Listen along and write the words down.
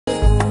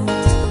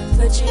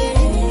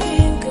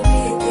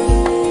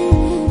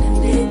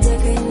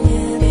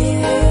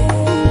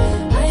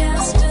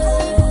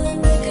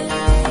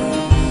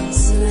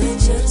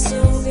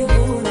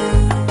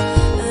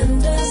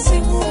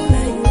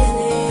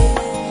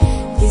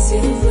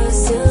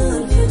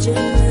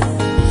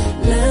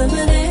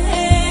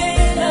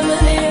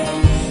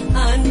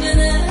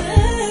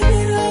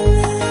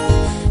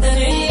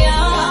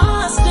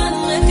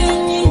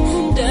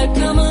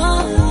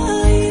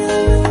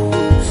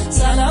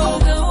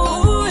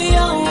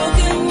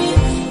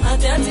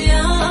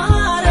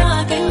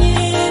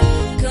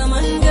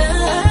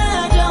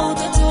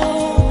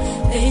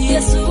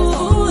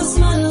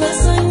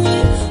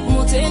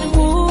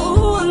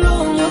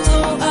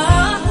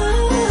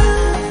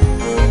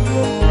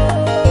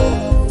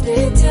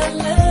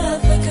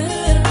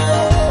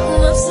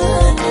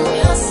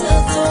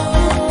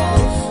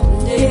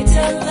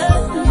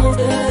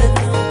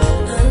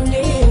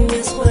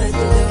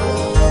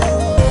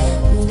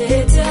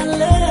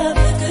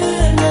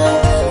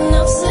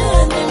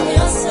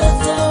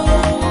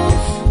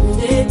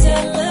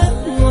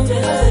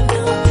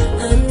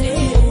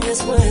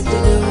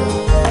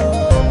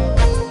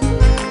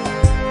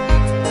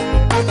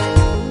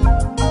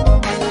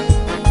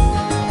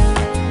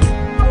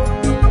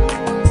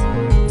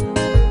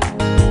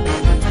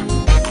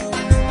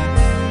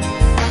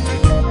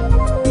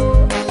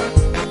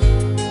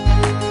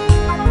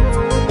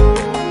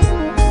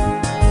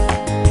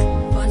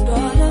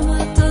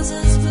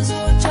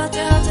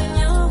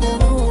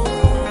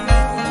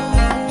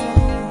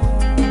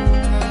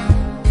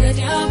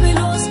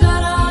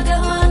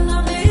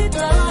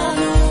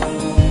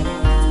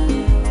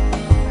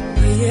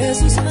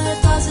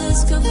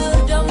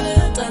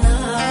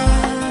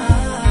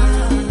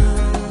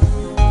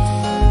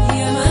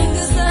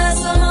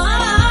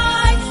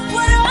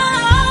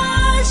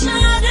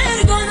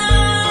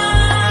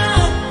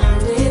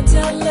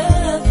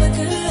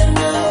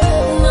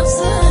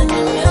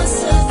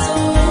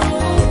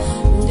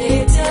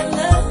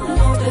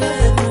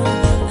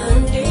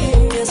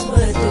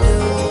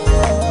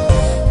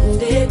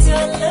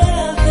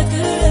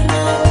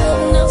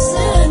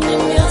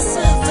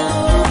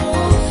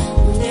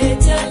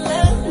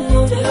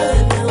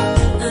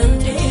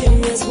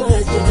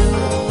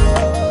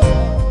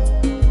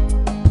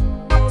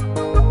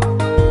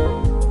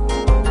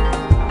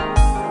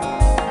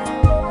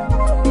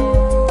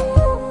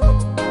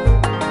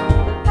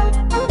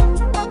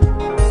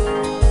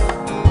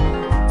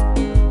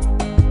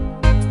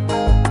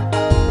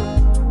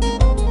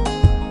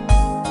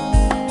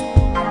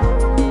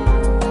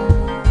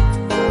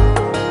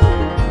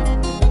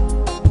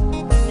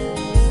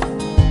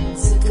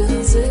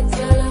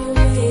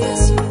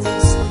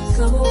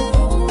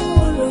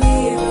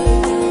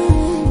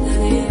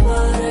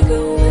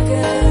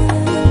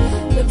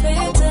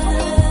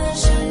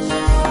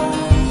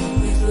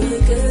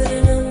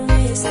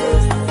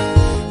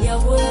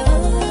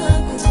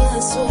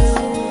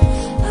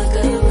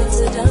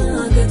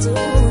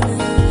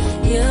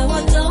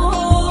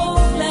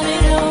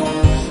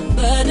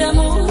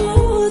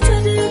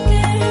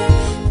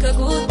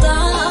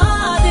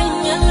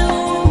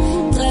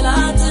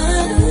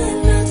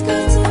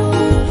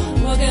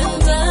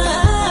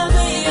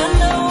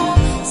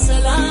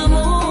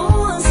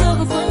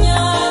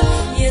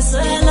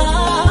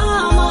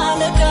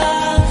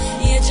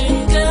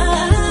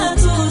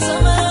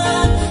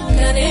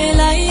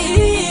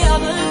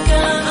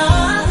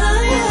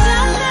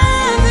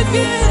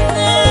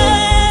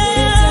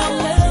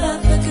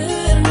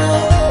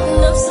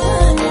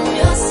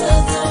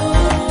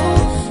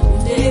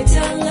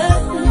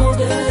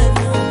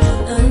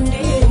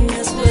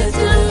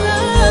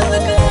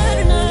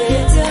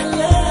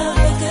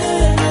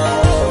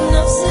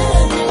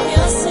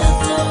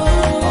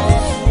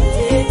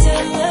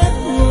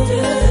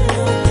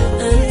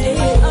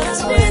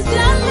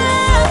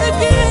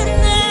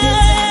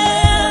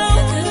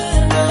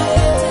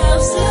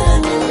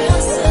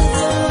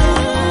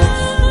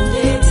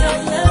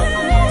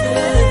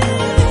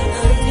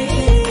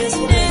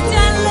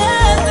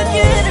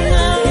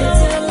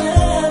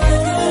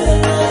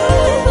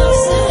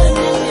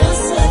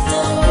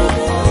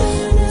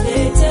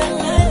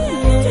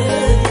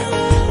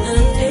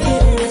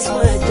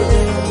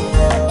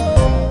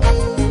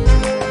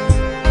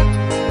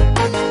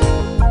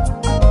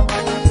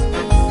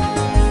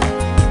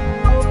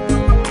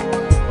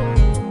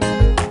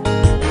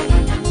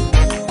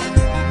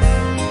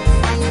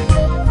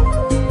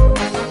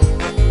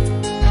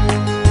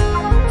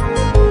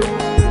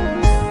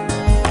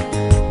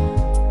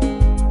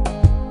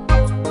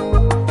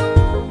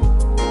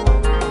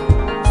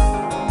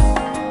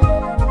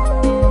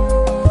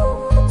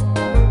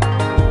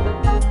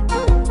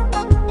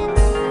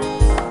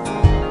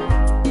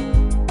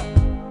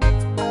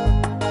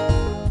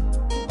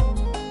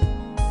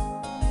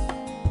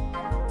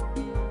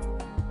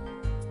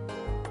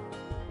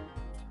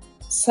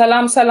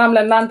ሰላም ሰላም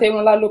ለእናንተ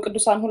ይሁንላሉ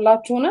ቅዱሳን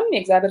ሁላችሁንም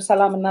የእግዚአብሔር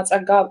ሰላምና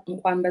ጸጋ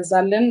እንኳን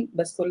በዛልን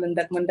በስቶልን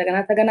ደግሞ እንደገና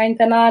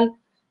ተገናኝተናል።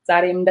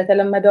 ዛሬም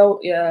እንደተለመደው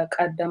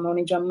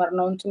የቀደመውን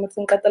የጀመርነውን ትምህርት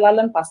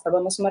እንቀጥላለን። ፓስተር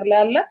በመስመር ላይ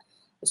አለ፣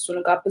 እሱን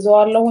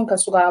ጋብዘዋለሁ።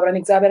 ከሱ ጋር አብረን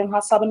እግዚአብሔርን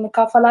ሐሳብ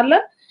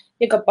እንካፈላለን።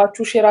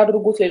 የገባችሁ ሼር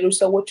አድርጉት፣ ሌሎች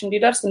ሰዎች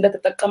እንዲደርስ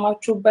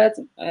እንደተጠቀማችሁበት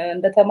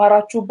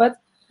እንደተማራችሁበት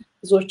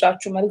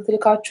ብዙዎቻችሁ መልእክት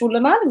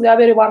ልካችሁልናል።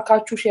 እግዚአብሔር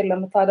ይባርካችሁ። ሼር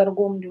ለምታደርጉ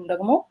እንዲሁም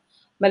ደግሞ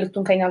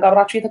መልእክቱን ከኛ ጋር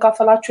አብራችሁ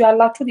እየተካፈላችሁ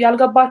ያላችሁ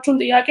ያልገባችሁን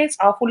ጥያቄ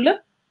ጻፉልን።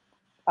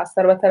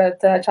 ፓስተር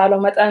በተቻለው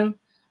መጠን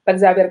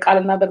በእግዚአብሔር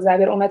ቃልና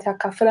በእግዚአብሔር እውነት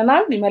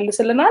ያካፍለናል፣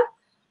 ይመልስልናል።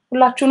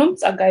 ሁላችሁንም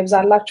ጸጋ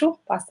ይብዛላችሁ።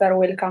 ፓስተር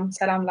ዌልካም።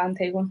 ሰላም ላንተ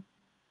ይሁን።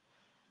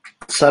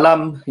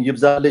 ሰላም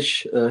ይብዛልሽ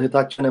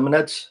እህታችን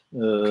እምነት።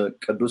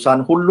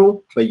 ቅዱሳን ሁሉ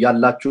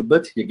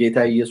በያላችሁበት የጌታ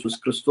ኢየሱስ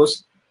ክርስቶስ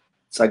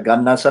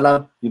ጸጋና ሰላም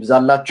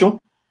ይብዛላችሁ።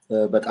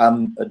 በጣም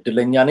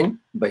እድለኛ ነኝ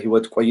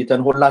በህይወት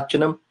ቆይተን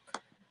ሁላችንም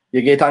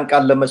የጌታን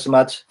ቃል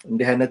ለመስማት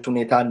እንዲህ አይነት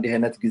ሁኔታ እንዲህ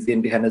አይነት ጊዜ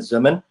እንዲህ አይነት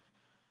ዘመን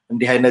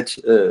እንዲህ አይነት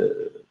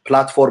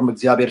ፕላትፎርም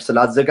እግዚአብሔር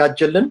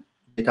ስላዘጋጀልን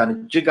ጌታን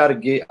እጅግ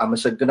አድርጌ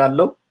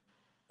አመሰግናለሁ።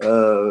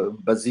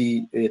 በዚህ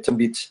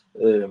ትንቢት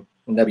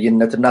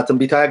ነብይነትና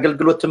ትንቢታዊ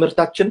አገልግሎት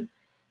ትምህርታችን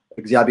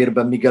እግዚአብሔር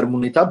በሚገርም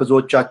ሁኔታ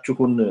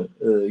ብዙዎቻችሁን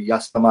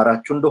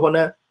ያስተማራችሁ እንደሆነ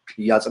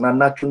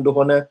ያጽናናችሁ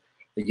እንደሆነ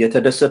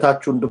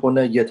እየተደሰታችሁ እንደሆነ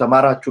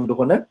እየተማራችሁ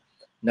እንደሆነ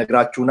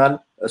ነግራችሁናል።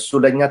 እሱ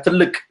ለኛ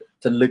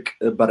ትልቅ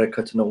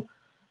በረከት ነው።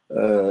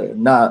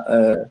 እና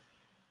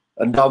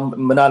እንዳውም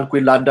ምን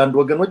አልኩኝ ለአንዳንድ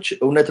ወገኖች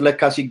እውነት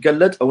ለካ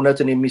ሲገለጥ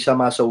እውነትን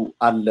የሚሰማ ሰው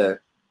አለ፣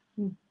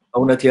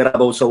 እውነት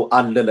የራበው ሰው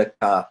አለ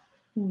ለካ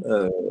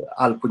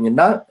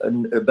አልኩኝና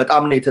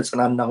በጣም ነው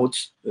የተጽናናሁት።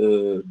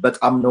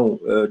 በጣም ነው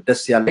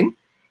ደስ ያለኝ።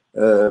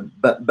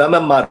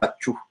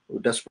 በመማራችሁ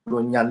ደስ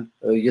ብሎኛል።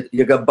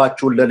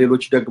 የገባችሁን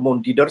ለሌሎች ደግሞ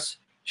እንዲደርስ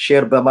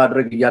ሼር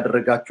በማድረግ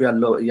እያደረጋችሁ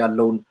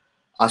ያለውን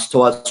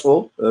አስተዋጽኦ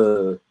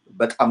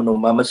በጣም ነው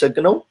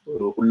ማመሰግነው።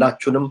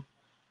 ሁላችሁንም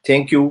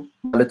ቴንኪው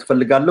ማለት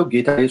ፈልጋለሁ።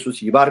 ጌታ ኢየሱስ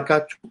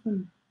ይባርካችሁ።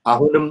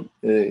 አሁንም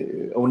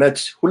እውነት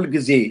ሁሉ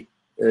ጊዜ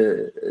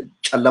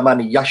ጨለማን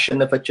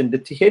ያሸነፈች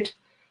እንድትሄድ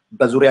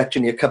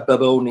በዙሪያችን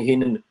የከበበውን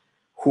ይሄንን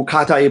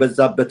ሁካታ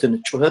የበዛበትን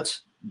ጩኸት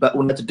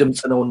በእውነት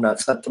ድምጽ ነውና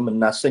ጸጥ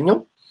የምናሰኘው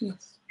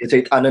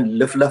የሰይጣንን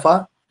ልፍለፋ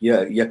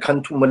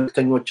የከንቱ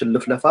መልእክተኞችን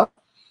ልፍለፋ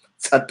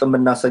ጸጥ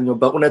የምናሰኘው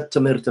በእውነት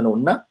ትምህርት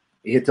ነውና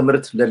ይሄ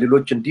ትምህርት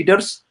ለሌሎች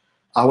እንዲደርስ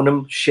አሁንም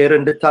ሼር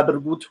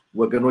እንድታደርጉት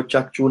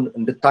ወገኖቻችሁን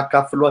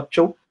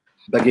እንድታካፍሏቸው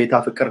በጌታ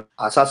ፍቅር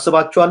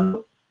አሳስባችኋለሁ።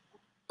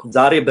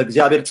 ዛሬ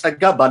በእግዚአብሔር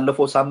ጸጋ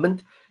ባለፈው ሳምንት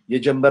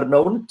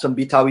የጀመርነውን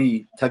ትንቢታዊ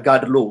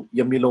ተጋድሎ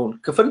የሚለውን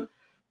ክፍል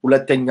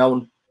ሁለተኛውን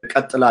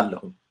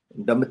እቀጥላለሁ።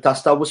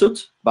 እንደምታስታውሱት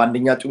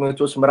በአንደኛ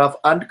ጢሞቴዎስ ምዕራፍ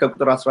 1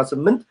 ከቁጥር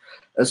 18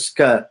 እስከ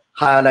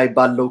 20 ላይ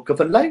ባለው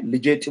ክፍል ላይ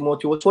ልጄ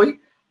ጢሞቴዎስ ሆይ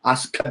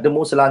አስቀድሞ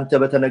ስላንተ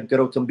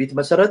በተነገረው ትንቢት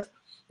መሰረት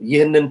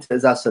ይህንን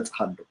ትእዛዝ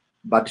ሰጥሃለሁ።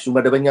 በአዲሱ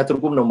መደበኛ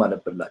ትርጉም ነው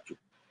ማነብላችሁ።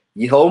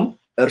 ይኸውም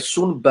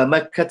እርሱን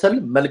በመከተል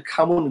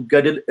መልካሙን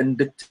ገድል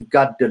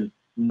እንድትጋደል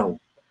ነው።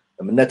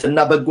 እምነትና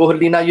በጎ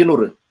ህሊና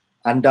ይኑር።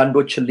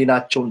 አንዳንዶች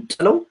ህሊናቸውን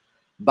ጥለው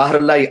ባህር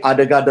ላይ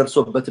አደጋ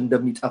ደርሶበት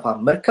እንደሚጠፋ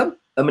መርከብ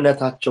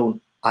እምነታቸውን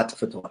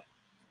አጥፍተዋል።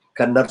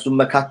 ከነርሱም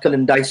መካከል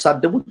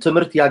እንዳይሳደቡ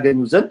ትምህርት ያገኙ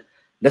ዘንድ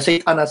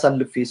ለሰይጣን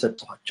አሳልፌ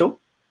የሰጠኋቸው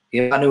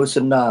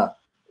ሄማኔዎስና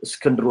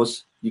እስክንድሮስ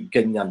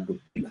ይገኛሉ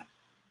ይላል።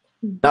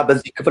 እና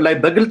በዚህ ክፍል ላይ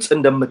በግልጽ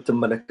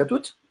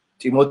እንደምትመለከቱት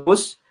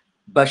ጢሞቴዎስ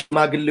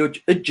በሽማግሌዎች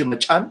እጅ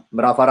መጫን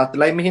ምዕራፍ 4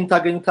 ላይ መሄን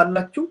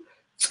ታገኙታላችሁ።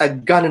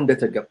 ጸጋን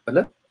እንደተቀበለ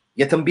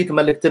የትንቢት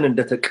መልእክትን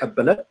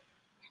እንደተቀበለ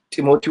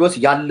ጢሞቴዎስ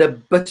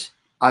ያለበት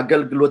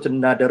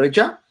አገልግሎትና ደረጃ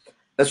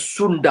እሱ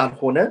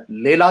እንዳልሆነ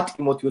ሌላ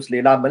ጢሞቴዎስ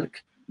ሌላ መልክ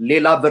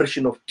ሌላ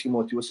ቨርዥን ኦፍ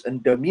ጢሞቴዎስ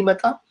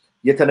እንደሚመጣ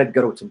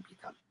የተነገረው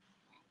ትንቢት አለ።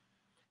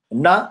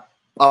 እና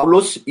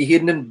ጳውሎስ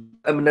ይሄንን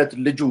እምነት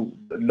ልጁ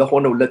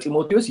ለሆነው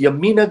ለጢሞቴዎስ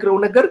የሚነግረው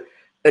ነገር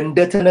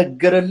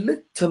እንደተነገረልህ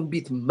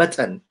ትንቢት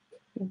መጠን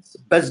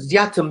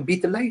በዚያ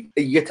ትንቢት ላይ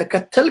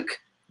እየተከተልክ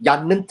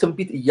ያንን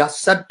ትንቢት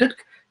እያሳደድክ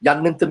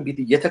ያንን ትንቢት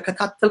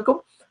እየተከታተልከው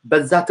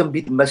በዛ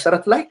ትንቢት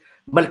መሰረት ላይ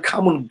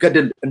መልካሙን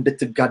ገድል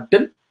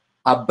እንድትጋደል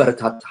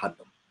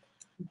አበረታታለሁ።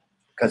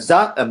 ከዛ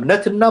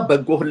እምነትና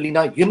በጎ ህሊና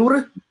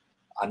ይኑርህ።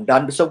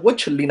 አንዳንድ ሰዎች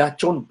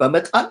ህሊናቸውን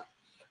በመጣል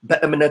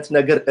በእምነት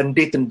ነገር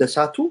እንዴት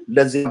እንደሳቱ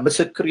ለዚህ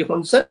ምስክር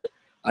ይሆን ዘንድ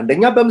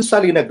አንደኛ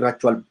በምሳሌ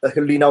ይነግራቸዋል።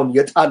 ህሊናውን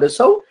የጣለ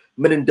ሰው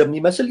ምን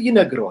እንደሚመስል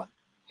ይነግረዋል።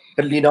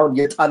 ህሊናውን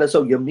የጣለ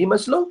ሰው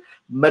የሚመስለው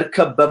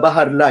መርከብ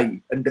በባህር ላይ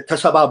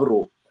ተሰባብሮ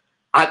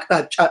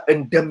አቅጣጫ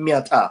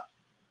እንደሚያጣ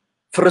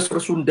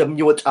ፍርስርሱ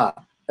እንደሚወጣ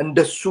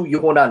እንደሱ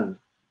ይሆናል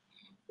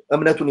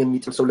እምነቱን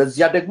የሚጥል ሰው።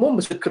 ለዚያ ደግሞ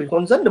ምስክር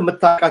ይሆን ዘንድ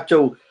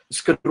የምታውቃቸው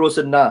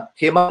እስክንድሮስና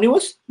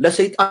ሄማኔዎስ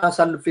ለሰይጣን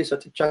አሳልፌ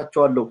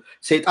ሰጥቻቸዋለሁ።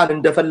 ሰይጣን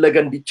እንደፈለገ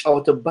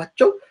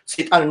እንዲጫወትባቸው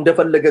ሰይጣን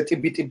እንደፈለገ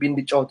ጢቢ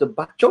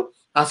እንዲጫወትባቸው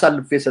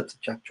አሳልፌ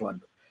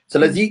ሰጥቻቸዋለሁ።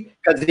 ስለዚህ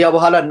ከዚያ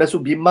በኋላ እነሱ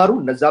ቢማሩ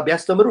እነዛ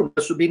ቢያስተምሩ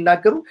እነሱ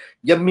ቢናገሩ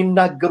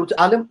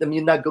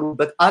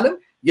የሚናገሩበት ዓለም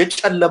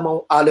የጨለመው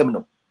ዓለም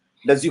ነው።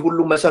 ለዚህ ሁሉ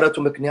መሰረቱ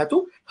ምክንያቱ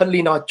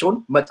ህሊናቸውን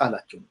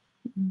መጣላቸው ነው።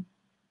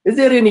 Is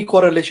there any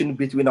correlation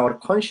between our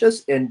conscious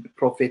and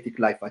prophetic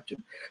life?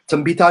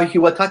 ትንቢታዊ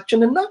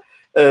ህይወታችንና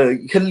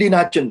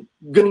ህሊናችን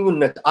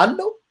ግንኙነት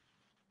አለው?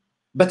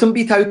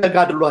 በትንቢታዊ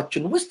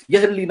ተጋድሏችን ውስጥ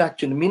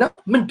የህሊናችን ሚና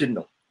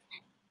ምንድነው?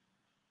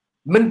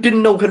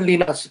 ምንድነው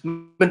ህሊናስ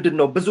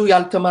ምንድነው? ብዙ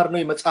ያልተማርነው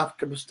የመጽሐፍ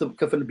ቅዱስ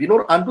ክፍል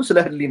ቢኖር አንዱ ስለ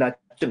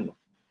ህሊናችን ነው።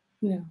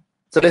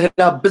 ስለ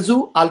ህሊና ብዙ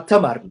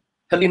አልተማርንም።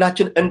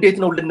 ህሊናችን እንዴት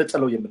ነው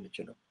ልንጥለው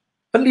የምንችለው?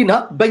 ህሊና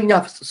በእኛ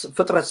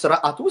ፍጥረት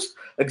ስርዓት ውስጥ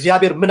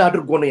እግዚአብሔር ምን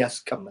አድርጎ ነው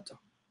ያስቀመጠው?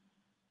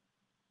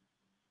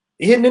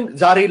 ይሄንን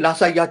ዛሬ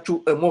ላሳያችሁ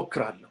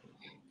እሞክራለሁ።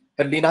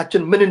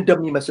 ህሊናችን ምን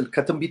እንደሚመስል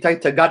ከትንቢታዊ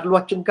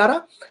ተጋድሏችን ጋራ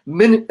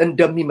ምን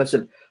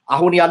እንደሚመስል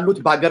አሁን ያሉት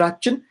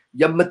በአገራችን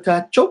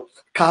የምታያቸው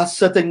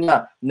ከሐሰተኛ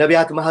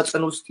ነቢያት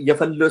ማህፀን ውስጥ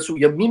የፈለሱ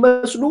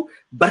የሚመስሉ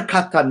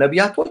በርካታ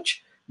ነቢያቶች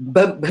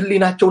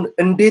በህሊናቸውን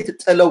እንዴት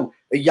ጥለው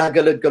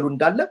እያገለገሉ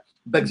እንዳለ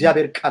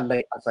በእግዚአብሔር ቃል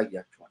ላይ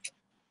አሳያችኋለሁ።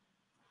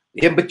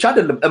 ይሄን ብቻ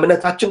አይደለም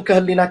እምነታችን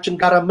ከህሊናችን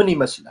ጋራ ምን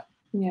ይመስላል?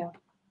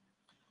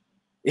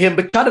 ይሄን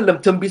ብቻ አይደለም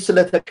ትንቢት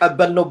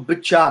ስለተቀበልነው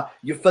ብቻ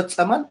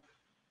ይፈጸማል?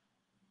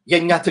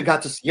 የኛ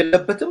ትጋትስ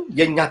የለበትም?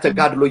 የኛ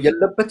ተጋድሎ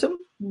የለበትም?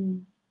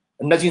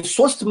 እነዚህን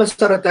ሶስት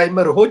መሰረታዊ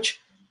መርሆች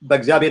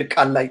በእግዚአብሔር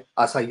ቃል ላይ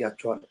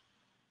አሳያችኋለሁ።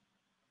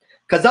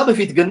 ከዛ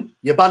በፊት ግን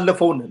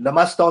የባለፈውን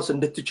ለማስታወስ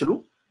እንድትችሉ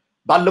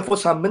ባለፈው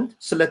ሳምንት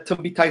ስለ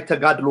ትንቢታዊ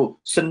ተጋድሎ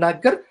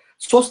ስናገር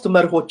ሶስት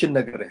መርሆችን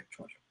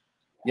ነግሬያችኋለሁ።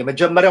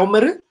 የመጀመሪያው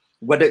መርህ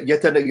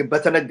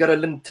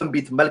በተነገረልን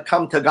ትንቢት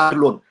መልካም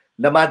ተጋድሎን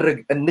ለማድረግ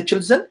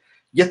እንችል ዘንድ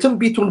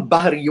የትንቢቱን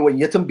ባህሪ ወይ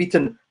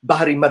የትንቢትን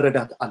ባህሪ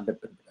መረዳት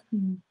አለብን።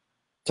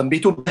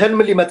 ትንቢቱ በህልም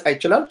ሊመጣ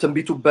ይችላል፣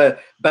 ትንቢቱ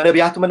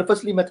በነቢያት መንፈስ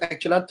ሊመጣ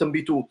ይችላል፣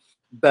 ትንቢቱ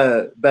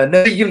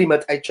በነብይ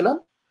ሊመጣ ይችላል፣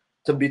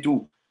 ትንቢቱ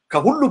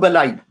ከሁሉ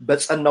በላይ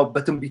በጸናው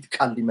በትንቢት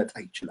ቃል ሊመጣ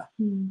ይችላል።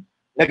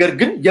 ነገር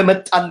ግን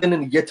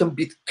የመጣልንን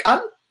የትንቢት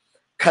ቃል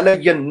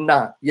ከለየንና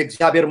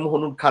የእግዚአብሔር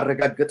መሆኑን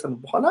ካረጋገጥን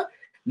በኋላ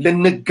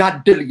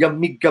ልንጋደል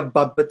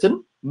የሚገባበትን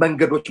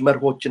መንገዶች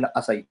መርሆችን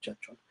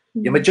አሳይቻችኋለሁ።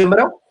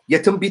 የመጀመሪያው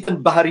የትንቢትን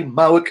ባህሪ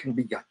ማወቅን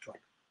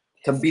ብያችኋለሁ።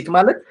 ትንቢት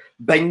ማለት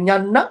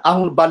በእኛና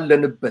አሁን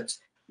ባለንበት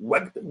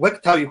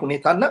ወቅታዊ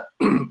ሁኔታና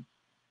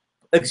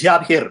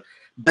እግዚአብሔር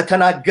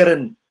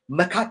በተናገረን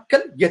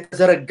መካከል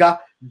የተዘረጋ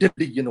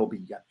ድልድይ ነው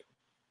ብያለሁ።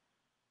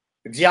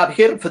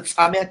 እግዚአብሔር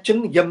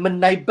ፍጻሜያችንን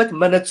የምናይበት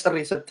መነጽር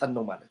የሰጠን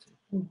ነው ማለት ነው።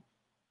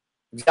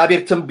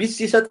 እግዚአብሔር ትንቢት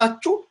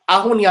ሲሰጣችሁ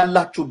አሁን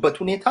ያላችሁበት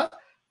ሁኔታ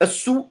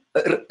እሱ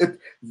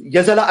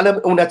የዘላለም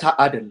እውነታ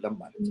አይደለም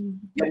ማለት ነው።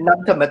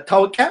 የእናንተ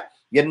መታወቂያ፣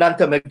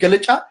 የእናንተ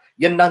መገለጫ፣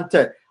 የእናንተ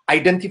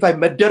አይደንቲፋይ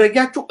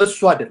መደረጊያችሁ እሱ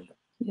አይደለም።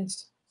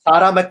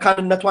 ሳራ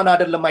መካንነቷን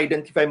አይደለም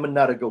አይደንቲፋይ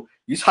የምናደርገው፣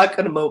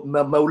 ይስሐቅን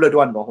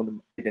መውለዷን ነው አሁንም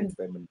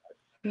አይደንቲፋይ የምናደርገው።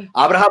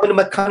 አብርሃምን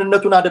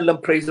መካንነቱን አይደለም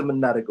ፕሬዝ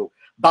የምናደርገው፣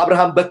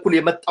 በአብርሃም በኩል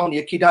የመጣውን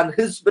የኪዳን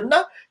ህዝብና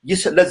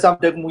ለዛም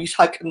ደግሞ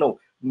ይስሐቅን ነው።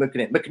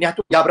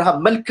 ምክንያቱም የአብርሃም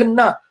መልክና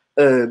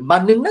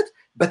ማንነት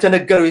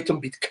በተነገረው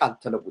የትንቢት ቃል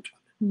ተለውጧል።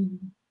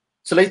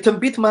 ስለዚህ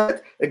ትንቢት ማለት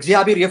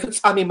እግዚአብሔር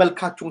የፍጻሜ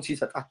መልካችሁን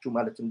ሲሰጣችሁ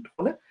ማለት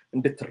እንደሆነ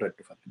እንድትረዱ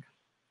ፈልጋለሁ።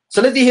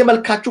 ስለዚህ ይሄ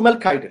መልካችሁ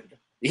መልክ አይደለም፣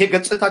 ይሄ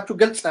ገጽታችሁ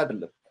ገልጽ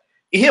አይደለም፣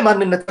 ይሄ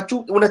ማንነታችሁ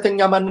እውነተኛ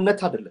ማንነት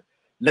አይደለም።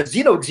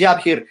 ለዚህ ነው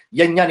እግዚአብሔር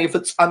የኛን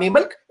የፍጻሜ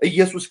መልክ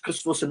ኢየሱስ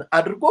ክርስቶስን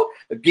አድርጎ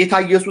ጌታ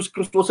ኢየሱስ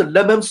ክርስቶስን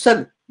ለመምሰል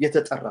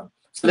የተጠራ ነው።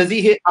 ስለዚህ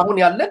ይሄ አሁን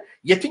ያለን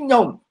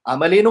የትኛውም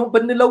አመሌ ነው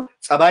ብንለው፣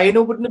 ጸባዬ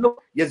ነው ብንለው፣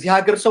 የዚህ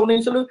ሀገር ሰው ነኝ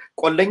ስለ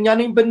ቆለኛ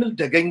ነኝ ብንል፣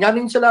 ደገኛ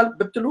ነኝ ስላል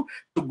ብትሉ፣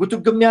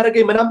 ትጉትግ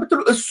የሚያደርገኝ ምናምን ብትሉ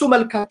እሱ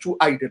መልካችሁ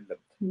አይደለም።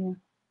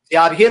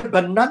 እግዚአብሔር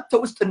በእናንተ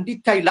ውስጥ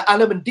እንዲታይ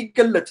ለዓለም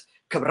እንዲገለጥ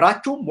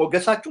ክብራችሁ፣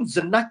 ሞገሳችሁ፣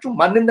 ዝናችሁ፣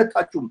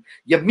 ማንነታችሁ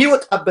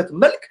የሚወጣበት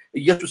መልክ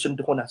ኢየሱስ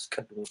እንደሆነ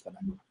አስቀድሞ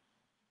ተናግሯል።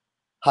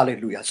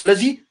 ሃሌሉያ።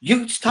 ስለዚህ you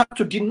start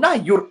to deny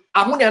your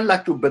አሁን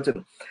ያላችሁበትን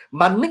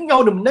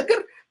ማንኛውንም ነገር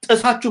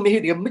ጥሳችሁ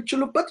መሄድ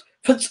የምትችሉበት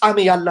ፍጻሜ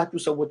ያላችሁ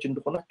ሰዎች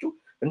እንደሆናችሁ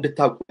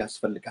እንድታውቁ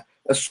ያስፈልጋል።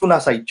 እሱን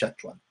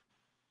አሳይቻችኋል።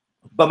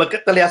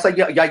 በመቀጠል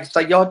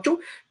ያሳያችሁ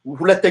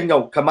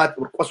ሁለተኛው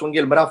ከማርቆስ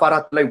ወንጌል ምዕራፍ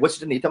 4 ላይ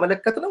ወስደን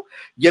የተመለከትነው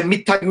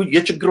የሚታዩ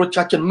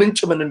የችግሮቻችን ምንጭ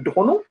ምን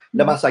እንደሆኑ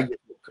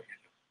ለማሳየት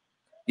ሞክሬያለሁ።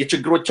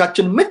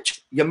 የችግሮቻችን ምንጭ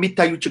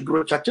የሚታዩ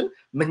ችግሮቻችን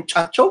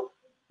ምንጫቸው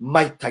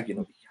ማይታይ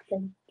ነው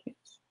ብያለሁ።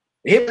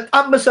 ይሄ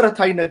በጣም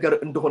መሰረታዊ ነገር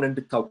እንደሆነ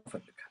እንድታውቁ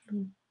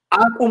ፈልጋለሁ።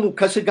 አቁሙ።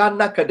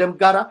 ከስጋና ከደም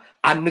ጋራ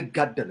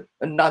አንጋደልም።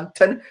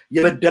 እናንተን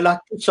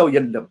የበደላችሁ ሰው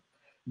የለም።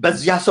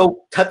 በዚያ ሰው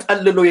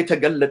ተጠልሎ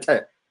የተገለጠ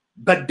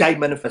በዳይ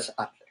መንፈስ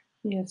አለ።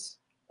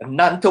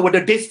 እናንተ ወደ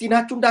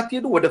ዴስቲናችሁ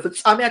እንዳትሄዱ፣ ወደ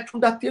ፍጻሜያችሁ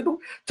እንዳትሄዱ፣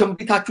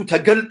 ትንቢታችሁ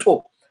ተገልጦ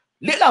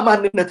ሌላ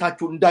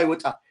ማንነታችሁ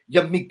እንዳይወጣ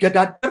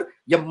የሚገዳደር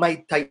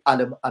የማይታይ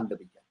ዓለም አለ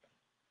ብያለሁ።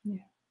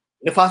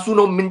 ንፋሱ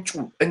ነው ምንጩ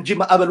እንጂ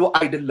ማዕበሉ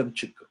አይደለም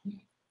ችግሩ።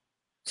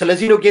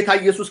 ስለዚህ ነው ጌታ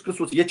ኢየሱስ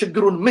ክርስቶስ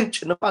የችግሩን ምንጭ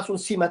ንፋሱን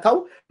ሲመታው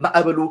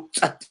ማዕበሉ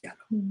ጸጥ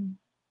ያለው።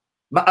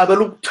 ማዕበሉ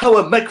ተወ፣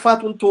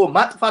 መግፋቱን ተወ፣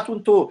 ማጥፋቱን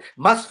ተወ፣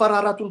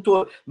 ማስፈራራቱን ተወ፣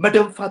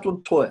 መደንፋቱን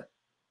ተወ።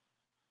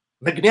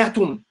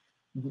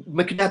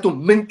 ምክንያቱም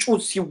ምንጩ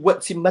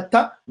ሲመታ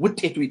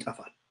ውጤቱ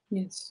ይጠፋል።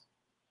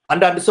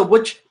 አንዳንድ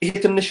ሰዎች ይሄ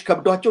ትንሽ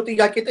ከብዷቸው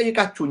ጥያቄ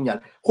ጠይቃችሁኛል።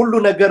 ሁሉ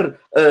ነገር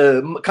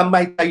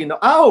ከማይታይ ነው።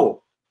 አዎ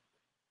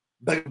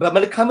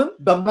በመልካምም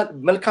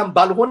በመልካም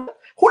ባልሆነ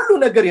ሁሉ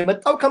ነገር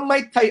የመጣው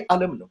ከማይታይ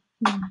ዓለም ነው።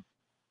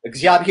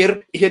 እግዚአብሔር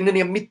ይሄንን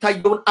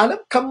የሚታየውን ዓለም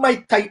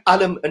ከማይታይ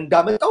ዓለም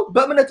እንዳመጣው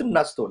በእምነት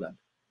እናስተውላለን።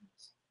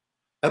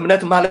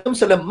 እምነት ማለትም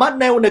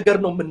ስለማናየው ነገር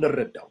ነው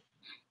የምንረዳው።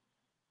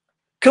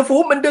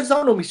 ክፉም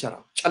እንደዛው ነው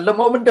የሚሰራው፣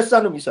 ጨለማውም እንደዛ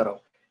ነው የሚሰራው።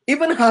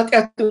 ኢቭን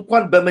ኃጢአት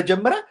እንኳን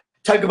በመጀመሪያ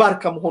ተግባር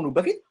ከመሆኑ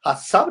በፊት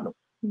ሐሳብ ነው።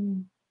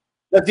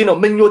 ለዚህ ነው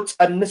ምኞት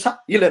ጸንሳ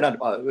ይለናል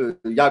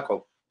ያዕቆብ።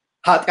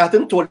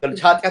 ኃጢአትን ትወልዳለች፣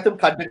 ኃጢአትም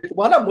ካደገች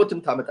በኋላ ሞትን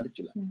ታመጣለች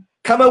ይላል።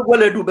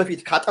 ከመወለዱ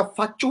በፊት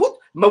ካጠፋችሁት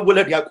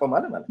መወለድ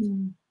ያቆማል ማለት ነው።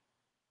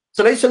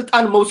 ስለዚህ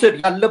ስልጣን መውሰድ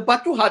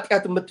ያለባችሁ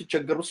ኃጢአት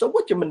የምትቸገሩ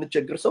ሰዎች፣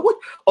 የምንቸገር ሰዎች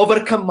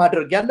ኦቨርከም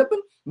ማድረግ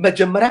ያለብን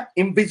መጀመሪያ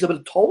ኢንቪዚብል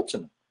ቶት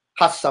ነው፣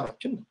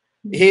 ሐሳባችን ነው።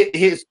 ይሄ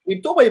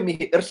ስክሪፕቶ ወይም ይሄ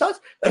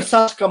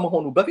እርሳስ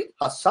ከመሆኑ በፊት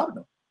ሐሳብ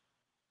ነው።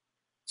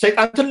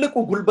 ሰይጣን ትልቁ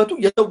ጉልበቱ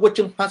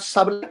የሰዎችን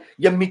ሐሳብ ላይ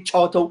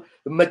የሚጫወተው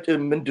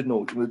ምንድነው?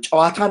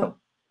 ጨዋታ ነው።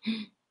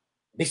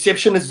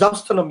 ዲሴፕሽን እዛ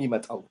ውስጥ ነው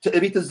የሚመጣው፣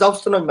 ትዕቢት እዛ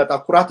ውስጥ ነው የሚመጣው፣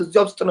 ኩራት እዛ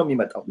ውስጥ ነው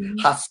የሚመጣው፣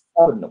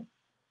 ሐሳብ ነው።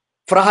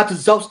 ፍርሃት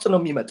እዛ ውስጥ ነው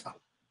የሚመጣው።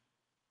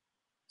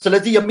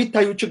 ስለዚህ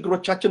የሚታዩ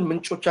ችግሮቻችን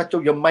ምንጮቻቸው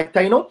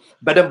የማይታይ ነው።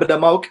 በደንብ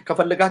ለማወቅ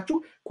ከፈለጋችሁ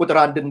ቁጥር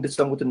 1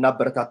 እንድትሰሙት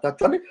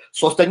እናበረታታችኋለን።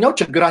 ሶስተኛው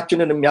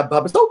ችግራችንን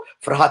የሚያባብሰው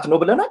ፍርሃት ነው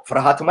ብለናል።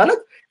 ፍርሃት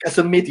ማለት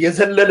ከስሜት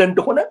የዘለለ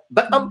እንደሆነ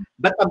በጣም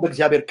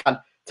በእግዚአብሔር ቃል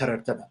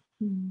ተረድተናል።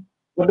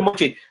 ወንድሞቼ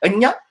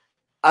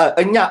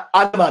እኛ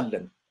ዓለም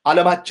አለን።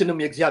 ዓለማችንም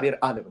የእግዚአብሔር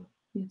ዓለም ነው።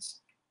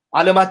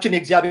 ዓለማችን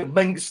የእግዚአብሔር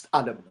መንግስት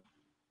ዓለም ነው።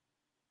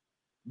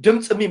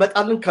 ድምጽ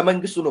የሚመጣልን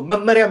ከመንግስቱ ነው።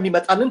 መመሪያ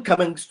የሚመጣልን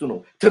ከመንግስቱ ነው።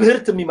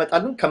 ትምህርት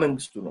የሚመጣልን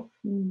ከመንግስቱ ነው።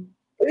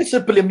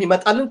 ፕሪንሲፕል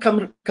የሚመጣልን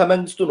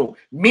ከመንግስቱ ነው።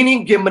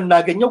 ሚኒንግ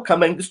የምናገኘው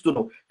ከመንግስቱ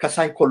ነው፣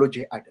 ከሳይኮሎጂ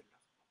አይደለም።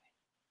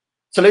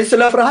 ስለዚህ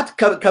ስለ ፍርሃት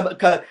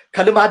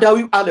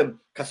ከልማዳዊው ዓለም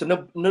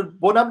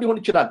ከስነልቦናም ሊሆን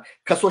ይችላል፣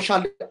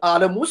 ከሶሻል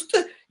ዓለም ውስጥ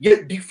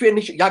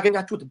የዲፊኒሽን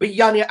ያገኛችሁት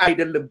ብያኔ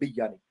አይደለም።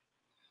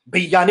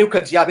 ብያኔው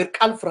ከእግዚአብሔር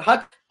ቃል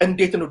ፍርሃት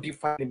እንዴት ነው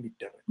ዲፋይን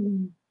የሚደረግ?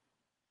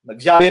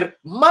 እግዚአብሔር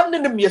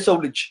ማንንም የሰው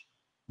ልጅ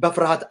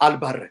በፍርሃት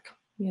አልባረከም።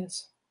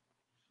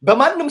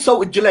 በማንም ሰው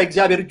እጅ ላይ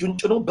እግዚአብሔር እጁን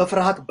ጭኖ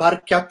በፍርሃት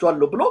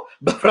ባርኪያቸዋለሁ ብሎ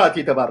በፍርሃት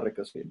የተባረከ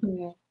ሰው የለም።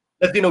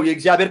 ለዚህ ነው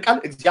የእግዚአብሔር ቃል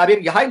እግዚአብሔር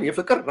የኃይል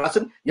የፍቅር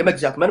ራስን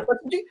የመግዛት መንፈስ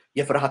እንጂ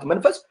የፍርሃት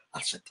መንፈስ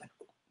አልሰጠንም።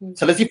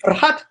 ስለዚህ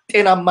ፍርሃት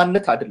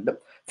ጤናማነት አይደለም።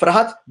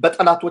 ፍርሃት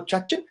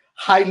በጠላቶቻችን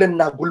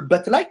ኃይልና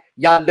ጉልበት ላይ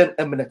ያለን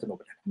እምነት ነው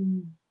ብለን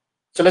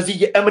ስለዚህ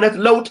የእምነት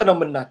ለውጥ ነው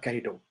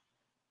የምናካሂደው።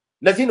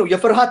 ለዚህ ነው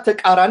የፍርሃት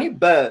ተቃራኒ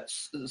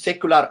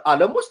በሴኩላር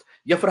ዓለም ውስጥ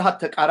የፍርሃት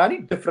ተቃራኒ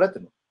ድፍረት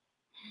ነው።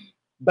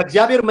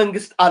 በእግዚአብሔር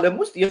መንግስት ዓለም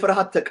ውስጥ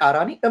የፍርሃት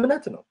ተቃራኒ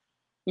እምነት ነው።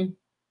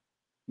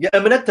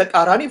 የእምነት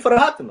ተቃራኒ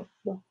ፍርሃት ነው።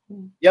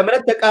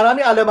 የእምነት ተቃራኒ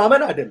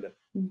አለማመን አይደለም።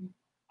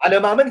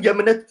 አለማመን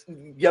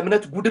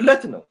የእምነት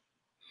ጉድለት ነው።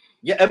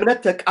 የእምነት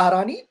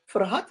ተቃራኒ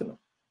ፍርሃት ነው።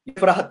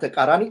 የፍርሃት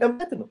ተቃራኒ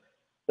እምነት ነው።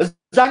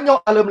 እዛኛው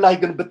ዓለም ላይ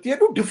ግን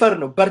ብትሄዱ ድፈር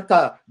ነው፣ በርታ፣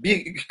 ቢ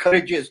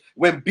ኮሬጂየስ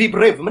ወይም ቢ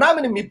ብሬቭ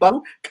ምናምን የሚባሉ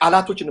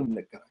ቃላቶችን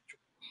የምንነገራቸው።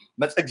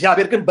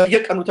 እግዚአብሔር ግን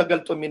በየቀኑ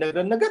ተገልጦ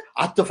የሚነግረን ነገር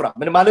አትፍራ።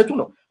 ምን ማለቱ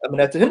ነው?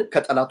 እምነትህን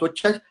ከጠላቶች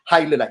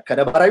ኃይል ላይ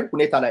ከነባራዊ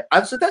ሁኔታ ላይ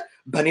አንስተ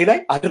በእኔ ላይ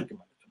አድርግ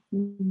ማለት ነው።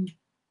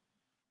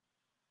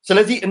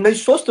 ስለዚህ እነዚህ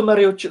ሶስት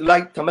መሪዎች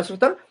ላይ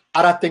ተመስርተን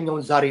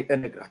አራተኛውን ዛሬ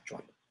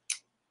እነግራቸዋለሁ።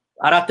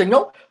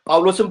 አራተኛው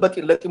ጳውሎስን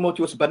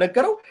ለጢሞቴዎስ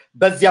በነገረው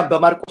በዚያም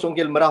በማርቆስ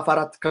ወንጌል ምዕራፍ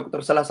 4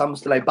 ከቁጥር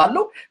 35 ላይ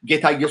ባለው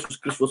ጌታ ኢየሱስ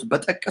ክርስቶስ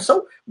በጠቀሰው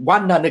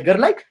ዋና ነገር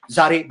ላይ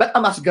ዛሬ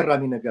በጣም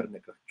አስገራሚ ነገር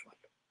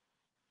እነግራችኋለሁ።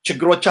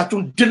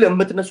 ችግሮቻችሁን ድል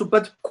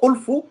የምትነሱበት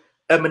ቁልፉ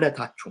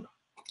እምነታችሁ ነው።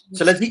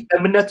 ስለዚህ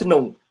እምነት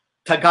ነው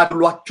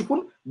ተጋድሏችሁን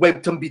ወይም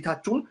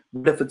ትንቢታችሁን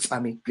ወደ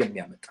ፍጻሜ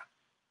የሚያመጣ።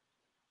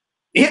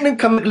 ይሄንን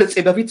ከመግለጼ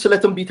በፊት ስለ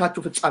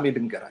ትንቢታችሁ ፍጻሜ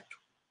ልንገራችሁ።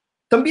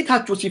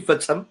 ትንቢታችሁ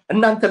ሲፈጸም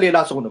እናንተ ሌላ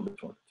ሰው ነው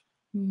የምትሆኑት።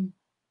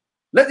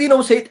 ለዚህ ነው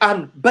ሰይጣን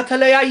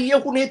በተለያየ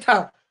ሁኔታ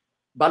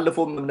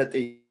ባለፈው እምነት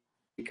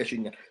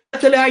ይቀሽኛል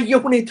በተለያየ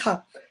ሁኔታ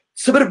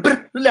ስብርብር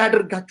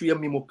ሊያደርጋችሁ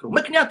የሚሞክረው።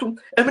 ምክንያቱም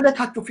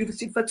እምነታችሁ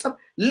ሲፈጸም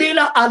ሌላ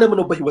ዓለም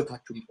ነው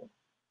በህይወታችሁ የሚሆነው።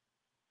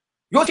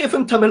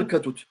 ዮሴፍን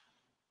ተመልከቱት።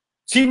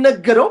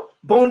 ሲነገረው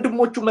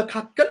በወንድሞቹ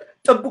መካከል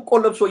ጥብቆ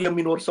ለብሶ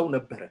የሚኖር ሰው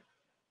ነበረ።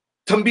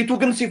 ትንቢቱ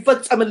ግን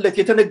ሲፈጸምለት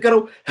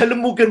የተነገረው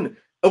ህልሙ ግን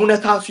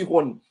እውነታ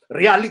ሲሆን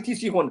ሪያሊቲ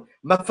ሲሆን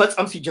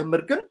መፈጸም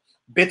ሲጀምር ግን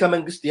ቤተ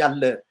መንግስት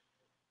ያለ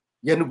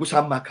የንጉስ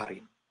አማካሪ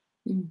ነው።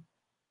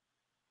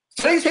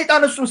 ስለዚህ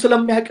ሰይጣን እሱን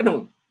ስለሚያውቅ ነው።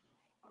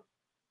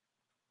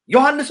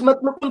 ዮሐንስ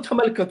መጥምቁን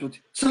ተመልከቱት።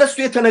 ስለሱ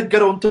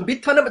የተነገረውን ትንቢት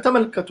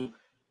ተመልከቱ።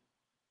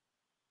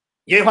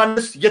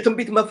 የዮሐንስ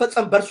የትንቢት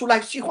መፈጸም በእርሱ ላይ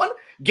ሲሆን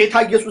ጌታ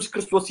ኢየሱስ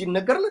ክርስቶስ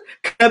ሲነገርለት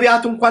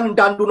ከነቢያት እንኳን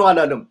እንዳንዱ ነው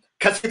አላለም።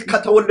 ከሴት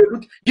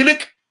ከተወለዱት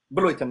ይልቅ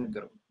ብሎ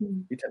የተነገረው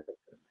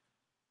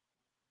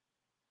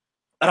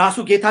ራሱ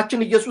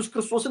ጌታችን ኢየሱስ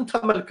ክርስቶስን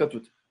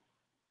ተመልከቱት።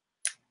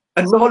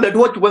 እነሆ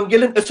ለድሆች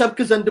ወንጌልን እሰብክ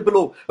ዘንድ ብሎ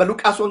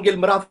በሉቃስ ወንጌል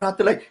ምዕራፍ 4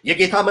 ላይ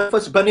የጌታ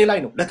መንፈስ በእኔ ላይ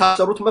ነው፣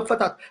 ለታሰሩት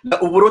መፈታት፣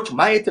 ለዕውሮች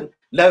ማየትን፣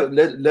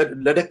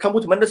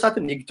 ለደከሙት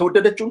መነሳትን፣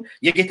 የተወደደችውን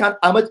የጌታን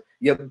ዓመት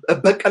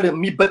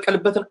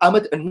የሚበቀልበትን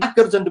ዓመት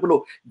እናገር ዘንድ ብሎ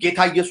ጌታ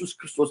ኢየሱስ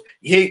ክርስቶስ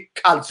ይሄ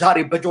ቃል ዛሬ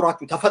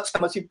በጆሮአችሁ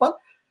ተፈጸመ ሲባል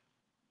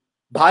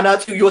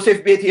ባናጺው ዮሴፍ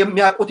ቤት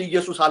የሚያውቁት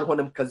ኢየሱስ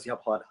አልሆነም።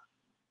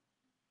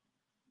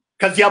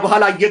 ከዚያ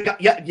በኋላ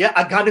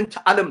የአጋንንት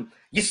ዓለም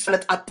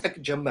ይሰነጣጠቅ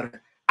ጀመረ።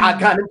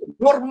 አጋንንት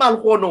ኖርማል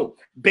ሆኖ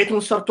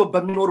ቤቱን ሰርቶ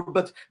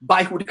በሚኖርበት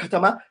በአይሁድ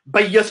ከተማ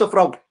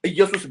በየስፍራው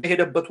ኢየሱስ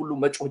በሄደበት ሁሉ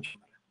መጮህ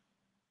ጀመረ።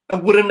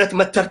 እውርነት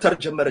መተርተር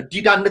ጀመረ።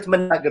 ዲዳነት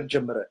መናገር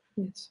ጀመረ።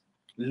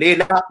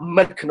 ሌላ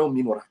መልክ ነው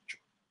የሚኖራቸው።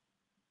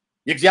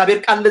 የእግዚአብሔር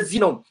ቃል ለዚህ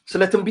ነው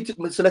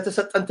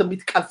ስለተሰጠን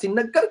ትንቢት ቃል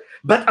ሲነገር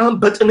በጣም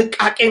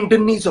በጥንቃቄ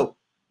እንድንይዘው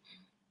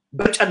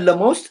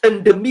በጨለማ ውስጥ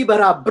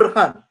እንደሚበራ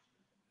ብርሃን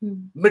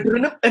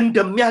ምድርንም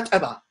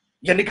እንደሚያጠባ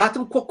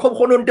የንጋትም ኮከብ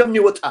ሆኖ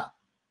እንደሚወጣ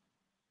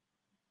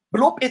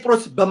ብሎ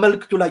ጴጥሮስ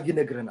በመልእክቱ ላይ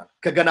ይነግረናል።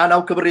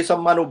 ከገናናው ክብር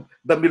የሰማነው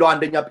በሚለው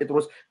አንደኛ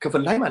ጴጥሮስ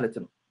ክፍል ላይ ማለት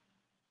ነው።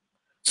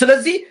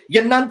 ስለዚህ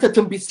የእናንተ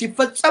ትንቢት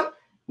ሲፈጸም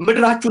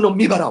ምድራችሁ ነው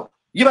የሚበራው።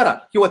 ይበራል፣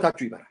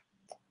 ህይወታችሁ ይበራል።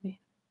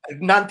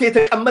 እናንተ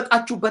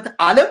የተቀመጣችሁበት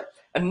ዓለም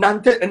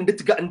እናንተ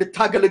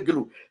እንድታገለግሉ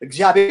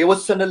እግዚአብሔር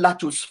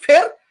የወሰነላችሁ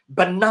ስፌር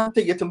በእናንተ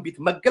የትንቢት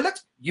መገለጥ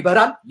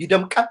ይበራል፣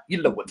 ይደምቃል፣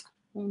 ይለወጣል።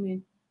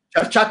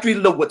 ቸርቻችሁ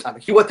ይለወጣል፣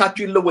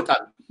 ህይወታችሁ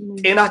ይለወጣል፣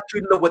 ጤናችሁ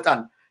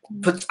ይለወጣል።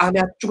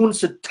 ፍጻሜያችሁን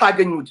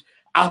ስታገኙት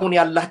አሁን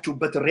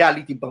ያላችሁበት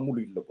ሪያሊቲ በሙሉ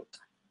ይለወጣል።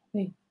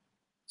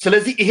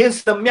 ስለዚህ ይሄን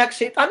ስለሚያውቅ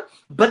ሰይጣን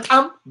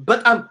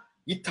በጣም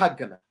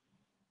ይታገላል።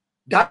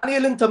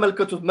 ዳንኤልን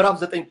ተመልከቱት ምዕራፍ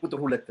 9 ቁጥር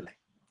 2 ላይ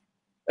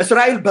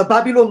እስራኤል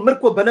በባቢሎን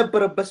ምርኮ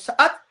በነበረበት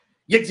ሰዓት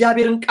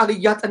የእግዚአብሔርን ቃል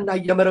እያጠና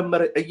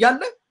እየመረመረ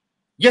እያለ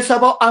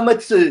የ70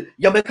 ዓመት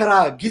የመከራ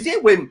ጊዜ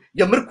ወይም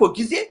የምርኮ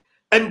ጊዜ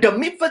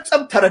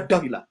እንደሚፈጸም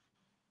ተረዳው ይላል።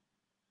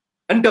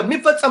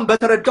 እንደሚፈጸም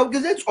በተረዳው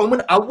ጊዜ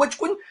ጾምን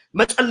አወጅኩኝ፣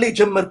 መጸለይ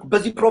ጀመርኩ።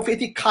 በዚህ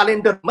ፕሮፌቲክ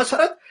ካሌንደር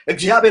መሰረት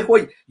እግዚአብሔር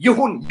ሆይ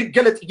ይሁን፣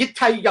 ይገለጥ፣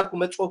 ይታይ እያልኩ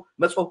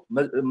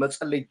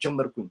መጸለይ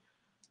ጀመርኩኝ።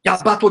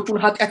 የአባቶቹን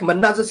ኃጢአት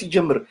መናዘዝ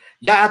ሲጀምር፣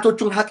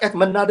 የአያቶቹን ኃጢአት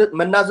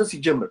መናዘዝ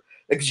ሲጀምር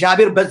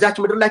እግዚአብሔር በዛች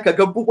ምድር ላይ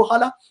ከገቡ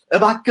በኋላ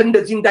እባክህ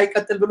እንደዚህ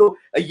እንዳይቀጥል ብሎ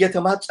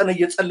እየተማጸነ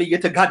እየጸለየ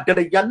እየተጋደለ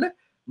እያለ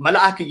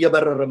መልአክ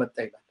እየበረረ መጣ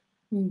ይላል።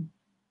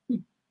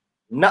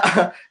 እና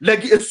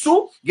እሱ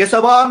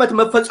የ70 ዓመት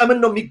መፈጸምን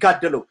ነው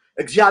የሚጋደለው።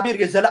 እግዚአብሔር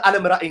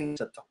የዘላለም ራእይን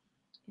ሰጠው።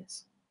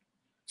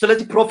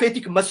 ስለዚህ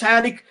ፕሮፌቲክ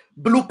መሳያኒክ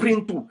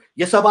ብሉፕሪንቱ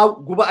የሰባው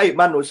ጉባኤ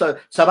ማን ነው?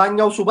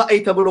 ሰባኛው ሱባኤ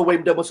ተብሎ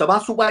ወይም ደግሞ ሰባ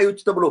ሱባኤዎች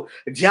ተብሎ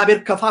እግዚአብሔር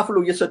ከፋፍሎ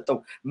የሰጠው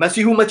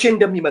መሲሁ መቼ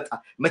እንደሚመጣ፣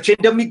 መቼ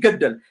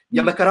እንደሚገደል፣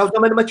 የመከራው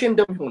ዘመን መቼ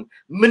እንደሚሆን፣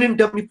 ምን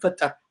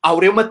እንደሚፈጠር፣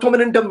 አውሬው መጥቶ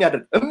ምን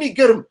እንደሚያደርግ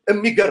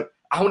የሚገርም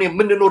አሁን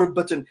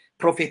የምንኖርበትን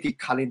ፕሮፌቲክ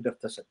ካሌንደር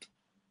ተሰጠ።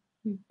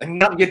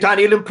 እኛም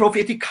የዳንኤልን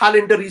ፕሮፌቲክ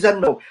ካሌንደር ይዘን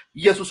ነው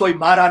ኢየሱስ ሆይ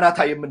ማራናታ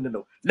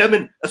የምንለው።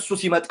 ለምን? እሱ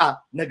ሲመጣ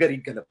ነገር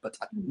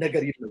ይገለበጣል፣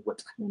 ነገር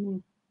ይለወጣል።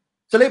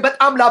 ስለዚህ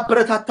በጣም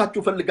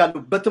ላበረታታችሁ ፈልጋለሁ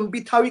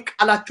በትንቢታዊ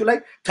ቃላችሁ ላይ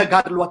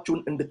ተጋድሏችሁን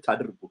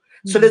እንድታደርጉ።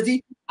 ስለዚህ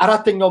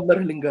አራተኛው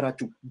መርህ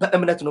ልንገራችሁ፣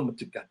 በእምነት ነው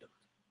የምትጋደሉት።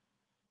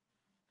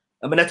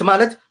 እምነት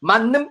ማለት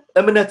ማንም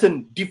እምነትን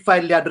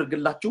ዲፋይን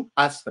ሊያደርግላችሁ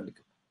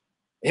አያስፈልግም።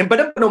 ይሄን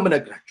በደንብ ነው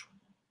የምነግራችሁ።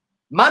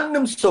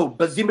 ማንም ሰው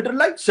በዚህ ምድር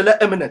ላይ ስለ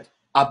እምነት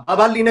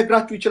አባባል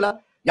ሊነግራችሁ ይችላል፣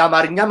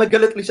 የአማርኛ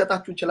መገለጥ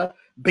ሊሰጣችሁ ይችላል።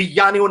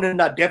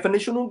 ብያኔውንና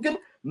ዴፊኒሽኑን ግን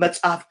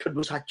መጽሐፍ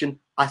ቅዱሳችን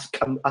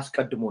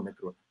አስቀድሞ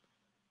ነግሮናል።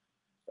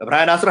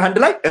 ዕብራውያን 11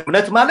 ላይ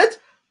እምነት ማለት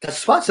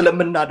ተስፋ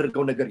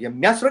ስለምናደርገው ነገር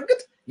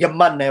የሚያስረግጥ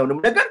የማናየውንም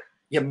ነገር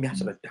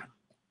የሚያስረዳ ነው።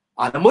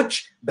 ዓለሞች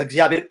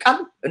በእግዚአብሔር ቃል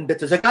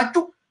እንደተዘጋጁ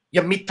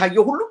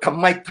የሚታየው ሁሉ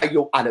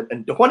ከማይታየው ዓለም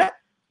እንደሆነ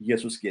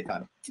ኢየሱስ ጌታ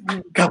ነው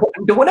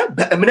እንደሆነ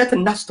በእምነት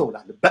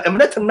እናስተውላለን፣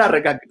 በእምነት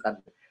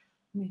እናረጋግጣለን።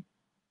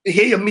 ይሄ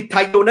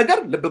የሚታየው ነገር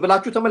ልብ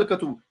ብላችሁ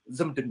ተመልከቱ።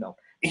 ዝምድናው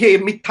ይሄ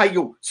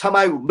የሚታየው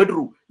ሰማዩ፣ ምድሩ፣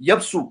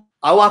 የብሱ፣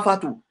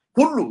 አዋፋቱ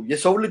ሁሉ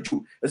የሰው ልጁ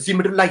እዚህ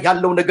ምድር ላይ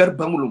ያለው ነገር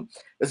በሙሉ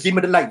እዚህ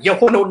ምድር ላይ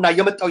የሆነውና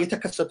የመጣው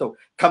የተከሰተው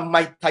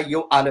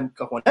ከማይታየው ዓለም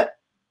ከሆነ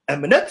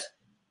እምነት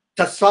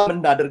ተስፋ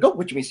የምናደርገው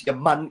which means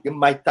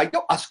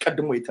የማይታየው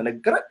አስቀድሞ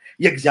የተነገረ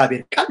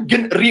የእግዚአብሔር ቃል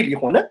ግን ሪል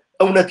የሆነ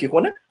እውነት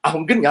የሆነ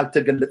አሁን ግን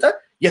ያልተገለጠ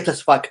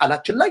የተስፋ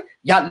ቃላችን ላይ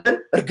ያለን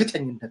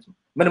እርግጠኝነት ነው።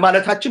 ምን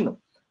ማለታችን ነው?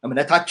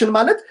 እምነታችን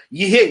ማለት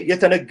ይሄ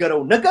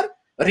የተነገረው ነገር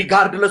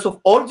regardless of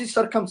all these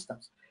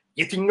circumstances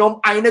የትኛውም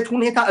አይነት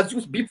ሁኔታ እዚህ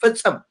ውስጥ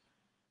ቢፈጸም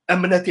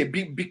እምነቴ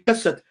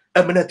ቢከሰት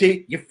እምነቴ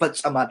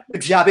ይፈጸማል፣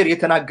 እግዚአብሔር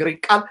የተናገረኝ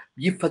ቃል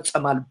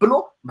ይፈጸማል ብሎ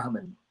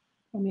ማመን ነው።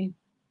 አሜን።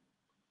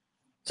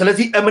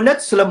 ስለዚህ እምነት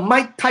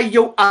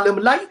ስለማይታየው ዓለም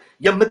ላይ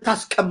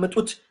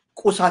የምታስቀምጡት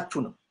ቁሳችሁ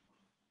ነው።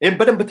 ይሄን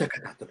በደንብ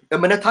ተከታተሉ።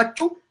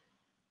 እምነታችሁ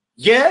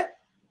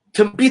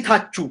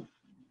የትንቢታችሁ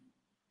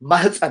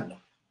ማህፀን ነው።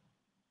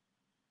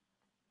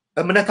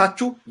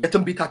 እምነታችሁ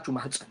የትንቢታችሁ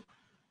ማህፀን ነው።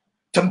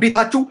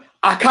 ትንቢታችሁ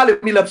አካል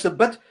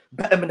የሚለብስበት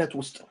በእምነት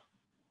ውስጥ ነው።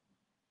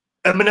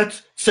 እምነት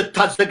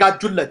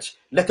ስታዘጋጁለት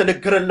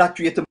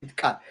ለተነገረላችሁ የትንቢት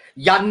ቃል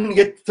ያንን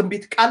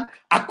የትንቢት ቃል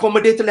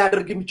አኮሞዴት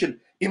ሊያደርግ የሚችል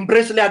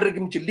ኢምብሬስ ሊያደርግ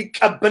የሚችል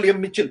ሊቀበል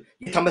የሚችል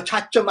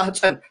የተመቻቸ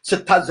ማህፀን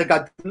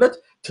ስታዘጋጁለት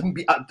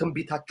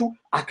ትንቢታችሁ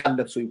አካል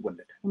ለብሶ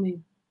ይወለዳል።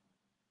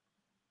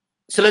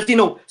 ስለዚህ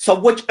ነው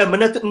ሰዎች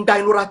እምነት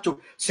እንዳይኖራቸው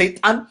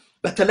ሰይጣን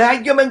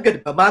በተለያየ መንገድ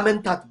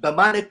በማመንታት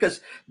በማነከስ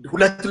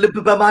ሁለት ልብ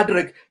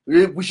በማድረግ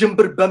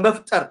ውዥንብር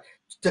በመፍጠር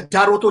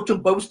ተግዳሮቶችን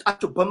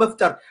በውስጣቸው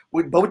በመፍጠር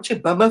በውጪ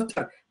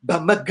በመፍጠር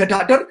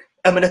በመገዳደር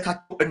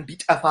እምነታቸው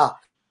እንዲጠፋ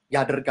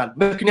ያደርጋል።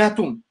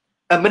 ምክንያቱም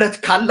እምነት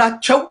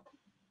ካላቸው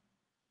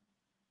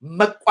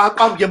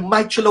መቋቋም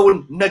የማይችለውን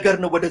ነገር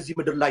ነው ወደዚህ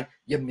ምድር ላይ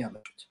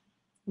የሚያመጡት።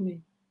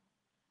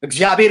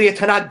 እግዚአብሔር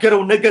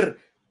የተናገረው ነገር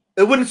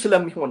እውን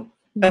ስለሚሆን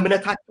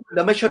እምነታቸውን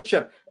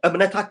ለመሸርሸር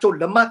እምነታቸውን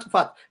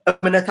ለማጥፋት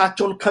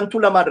እምነታቸውን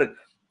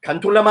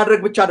ከንቱ ለማድረግ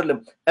ብቻ አይደለም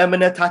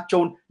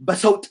እምነታቸውን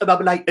በሰው ጥበብ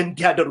ላይ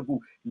እንዲያደርጉ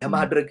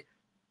ለማድረግ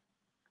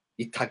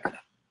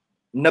ይታገላል።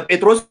 እነ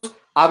ጴጥሮስ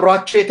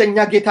አብሯቸው የተኛ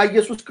ጌታ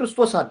ኢየሱስ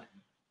ክርስቶስ አለ።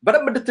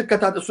 በደንብ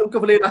እንድትከታተሉ እሱን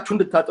ክፍል ሄዳችሁ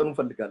እንድታጠኑ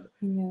ፈልጋለሁ።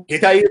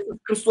 ጌታ ኢየሱስ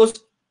ክርስቶስ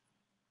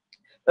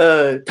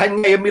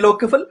ተኛ የሚለው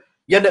ክፍል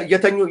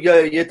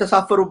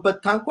የተሳፈሩበት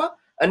ታንኳ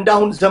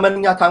እንዳሁን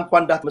ዘመንኛ ታንኳ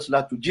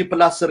እንዳትመስላችሁ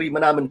G+3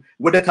 ምናምን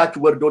ወደታች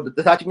ወርዶ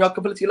ወደታችኛው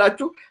ክፍል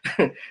ሲላችሁ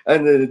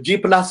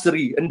G+3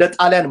 እንደ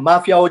ጣሊያን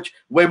ማፊያዎች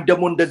ወይም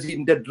ደግሞ እንደዚህ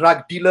እንደ ድራግ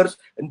ዲለርስ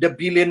እንደ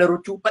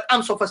ቢሊዮነሮቹ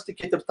በጣም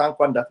ሶፊስቲኬትድ ታንኳ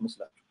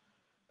እንዳትመስላችሁ።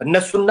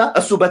 እነሱና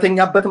እሱ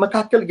በተኛበት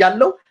መካከል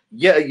ያለው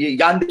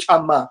የአንድ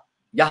ጫማ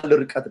ያህል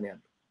ርቀት ነው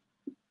ያለው።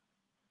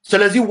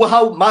 ስለዚህ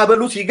ውሃው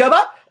ማዕበሉ ሲገባ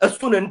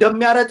እሱን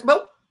እንደሚያረጥበው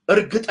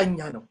እርግጠኛ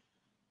ነው።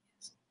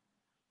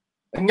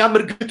 እኛም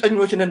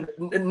እርግጠኞች ነን።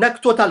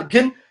 ነክቶታል፣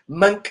 ግን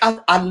መንቃት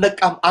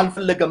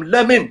አልፈለገም።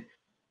 ለምን?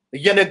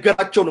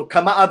 እየነገራቸው ነው።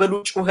 ከማዕበሉ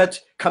ጩኸት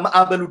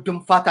ከማዕበሉ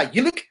ድንፋታ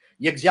ይልቅ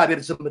የእግዚአብሔር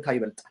ዝምታ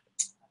ይበልጣል።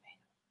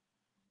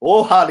 ኦ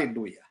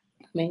ሃሌሉያ!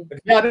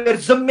 እግዚአብሔር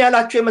ዝም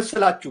ያላችሁ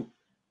የመሰላችሁ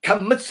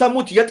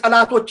ከምትሰሙት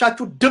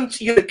የጠላቶቻችሁ ድምጽ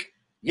ይልቅ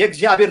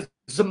የእግዚአብሔር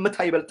ዝምታ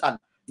ይበልጣል።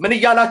 ምን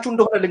እያላችሁ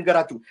እንደሆነ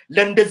ልንገራችሁ።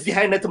 ለእንደዚህ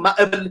አይነት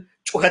ማዕበል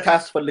ጩኸት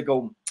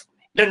አያስፈልገውም።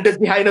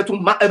 ለእንደዚህ አይነቱ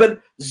ማዕበል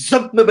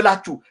ዝም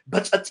ብላችሁ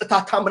በጸጥታ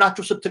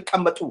ታምናችሁ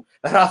ስትቀመጡ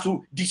ራሱ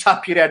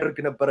ዲሳፒር ያደርግ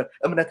ነበር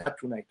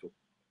እምነታችሁን አይቶ።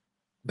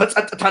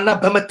 በጸጥታና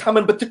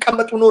በመታመን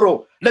ብትቀመጡ ኖሮ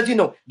ለዚህ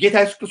ነው ጌታ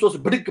ኢየሱስ ክርስቶስ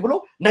ብድግ ብሎ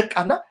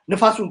ነቃና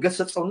ንፋሱን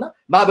ገሰጸውና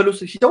ማዕበሉ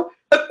ሲተው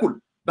እኩል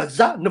በዛ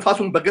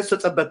ንፋሱን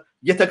በገሰጸበት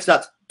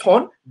የተግሳጽ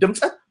ቶን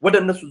ድምጸት ወደ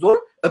እነሱ ዞር።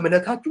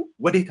 እምነታችሁ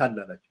ወዴት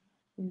አላላችሁ?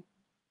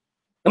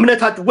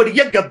 እምነታችሁ ወደ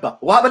የገባ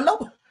ውሃ በላው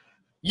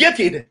የት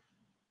ሄደ?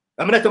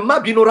 እምነትማ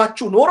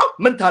ቢኖራችሁ ኖሮ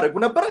ምን ታደርጉ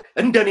ነበር?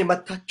 እንደኔ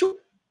መታችሁ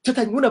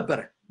ትተኙ ነበር።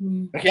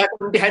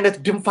 ምክንያቱም እንዲህ አይነት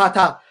ድንፋታ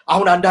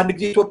አሁን አንዳንድ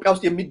ጊዜ ኢትዮጵያ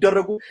ውስጥ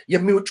የሚደረጉ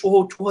የሚወጩ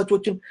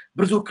ጩኸቶችን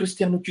ብዙ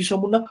ክርስቲያኖች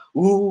ይሰሙና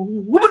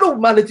ብሎ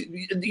ማለት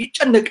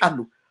ይጨነቃሉ።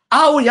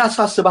 አዎ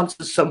ያሳስባል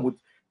ስትሰሙት፣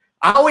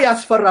 አዎ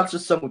ያስፈራል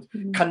ስትሰሙት።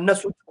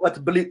 ከነሱ ጩኸት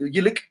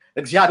ይልቅ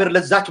እግዚአብሔር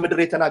ለዛች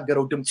ምድር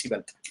የተናገረው ድምጽ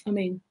ይበልጣል።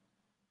 አሜን።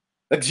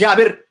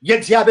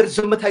 የእግዚአብሔር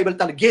ዝምታ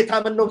ይበልጣል። ጌታ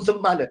ምን ነው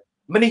ዝም አለ?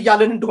 ምን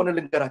እያለን እንደሆነ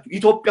ልንገራችሁ።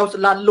 ኢትዮጵያ ውስጥ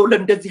ላለው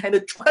ለእንደዚህ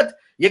አይነት ጩኸት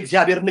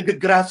የእግዚአብሔር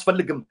ንግግር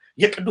አያስፈልግም።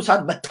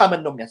 የቅዱሳን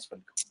መታመን ነው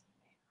የሚያስፈልገው።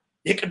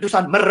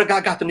 የቅዱሳን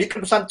መረጋጋት ነው፣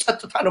 የቅዱሳን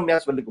ጸጥታ ነው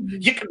የሚያስፈልገው።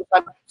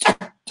 የቅዱሳን ጸጥ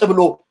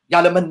ብሎ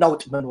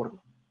ያለመናወጥ መኖር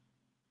ነው።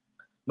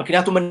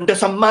 ምክንያቱም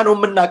እንደሰማነው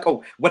የምናውቀው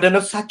ወደ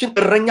ነፍሳችን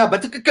እረኛ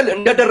በትክክል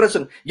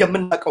እንደደረስን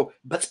የምናውቀው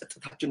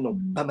በጸጥታችን ነው፣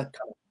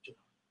 በመታመናችን ነው።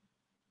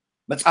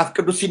 መጽሐፍ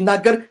ቅዱስ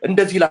ሲናገር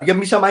እንደዚህ ይላል፣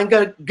 የሚሰማኝ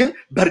ግን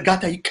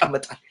በእርጋታ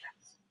ይቀመጣል ይላል።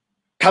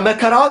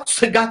 ከመከራው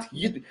ስጋት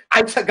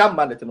አይሰጋም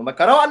ማለት ነው።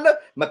 መከራው አለ፣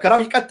 መከራው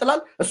ይቀጥላል።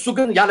 እሱ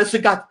ግን ያለ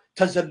ስጋት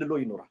ተዘልሎ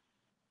ይኖራል።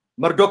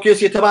 መርዶክዮስ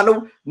የተባለው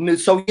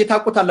ሰውዬ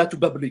ታውቁታላችሁ።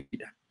 በብሉይ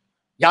ኪዳን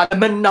ያለ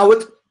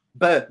መናወጥ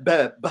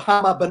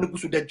በሃማ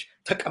በንጉሱ ደጅ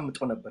ተቀምጦ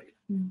ነበር ይላል።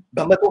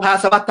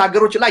 በ127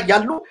 ሀገሮች ላይ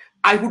ያሉ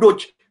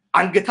አይሁዶች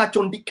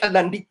አንገታቸው እንዲቀላ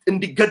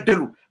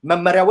እንዲገደሉ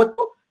መመሪያ ወጥቶ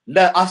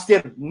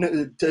ለአስቴር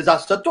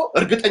ትእዛዝ ሰጥቶ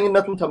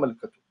እርግጠኝነቱን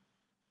ተመልከቱ።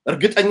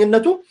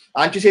 እርግጠኝነቱ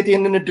አንቺ ሴት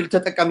ይሄንን እድል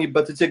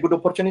ተጠቀሚበት፣ it's a good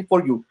opportunity for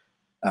you።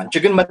 አንቺ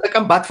ግን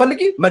መጠቀም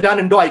ባትፈልጊ መዳን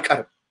እንደው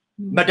አይቀርም።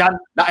 መዳን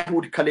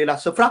ለአይሁድ ከሌላ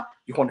ስፍራ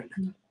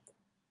ይሆንልናል።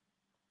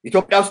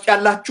 ኢትዮጵያ ውስጥ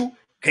ያላችሁ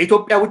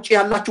ከኢትዮጵያ ውጪ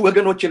ያላችሁ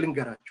ወገኖች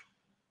ልንገራችሁ፣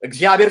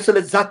 እግዚአብሔር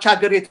ስለዛች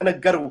ሀገር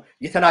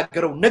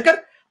የተናገረው ነገር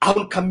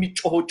አሁን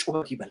ከሚጮኸው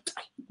ጩኸት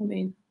ይበልጣል።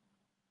 አሜን።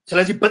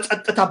 ስለዚህ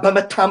በጸጥታ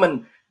በመታመን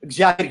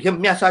እግዚአብሔር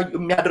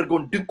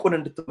የሚያደርገውን ድንቁን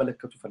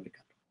እንድትመለከቱ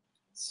ፈልጋለሁ።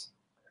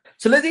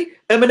 ስለዚህ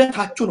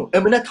እምነታችሁ ነው።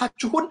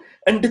 እምነታችሁን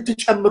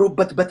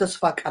እንድትጨምሩበት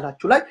በተስፋ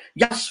ቃላችሁ ላይ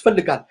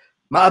ያስፈልጋል።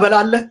 ማዕበል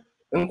አለ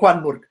እንኳን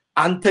ኖርክ፣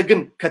 አንተ ግን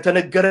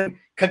ከተነገረ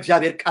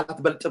ከእግዚአብሔር ቃል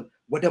አትበልጥም፣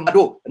 ወደ ማዶ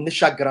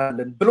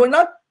እንሻገራለን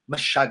ብሎናል።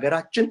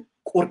 መሻገራችን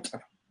ቁርጥ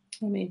ነው።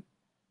 አሜን።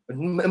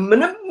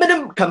 ምንም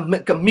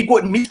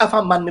የሚጠፋ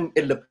ማንም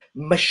የለም።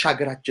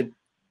 መሻገራችን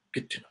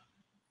ግድ ነው።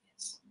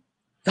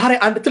 ዛሬ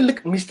አንድ ትልቅ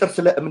ሚስጥር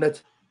ስለ እምነት፣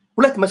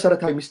 ሁለት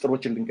መሰረታዊ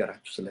ሚስጥሮችን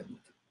ልንገራችሁ ስለ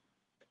እምነት።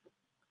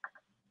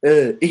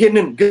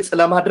 ይሄንን ግልጽ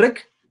ለማድረግ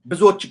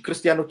ብዙዎች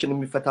ክርስቲያኖችን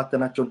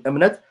የሚፈታተናቸውን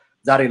እምነት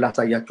ዛሬ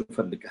ላሳያችሁ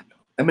ፈልጋለሁ።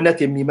 እምነት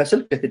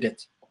የሚመስል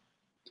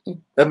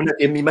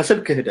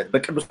ክህደት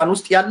በቅዱሳን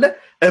ውስጥ ያለ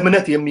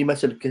እምነት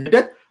የሚመስል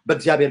ክህደት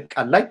በእግዚአብሔር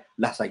ቃል ላይ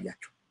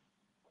ላሳያችሁ።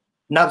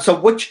 እና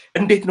ሰዎች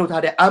እንዴት ነው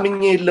ታዲያ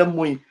አምኜ የለም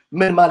ወይ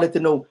ምን ማለት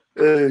ነው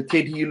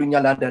ቴዲ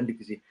ይሉኛል አንዳንድ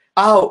ጊዜ።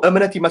 አዎ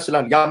እምነት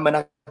ይመስላል፣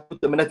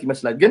 ያመናችሁት እምነት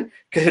ይመስላል፣ ግን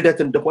ክህደት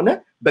እንደሆነ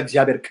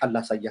በእግዚአብሔር ቃል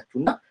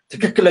ላሳያችሁና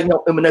ትክክለኛው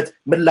እምነት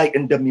ምን ላይ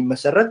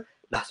እንደሚመሰረት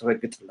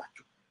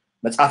ላስረግጥላችሁ።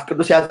 መጽሐፍ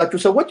ቅዱስ ያዛችሁ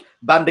ሰዎች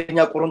በአንደኛ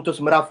ቆሮንቶስ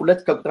ምዕራፍ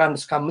 2 ከቁጥር 1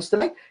 እስከ 5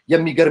 ላይ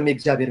የሚገርም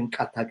የእግዚአብሔርን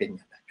ቃል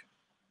ታገኛላችሁ።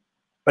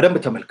 በደንብ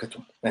ተመልከቱ።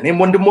 እኔም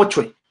ወንድሞች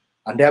ሆይ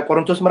አንደኛ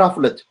ቆሮንቶስ ምዕራፍ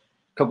 2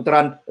 ከቁጥር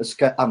 1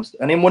 እስከ 5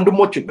 እኔም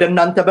ወንድሞች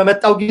ለእናንተ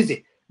በመጣው ጊዜ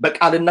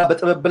በቃልና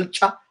በጥበብ ብልጫ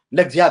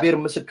ለእግዚአብሔር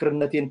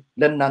ምስክርነቴን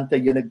ለእናንተ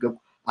እየነገርኩ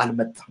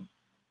አልመጣሁም።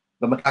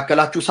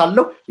 በመካከላችሁ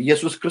ሳለሁ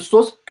ኢየሱስ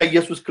ክርስቶስ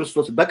ከኢየሱስ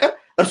ክርስቶስ በቀር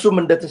እርሱም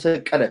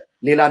እንደተሰቀለ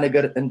ሌላ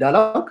ነገር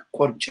እንዳላውቅ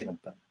ቆርጬ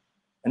ነበር።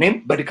 እኔም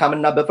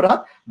በድካምና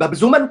በፍርሃት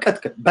በብዙ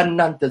መንቀጥቀጥ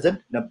በእናንተ ዘንድ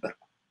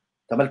ነበርኩ።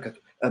 ተመልከቱ።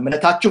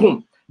 እምነታችሁም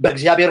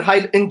በእግዚአብሔር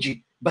ኃይል እንጂ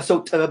በሰው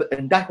ጥበብ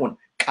እንዳይሆን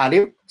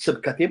ቃሌም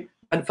ስብከቴም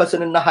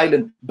መንፈስንና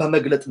ኃይልን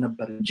በመግለጥ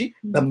ነበር እንጂ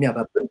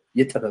በሚያባብል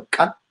የጥበብ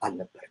ቃል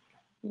አልነበረም።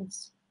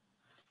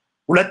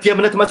 ሁለት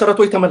የእምነት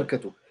መሰረቶች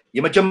ተመልከቱ።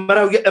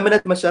 የመጀመሪያው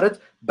የእምነት መሰረት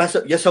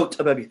የሰው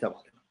ጥበብ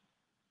የተባለ ነው።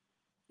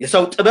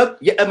 የሰው ጥበብ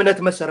የእምነት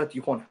መሰረት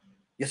ይሆናል።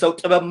 የሰው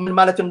ጥበብ ምን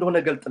ማለት እንደሆነ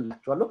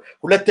ገልጥላችኋለሁ።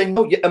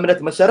 ሁለተኛው የእምነት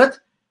መሰረት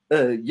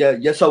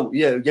የሰው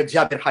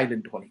የእግዚአብሔር ኃይል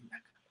እንደሆነ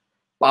ይናገራል።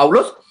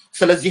 ጳውሎስ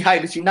ስለዚህ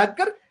ኃይል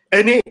ሲናገር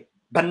እኔ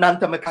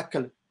በእናንተ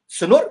መካከል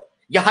ስኖር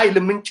የኃይል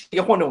ምንጭ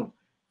የሆነውን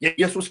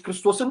የኢየሱስ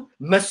ክርስቶስን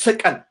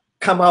መሰቀል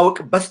ከማወቅ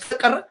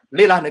በስተቀር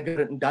ሌላ ነገር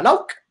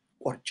እንዳላውቅ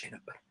ቆርጬ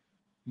ነበር።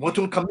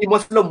 ሞቱን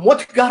ከሚመስለው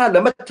ሞት ጋር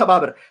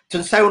ለመተባበር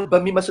ትንሳኤውን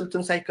በሚመስል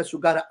ትንሳኤ ከሱ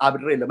ጋር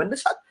አብሬ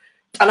ለመነሳት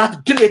ጠላት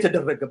ድል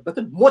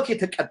የተደረገበትን ሞት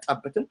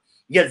የተቀጣበትን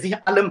የዚህ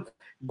ዓለም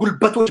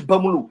ጉልበቶች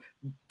በሙሉ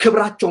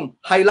ክብራቸውን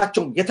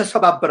ኃይላቸውን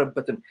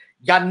የተሰባበረበትን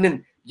ያንን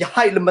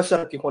የኃይል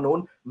መሰረት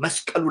የሆነውን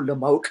መስቀሉን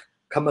ለማወቅ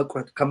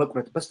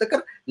ከመቁረጥ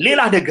በስተቀር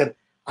ሌላ ነገር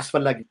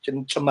አስፈላጊ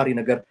ጭማሪ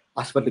ነገር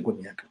አስፈልጎኝ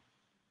ያውቃል።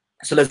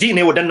 ስለዚህ እኔ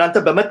ወደ እናንተ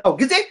በመጣው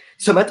ጊዜ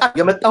ስመጣ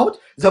የመጣሁት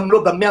ዘምሎ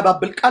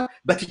በሚያባብል ቃል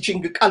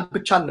በቲቺንግ ቃል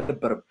ብቻ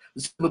አልነበረም።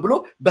 ዝም ብሎ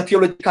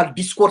በቴዎሎጂካል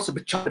ዲስኮርስ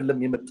ብቻ አይደለም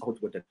የመጣሁት።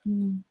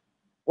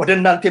 ወደ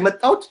እናንተ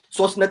የመጣሁት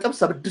 3 ነጥብ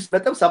 6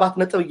 ነጥብ 7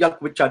 ነጥብ እያልኩ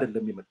ብቻ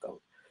አይደለም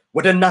የመጣሁት።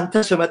 ወደ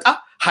እናንተ ስመጣ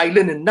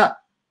ኃይልንና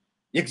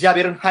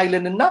የእግዚአብሔርን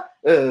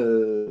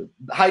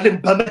ኃይልን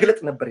በመግለጥ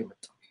ነበር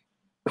የመጣሁት።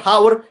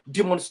 ፓወር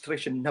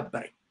ዲሞንስትሬሽን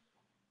ነበር።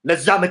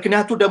 ለዛ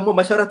ምክንያቱ ደግሞ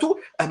መሰረቱ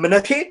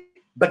እምነቴ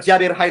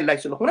በእግዚአብሔር ኃይል ላይ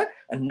ስለሆነ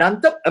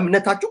እናንተም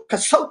እምነታችሁ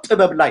ከሰው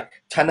ጥበብ ላይ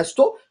ተነስቶ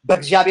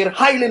በእግዚአብሔር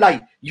ኃይል ላይ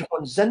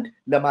ይሆን ዘንድ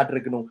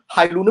ለማድረግ ነው።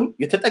 ኃይሉንም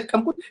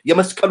የተጠቀምኩት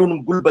የመስቀሉንም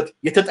ጉልበት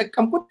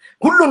የተጠቀምኩት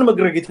ሁሉንም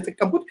እግር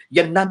የተጠቀምኩት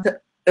የእናንተ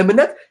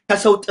እምነት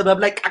ከሰው ጥበብ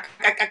ላይ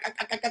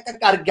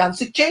አድርጌ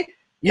አንስቼ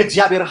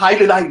የእግዚአብሔር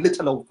ኃይል ላይ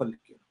ልጥለው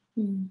ፈልጌ ነው።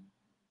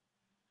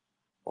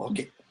 ኦኬ።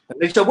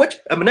 እነዚህ ሰዎች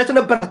እምነት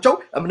ነበራቸው።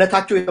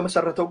 እምነታቸው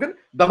የተመሰረተው ግን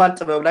በማን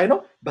ጥበብ ላይ ነው?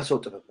 በሰው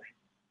ጥበብ ላይ።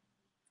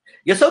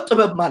 የሰው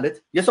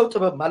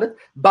ጥበብ ማለት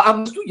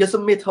በአምስቱ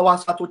የስሜት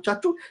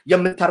ህዋሳቶቻችሁ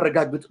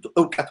የምታረጋግጡት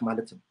ዕውቀት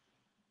ማለት ነው።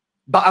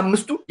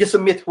 በአምስቱ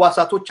የስሜት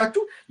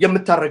ህዋሳቶቻችሁ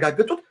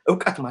የምታረጋግጡት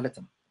ዕውቀት ማለት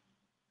ነው።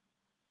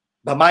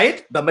 በማየት፣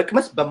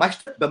 በመቅመስ፣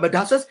 በማሽተት፣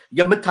 በመዳሰስ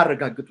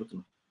የምታረጋግጡት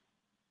ነው።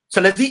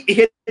 ስለዚህ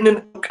ይሄንን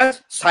ዕውቀት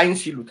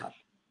ሳይንስ ይሉታል።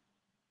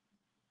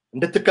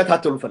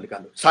 እንድትከታተሉ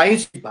ፈልጋለሁ።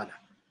 ሳይንስ ይባላል።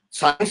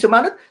 ሳይንስ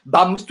ማለት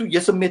በአምስቱ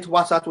የስሜት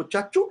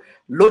ህዋሳቶቻችሁ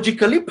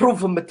ሎጂካሊ ፕሩፍ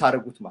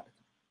የምታደርጉት ማለት ነው።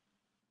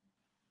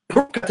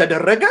 ፕሩፍ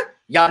ከተደረገ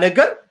ያ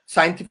ነገር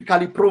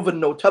ሳይንቲፊካሊ ፕሩቭን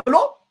ነው ተብሎ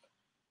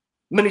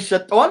ምን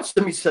ይሰጠዋል?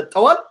 ስም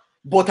ይሰጠዋል፣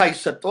 ቦታ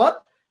ይሰጠዋል፣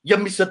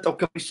 የሚሰጠው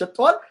ክብር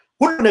ይሰጠዋል፣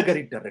 ሁሉ ነገር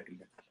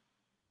ይደረግለታል።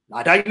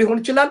 አዳኝ ሊሆን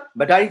ይችላል፣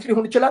 መድኃኒት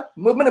ሊሆን ይችላል፣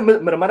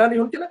 ምርመራ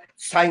ሊሆን ይችላል።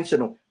 ሳይንስ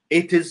ነው።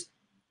 ኢት ኢዝ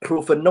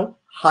ፕሩፍን ነው፣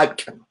 ሀቅ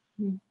ነው።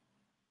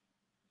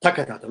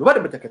 ተከታተሉ፣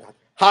 በደንብ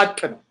ተከታተሉ። ሀቅ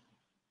ነው።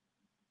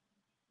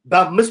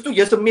 በአምስቱ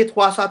የስሜት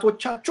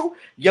ህዋሳቶቻችሁ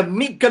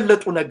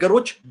የሚገለጡ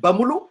ነገሮች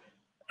በሙሉ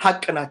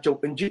ሀቅ ናቸው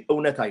እንጂ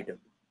እውነት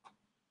አይደሉም።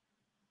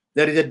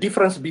 There is a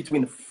difference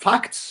between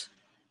facts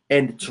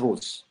and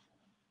truths.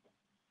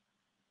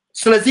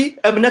 ስለዚህ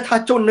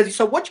እምነታቸው እነዚህ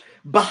ሰዎች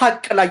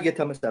በሀቅ ላይ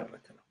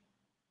የተመሰረተ ነው።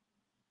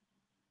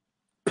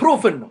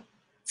 ፕሩፍን ነው።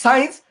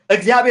 ሳይንስ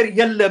እግዚአብሔር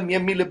የለም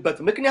የሚልበት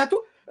ምክንያቱ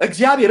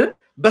እግዚአብሔርን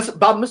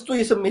በአምስቱ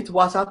የስሜት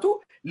ህዋሳቱ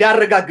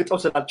ሊያረጋግጠው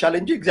ስላልቻለ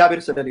እንጂ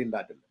እግዚአብሔር ስለሌለ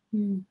አይደለም።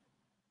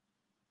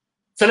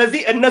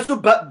 ስለዚህ እነሱ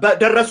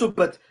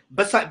በደረሱበት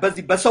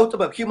በዚህ በሰው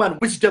ጥበብ human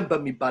wisdom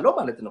በሚባለው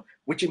ማለት ነው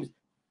which is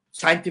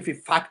scientific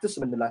facts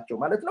ምንላቸው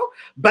ማለት ነው።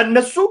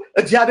 በእነሱ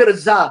እግዚአብሔር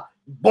እዛ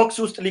ቦክስ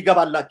ውስጥ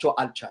ሊገባላቸው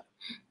አልቻለም።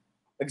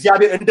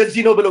 እግዚአብሔር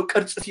እንደዚህ ነው ብለው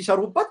ቅርጽ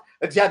ሲሰሩበት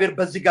እግዚአብሔር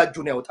በዚህ ጋር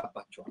እጁን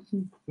ያወጣባቸዋል።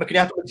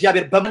 ምክንያቱም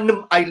እግዚአብሔር በማንም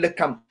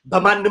አይለካም፣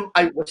 በማንም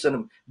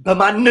አይወሰንም፣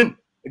 በማንም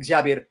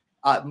እግዚአብሔር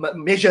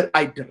ሜዥር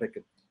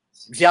አይደረግም።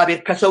 እግዚአብሔር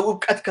ከሰው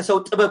ዕውቀት፣ ከሰው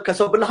ጥበብ፣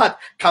 ከሰው ብልሃት፣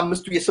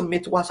 ከአምስቱ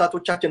የስሜት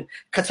ህዋሳቶቻችን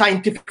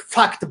ከሳይንቲፊክ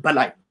ፋክት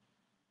በላይ ነው።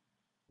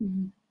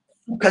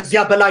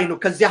 ከዚያ በላይ ነው።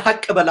 ከዚያ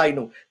ሀቅ በላይ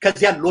ነው።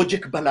 ከዚያ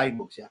ሎጂክ በላይ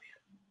ነው እግዚአብሔር።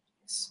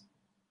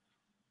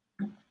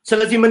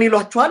 ስለዚህ ምን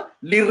ይሏችኋል?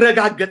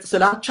 ሊረጋገጥ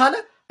ስላልቻለ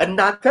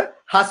እናንተ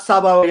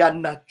ሐሳባውያን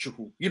ናችሁ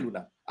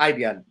ይሉናል።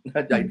 አይዲያል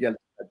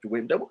ናችሁ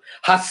ወይም ደግሞ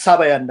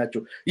ሐሳባውያን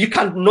ናችሁ። you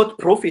cannot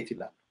profit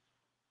ይላል።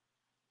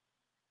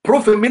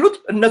 ፕሩፍ የሚሉት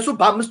እነሱ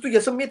በአምስቱ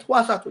የስሜት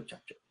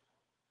ህዋሳቶቻቸው።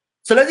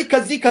 ስለዚህ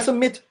ከዚህ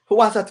ከስሜት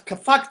ህዋሳት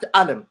ከፋክት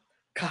ዓለም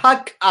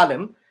ከሀቅ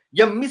ዓለም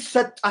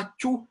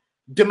የሚሰጣችሁ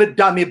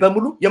ድምዳሜ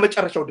በሙሉ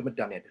የመጨረሻው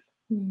ድምዳሜ አይደለም።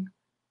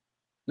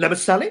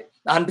 ለምሳሌ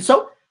አንድ ሰው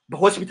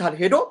በሆስፒታል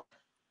ሄዶ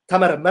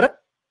ተመረመረ፣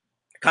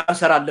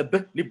 ካንሰር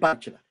አለብህ ሊባል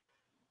ይችላል።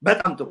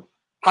 በጣም ጥሩ፣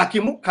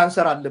 ሐኪሙ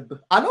ካንሰር አለብህ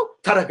አለው፣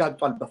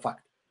 ተረጋግጧል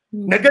በፋክት።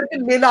 ነገር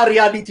ግን ሌላ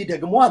ሪያሊቲ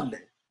ደግሞ አለ።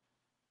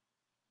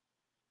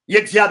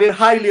 የእግዚአብሔር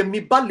ኃይል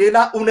የሚባል ሌላ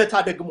እውነታ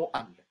ደግሞ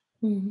አለ።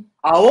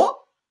 አዎ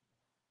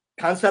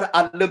ካንሰር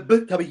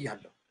አለብህ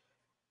ተብያለሁ፣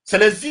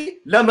 ስለዚህ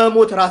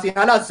ለመሞት ራሴን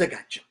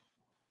አላዘጋጅም።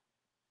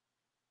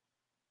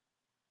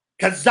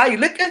 ከዛ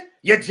ይልቅ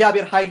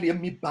የእግዚአብሔር ኃይል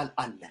የሚባል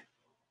አለ።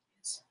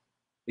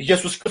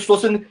 ኢየሱስ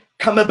ክርስቶስን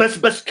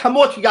ከመበስበስ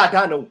ከሞት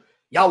ያዳነው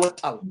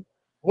ያወጣው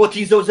ሞት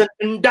ይዘው ዘንድ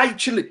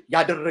እንዳይችል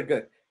ያደረገ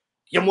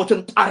የሞትን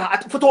ጣራ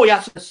አጥፍቶ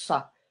ያስነሳ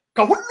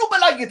ከሁሉ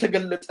በላይ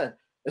የተገለጠ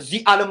እዚህ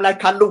ዓለም ላይ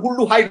ካለው ሁሉ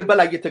ኃይል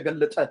በላይ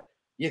የተገለጠ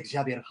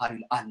የእግዚአብሔር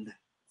ኃይል አለ።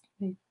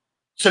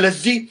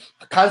 ስለዚህ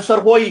ካንሰር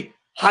ሆይ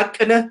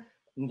ሐቅነ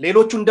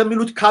ሌሎቹ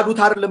እንደሚሉት ካዱት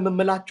አይደለም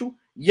የምላችሁ።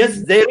 yes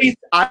there is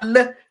አለ፣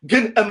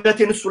 ግን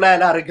እምነቴን እሱ ላይ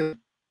አላረግም።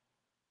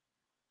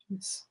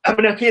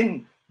 እምነቴን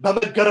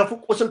በመገረፉ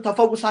ቁስል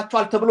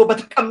ተፈውሳችኋል ተብሎ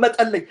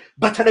በተቀመጠልኝ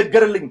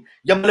በተነገረልኝ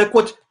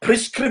የመለኮት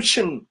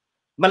ፕሪስክሪፕሽን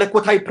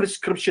መለኮታዊ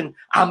ፕሪስክሪፕሽን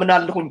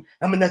አምናለሁኝ።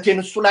 እምነቴን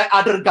እሱ ላይ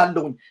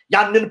አደርጋለሁኝ።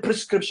 ያንን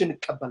ፕሪስክሪፕሽን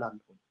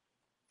እቀበላለሁ።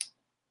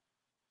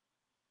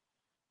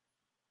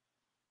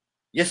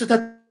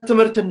 የስተት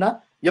ትምህርትና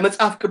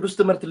የመጽሐፍ ቅዱስ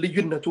ትምህርት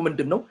ልዩነቱ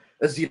ምንድነው?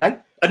 እዚህ ላይ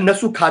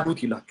እነሱ ካዱት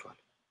ይላቸዋል።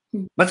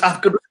 መጽሐፍ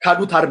ቅዱስ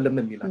ካዱት አይደለም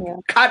የሚላቸው።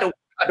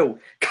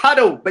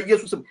 ካደው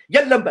በኢየሱስም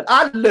የለም በል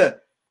አለ፣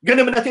 ግን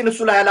እምነቴን እሱ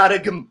ላይ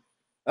አላረግም።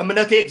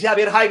 እምነቴ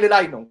እግዚአብሔር ኃይል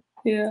ላይ ነው።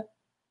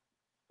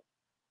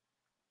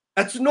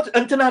 it's not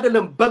እንትን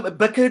አይደለም።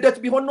 በክህደት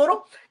ቢሆን ኖሮ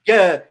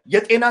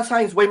የጤና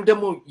ሳይንስ ወይም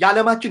ደግሞ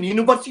የዓለማችን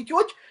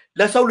ዩኒቨርሲቲዎች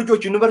ለሰው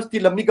ልጆች ዩኒቨርሲቲ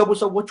ለሚገቡ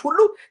ሰዎች ሁሉ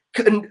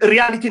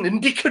ሪያሊቲን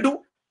እንዲክዱ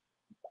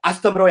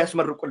አስተምረው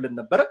ያስመርቁልን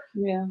ነበር።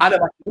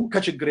 ዓለማችን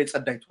ከችግር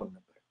የጸዳ ይሆን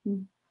ነበር።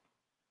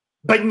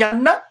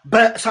 በእኛና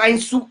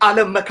በሳይንሱ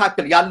ዓለም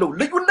መካከል ያለው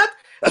ልዩነት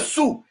እሱ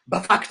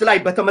በፋክት ላይ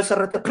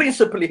በተመሰረተ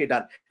ፕሪንሲፕል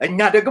ይሄዳል። እኛ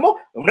ደግሞ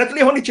እውነት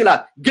ሊሆን ይችላል፣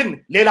 ግን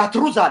ሌላ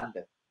ትሩዝ አለ።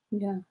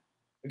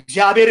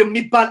 እግዚአብሔር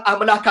የሚባል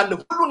አምላክ አለ፣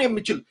 ሁሉን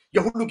የሚችል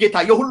የሁሉ ጌታ፣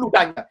 የሁሉ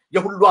ዳኛ፣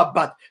 የሁሉ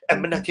አባት።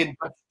 እምነቴን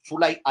በሱ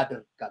ላይ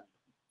አደርጋለሁ።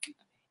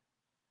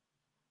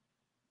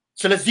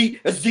 ስለዚህ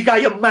እዚህ ጋር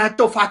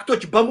የማያቸው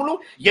ፋክቶች በሙሉ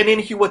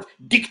የኔን ህይወት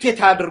ዲክቴት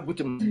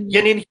አያደርጉትም፣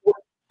 የኔን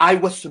ህይወት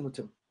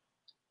አይወስኑትም።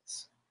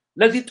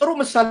 ለዚህ ጥሩ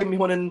ምሳሌ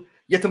የሚሆንን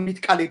የትንቢት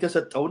ቃል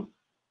የተሰጠውን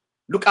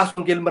ሉቃስ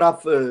ወንጌል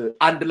ምዕራፍ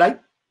 1 ላይ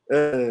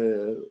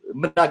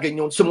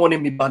የምናገኘውን ስምዖን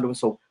የሚባለውን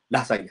ሰው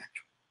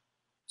ላሳያችሁ።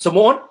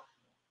 ስምዖን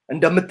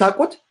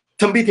እንደምታውቁት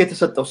ትንቢት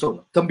የተሰጠው ሰው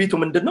ነው። ትንቢቱ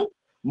ምንድነው?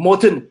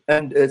 ሞትን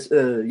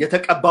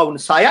የተቀባውን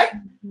ሳያይ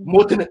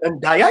ሞትን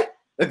እንዳያይ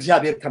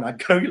እግዚአብሔር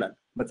ተናገረው ይላል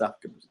መጽሐፍ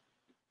ቅዱስ።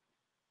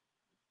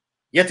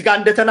 የት ጋር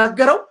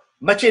እንደተናገረው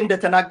መቼ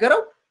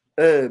እንደተናገረው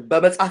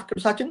በመጽሐፍ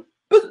ቅዱሳችን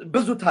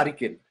ብዙ ታሪክ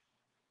የለም።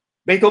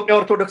 በኢትዮጵያ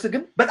ኦርቶዶክስ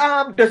ግን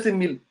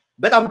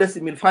በጣም ደስ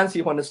የሚል ፋንሲ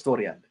የሆነ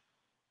ስቶሪ አለ።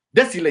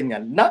 ደስ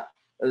ይለኛልና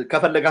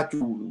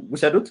ከፈለጋችሁ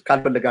ውሰዱት፣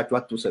 ካልፈለጋችሁ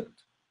አትውሰዱት።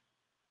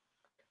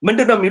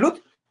 ምንድነው የሚሉት?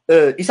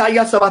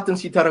 ኢሳይያስ 7ን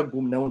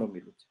ሲተረጉም ነው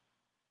የሚሉት።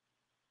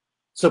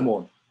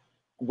 ስምዖን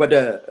ወደ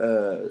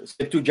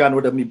ሴፕቱጃን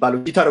ወደሚባለው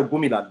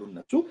ሲተረጉም ይላሉ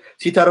እነሱ።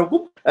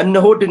 ሲተረጉም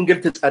እነሆ ድንግል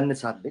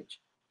ትጸንሳለች፣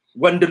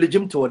 ወንድ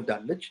ልጅም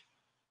ትወልዳለች፣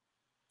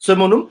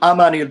 ስሙንም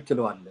አማኑኤል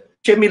ትለዋለች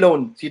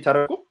የሚለውን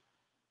ሲተረጉም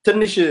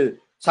ትንሽ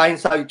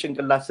ሳይንሳዊ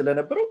ጭንቅላት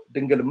ስለነበረው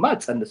ድንግልማ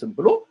አትጸንስም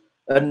ብሎ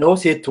እነሆ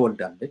ሴት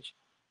ትወልዳለች፣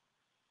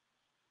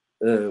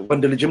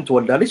 ወንድ ልጅም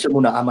ትወልዳለች፣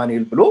 ስሙን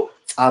አማኑኤል ብሎ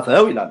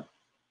ጻፈው ይላሉ።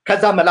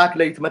 ከዛ መልአክ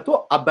ለይት መጥቶ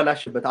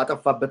አበላሽበት፣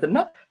 አጠፋበትና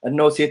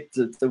እነሆ ሴት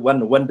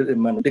ወንድ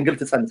ድንግል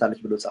ትጸንሳለች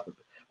ብሎ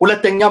ጻፈበት።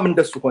 ሁለተኛም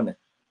እንደሱ ሆነ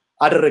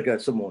አደረገ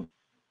ስምዖን።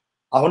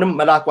 አሁንም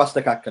መልአኩ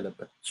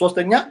አስተካከለበት።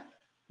 ሶስተኛ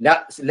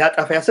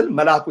ሊያጠፋ ያስል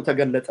መልአኩ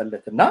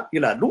ተገለጠለትና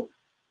ይላሉ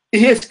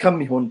ይሄ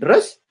እስከሚሆን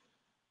ድረስ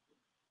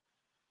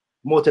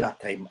ሞትን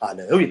አታይም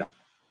አለው ይላል።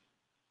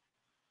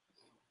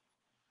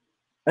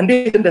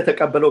 እንዴት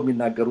እንደተቀበለው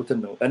የሚናገሩትን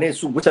ነው። እኔ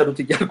እሱ ውሰዱት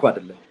እያልኩ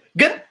አይደለም፣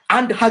 ግን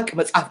አንድ ሀቅ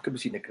መጽሐፍ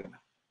ቅዱስ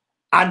ይነግረናል።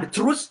 አንድ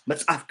ትሩዝ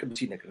መጽሐፍ ቅዱስ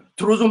ይነግረናል።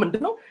 ትሩዙ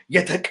ምንድነው?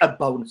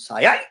 የተቀባውን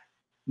ሳያይ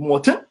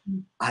ሞትን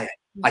አያይ።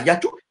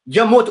 አያችሁ፣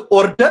 የሞት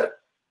ኦርደር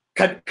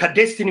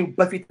ከዴስቲኒው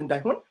በፊት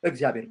እንዳይሆን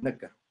እግዚአብሔር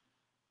ነገረው።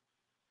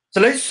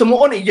 ስለዚህ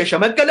ስምዖን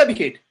እየሸመገለ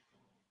ቢሄድ፣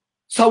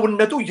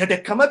 ሰውነቱ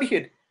እየደከመ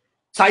ቢሄድ፣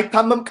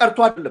 ሳይታመም ቀርቶ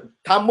አይደለም፣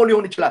 ታሞ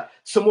ሊሆን ይችላል።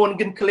 ስምዖን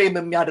ግን ክሌም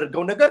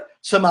የሚያደርገው ነገር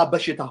ስማ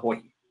በሽታ ሆይ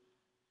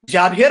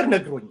እግዚአብሔር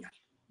ነግሮኛል፣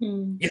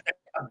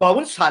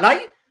 የተቀባውን ሳላይ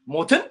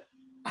ሞትን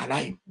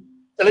አላይም።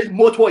 ስለዚህ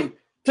ሞት ሆይ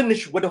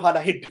ትንሽ ወደ ኋላ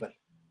ሄድ በል፣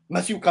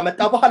 መሲሁ ከመጣ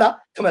በኋላ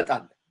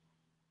ትመጣለህ።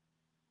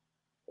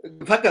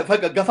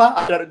 ገፋ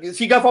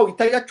ሲገፋው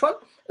ይታያቸዋል።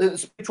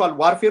 ስፒሪቹዋል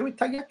ዋርፌሩ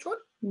ይታያቸዋል።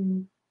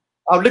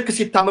 አሁን ልክ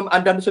ሲታመም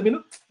አንዳንድ ሰው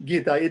የሚለው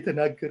ጌታ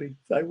የተናገረኝ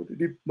ሳይሆን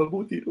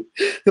መሞት ነው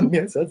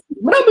የሚያሳዝን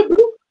ምናምን ብሎ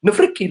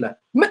ንፍርቅ ይላል።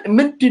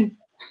 ምንድን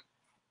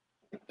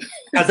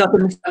ከዛ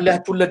ትንሽ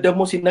ጸልያችሁለት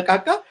ደግሞ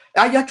ሲነቃቃ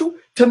አያችሁ፣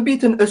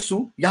 ትንቢትን እሱ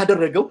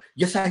ያደረገው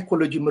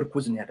የሳይኮሎጂ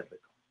ምርኩዝ ነው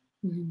ያደረገው።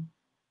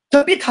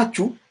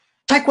 ትንቢታችሁ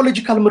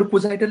ሳይኮሎጂካል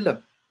ምርኩዝ አይደለም።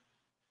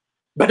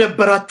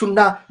 በደበራችሁና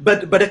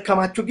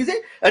በደከማችሁ ጊዜ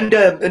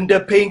እንደ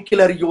ፔን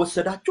ኪለር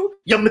እየወሰዳችሁ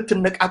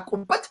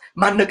የምትነቃቁበት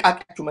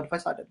ማነቃቂያችሁ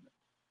መንፈስ አይደለም።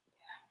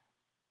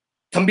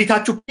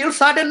 ትንቢታችሁ ፒልስ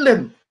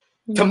አይደለም።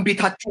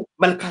 ትንቢታችሁ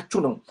መልካችሁ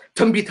ነው።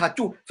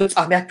 ትንቢታችሁ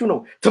ፍጻሜያችሁ ነው።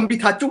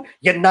 ትንቢታችሁ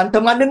የእናንተ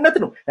ማንነት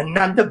ነው።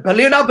 እናንተ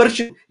በሌላ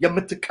ቨርሽን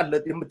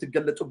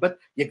የምትገለጹበት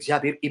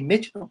የእግዚአብሔር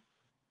ኢሜጅ ነው።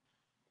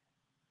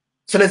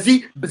 ስለዚህ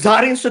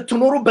ዛሬን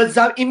ስትኖሩ በዛ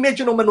ኢሜጅ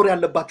ነው መኖር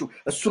ያለባችሁ።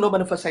 እሱ ነው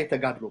መንፈሳዊ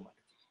ተጋድሎ ማለት።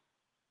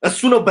 እሱ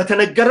ነው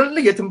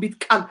በተነገረልህ የትንቢት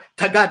ቃል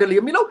ተጋደል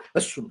የሚለው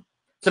እሱ ነው።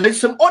 ስለዚህ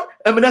ስምዖን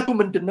እምነቱ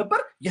ምንድን ነበር?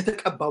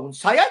 የተቀባውን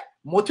ሳያይ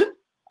ሞትን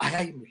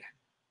አያይም ይላል።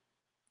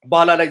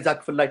 በኋላ ላይ ዛ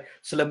ክፍል ላይ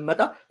ስለመጣ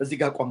እዚህ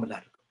ጋር ቆም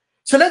ላድርግ።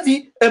 ስለዚህ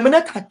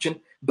እምነታችን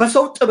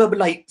በሰው ጥበብ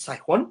ላይ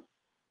ሳይሆን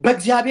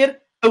በእግዚአብሔር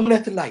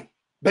እውነት ላይ፣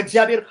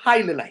 በእግዚአብሔር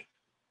ኃይል ላይ፣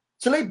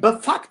 ስለዚህ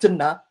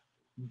በፋክትና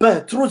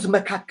በትሩዝ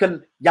መካከል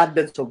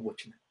ያለን ሰዎች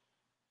ነን።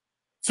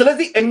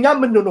 ስለዚህ እኛ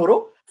የምንኖረው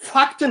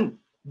ፋክትን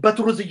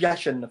በትሩዝ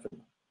እያሸነፍን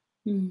ነው።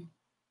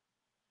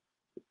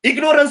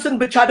 ኢግኖረንስን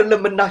ብቻ አይደለም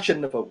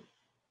የምናሸንፈው።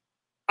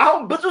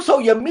 አሁን ብዙ ሰው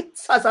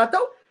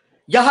የሚሳሳተው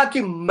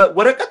የሐኪም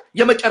ወረቀት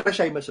የመጨረሻ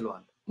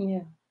ይመስለዋል።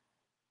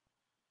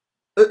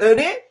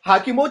 እኔ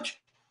ሐኪሞች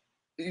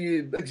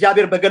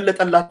እግዚአብሔር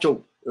በገለጠላቸው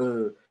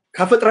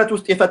ከፍጥረት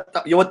ውስጥ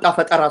የወጣ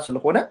ፈጠራ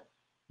ስለሆነ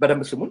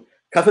በደንብ ስሙን፣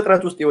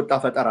 ከፍጥረት ውስጥ የወጣ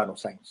ፈጠራ ነው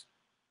ሳይንስ።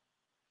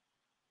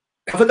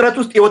 ከፍጥረት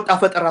ውስጥ የወጣ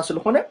ፈጠራ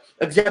ስለሆነ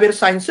እግዚአብሔር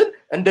ሳይንስን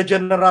እንደ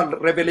ጀነራል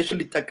ሬቬሌሽን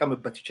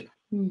ሊጠቀምበት ይችላል።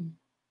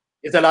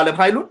 የዘላለም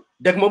ኃይሉን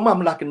ደግሞም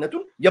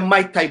አምላክነቱን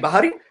የማይታይ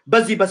ባህሪ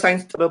በዚህ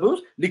በሳይንስ ጥበብ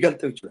ውስጥ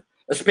ሊገልጠው ይችላል።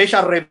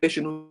 ስፔሻል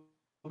ሬቬሌሽኑ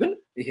ግን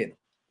ይሄ ነው።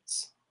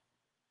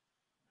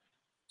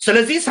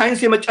 ስለዚህ ሳይንስ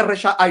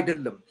የመጨረሻ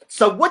አይደለም።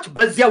 ሰዎች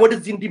በዚያ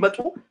ወደዚህ እንዲመጡ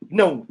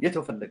ነው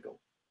የተፈለገው።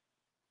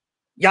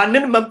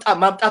 ያንን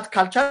ማምጣት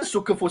ካልቻለ እሱ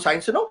ክፉ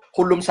ሳይንስ ነው።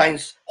 ሁሉም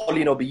ሳይንስ ሆሊ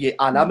ነው ብዬ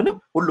አላምንም።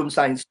 ሁሉም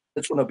ሳይንስ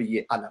ንጹህ ነው ብዬ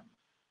አላምንም።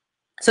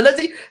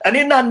 ስለዚህ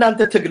እኔና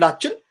እናንተ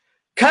ትግላችን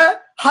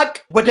ከሐቅ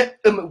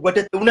ወደ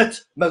እውነት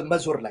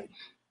መዞር ላይ ነው።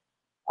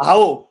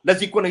 አዎ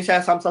ለዚህ እኮ ነው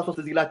ኢሳይያስ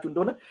 53 እዚህ ላችሁ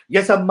እንደሆነ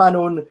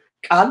የሰማነውን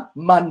ቃል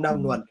ማን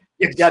አምኗል?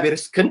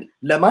 የእግዚአብሔርስ ክንድ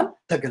ለማን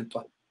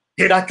ተገልጧል?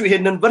 ሄዳችሁ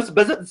ይሄንን ቨርስ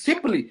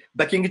ሲምፕሊ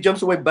በኪንግ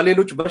ጄምስ ወይ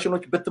በሌሎች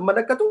ቨርሽኖች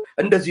ብትመለከቱ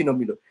እንደዚህ ነው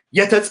የሚለው፣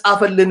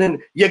 የተጻፈልንን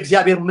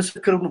የእግዚአብሔር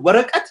ምስክርን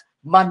ወረቀት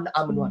ማን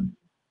አምኗል?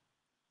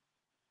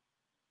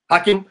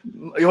 ሐኪም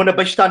የሆነ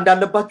በሽታ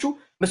እንዳለባችሁ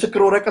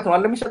ምስክር ወረቀት ነው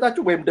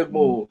የሚሰጣችሁ፣ ወይም ደግሞ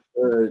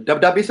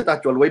ደብዳቤ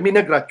ይሰጣችኋል ወይም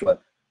ይነግራችኋል።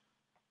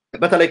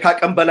 በተለይ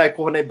ከአቅም በላይ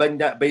ከሆነ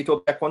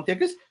በኢትዮጵያ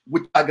ኮንቴክስት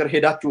ውጭ ሀገር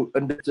ሄዳችሁ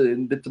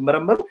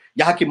እንድትመረመሩ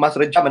የሐኪም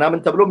ማስረጃ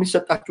ምናምን ተብሎ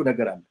የሚሰጣችሁ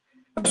ነገር አለ።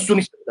 እሱን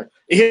ይሰጣል።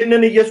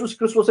 ይሄንን ኢየሱስ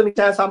ክርስቶስን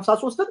ኢሳይያስ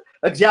 53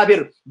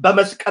 እግዚአብሔር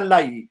በመስቀል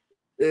ላይ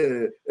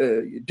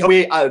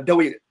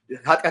ደዌ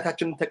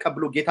ኃጢአታችንን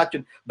ተቀብሎ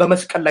ጌታችን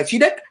በመስቀል ላይ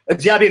ሲደቅ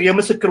እግዚአብሔር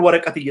የምስክር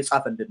ወረቀት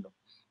እየጻፈልን ነው።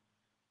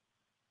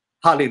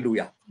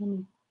 ሃሌሉያ።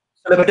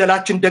 ስለ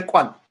በደላችን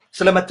ደቋል፣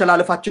 ስለ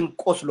መተላለፋችን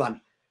ቆስሏል።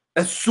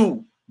 እሱ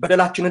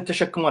በደላችንን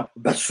ተሸክሟል፣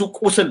 በሱ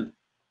ቁስል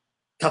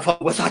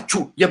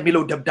ተፈወሳችሁ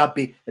የሚለው ደብዳቤ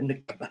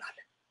እንቀበላለን።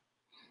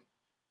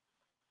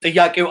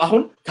 ጥያቄው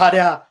አሁን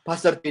ታዲያ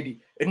ፓስተር ቴዲ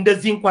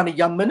እንደዚህ እንኳን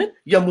እያመንን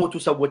የሞቱ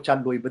ሰዎች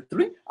አሉ ወይ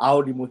ብትሉኝ፣ አዎ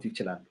ሊሞቱ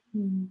ይችላሉ።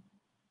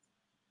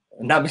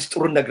 እና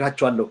ምስጢሩን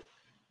ነግራችኋለሁ።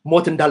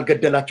 ሞት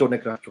እንዳልገደላቸው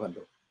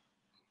ነግራችኋለሁ።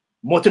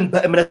 ሞትን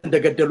በእምነት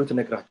እንደገደሉት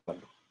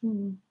ነግራችኋለሁ።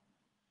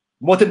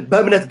 ሞትን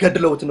በእምነት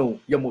ገድለውት ነው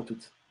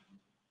የሞቱት።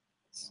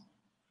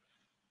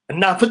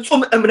 እና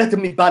ፍጹም እምነት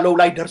የሚባለው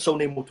ላይ ደርሰው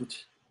ነው የሞቱት።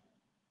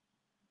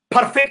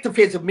 ፐርፌክት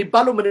ፌዝ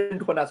የሚባለው ምን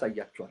እንደሆነ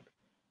አሳያችኋለሁ።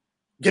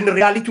 ግን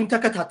ሪያሊቲውን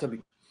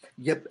ተከታተሉኝ።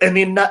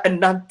 እኔና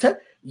እናንተ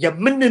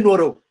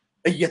የምንኖረው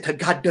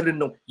እየተጋደልን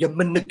ነው።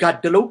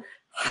 የምንጋደለው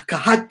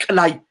ከሐቅ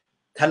ላይ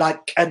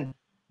ተላቀን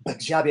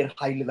በእግዚአብሔር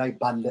ኃይል ላይ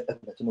ባለ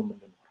እምነት ነው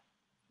የምንኖረው።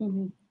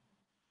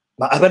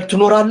 ማዕበል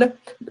ትኖራለህ፣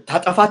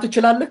 ታጠፋ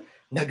ትችላለህ።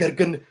 ነገር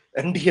ግን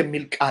እንዲህ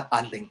የሚል ቃል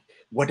አለኝ፣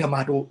 ወደ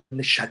ማዶ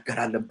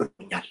እንሻገራለን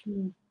ብሎኛል።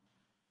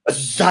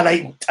 እዛ ላይ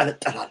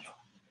እንጠለጠላለሁ።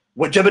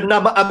 ወጀብና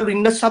ማዕበሉ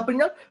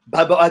ይነሳብኛል፣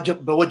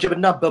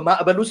 በወጀብና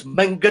በማዕበል ውስጥ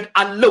መንገድ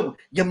አለው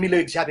የሚለው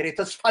እግዚአብሔር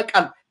የተስፋ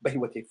ቃል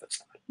በህይወቴ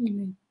ይፈጸማል።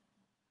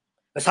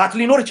 እሳት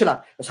ሊኖር ይችላል፣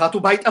 እሳቱ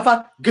ባይጠፋ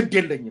ግድ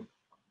የለኝም።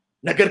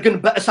 ነገር ግን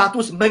በእሳት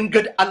ውስጥ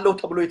መንገድ አለው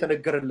ተብሎ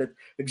የተነገረለት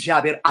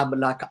እግዚአብሔር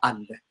አምላክ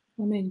አለ።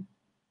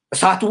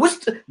 እሳቱ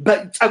ውስጥ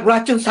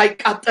በፀጉራችን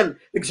ሳይቃጠል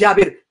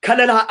እግዚአብሔር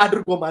ከለላ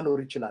አድርጎ ማኖር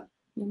ይችላል።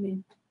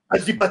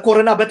 እዚህ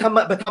በኮሮና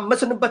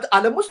በታመስንበት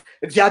ዓለም ውስጥ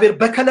እግዚአብሔር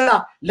በከለላ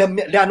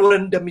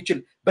ሊያኖረን እንደሚችል፣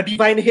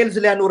 በዲቫይን ሄልዝ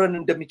ሊያኖረን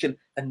እንደሚችል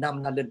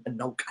እናምናለን፣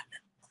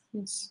 እናውቃለን።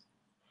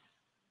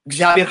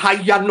 እግዚአብሔር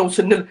ኃያል ነው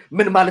ስንል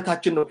ምን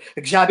ማለታችን ነው?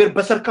 እግዚአብሔር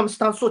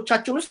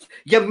በሰርከምስታንሶቻችን ውስጥ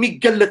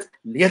የሚገለጥ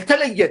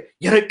የተለየ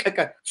የረቀቀ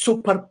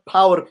ሱፐር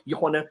ፓወር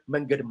የሆነ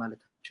መንገድ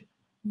ማለታችን።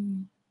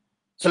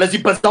 ስለዚህ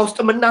በዛ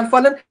ውስጥም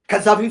እናልፋለን፣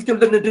 ከዛ በፊትም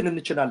ልንድን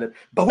እንችላለን።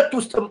 በሁለት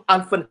ውስጥም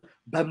አልፈን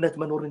በእምነት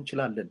መኖር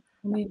እንችላለን።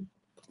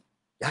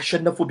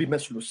 ያሸነፉ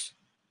ቢመስሉስ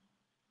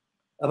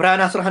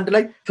ዕብራውያን 11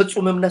 ላይ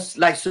ፍጹም እምነት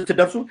ላይ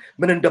ስትደርሱ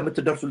ምን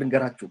እንደምትደርሱ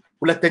ልንገራችሁ።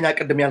 ሁለተኛ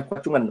ቅድም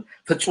ያልኳችሁ ማለት ነው።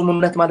 ፍጹም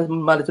እምነት ማለት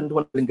ምን ማለት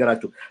እንደሆነ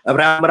ልንገራችሁ።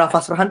 ዕብራውያን ምዕራፍ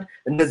 11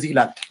 እነዚህ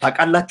ይላል።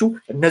 ታውቃላችሁ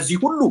እነዚህ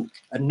ሁሉ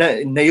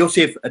እነ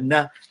ዮሴፍ እነ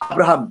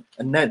አብርሃም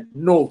እነ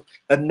ኖህ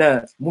እነ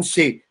ሙሴ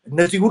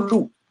እነዚህ ሁሉ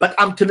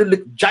በጣም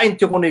ትልልቅ ጃይንት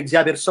የሆኑ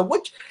የእግዚአብሔር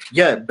ሰዎች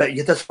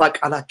የተስፋ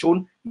ቃላቸውን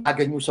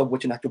ያገኙ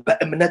ሰዎች ናቸው።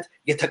 በእምነት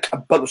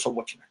የተቀበሉ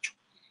ሰዎች ናቸው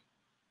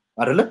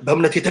አይደለ?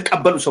 በእምነት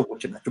የተቀበሉ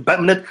ሰዎች ናቸው።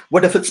 በእምነት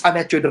ወደ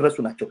ፍጻሜያቸው የደረሱ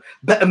ናቸው።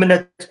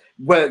 በእምነት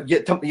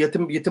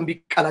የትንቢት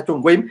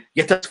ቃላቸውን ወይም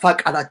የተስፋ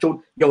ቃላቸውን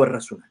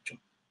የወረሱ ናቸው።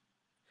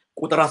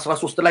 ቁጥር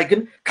 13 ላይ ግን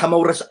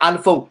ከመውረስ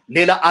አልፈው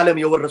ሌላ ዓለም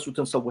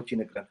የወረሱትን ሰዎች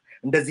ይነግራል።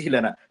 እንደዚህ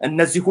ይለናል፣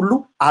 እነዚህ ሁሉ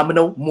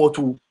አምነው ሞቱ፣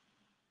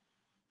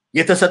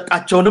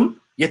 የተሰጣቸውንም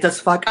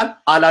የተስፋ ቃል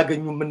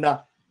አላገኙምና።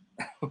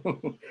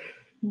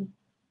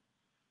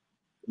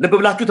 ልብ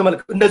ብላችሁ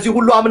ተመልከቱ። እነዚህ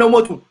ሁሉ አምነው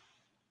ሞቱ፣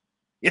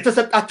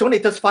 የተሰጣቸውን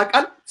የተስፋ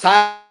ቃል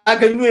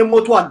ሳያገኙ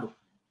የሞቱ አሉ።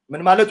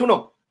 ምን ማለቱ ነው?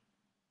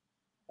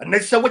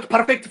 እነዚህ ሰዎች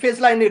ፐርፌክት ፌዝ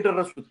ላይ ነው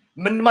የደረሱት።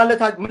 ምን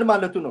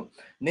ማለቱ ነው?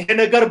 ይሄ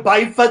ነገር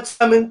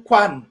ባይፈጸም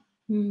እንኳን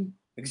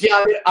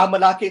እግዚአብሔር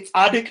አምላኬ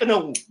ጻድቅ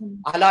ነው፣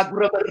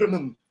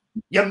 አላጉረመርምም፣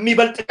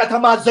 የሚበልጥ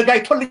ከተማ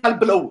አዘጋጅቶልኛል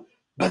ብለው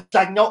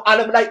በዛኛው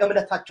ዓለም ላይ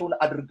እምነታቸውን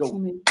አድርገው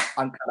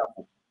አንቀላፉ።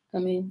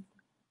 አሜን።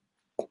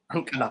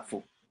 አንቀላፉ።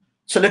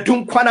 ስለ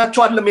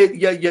ድንኳናቸው ዓለም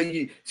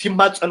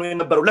ሲማጸኑ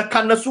የነበረው ለካ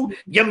እነሱ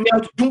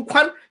የሚያዩት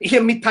ድንኳን ይሄ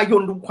የሚታየው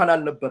ድንኳን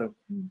አልነበረም።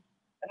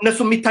 እነሱ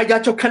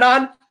የሚታያቸው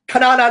ከነዓን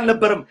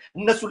አልነበረም።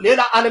 እነሱ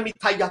ሌላ ዓለም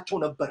ይታያቸው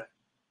ነበር።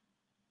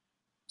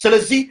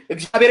 ስለዚህ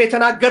እግዚአብሔር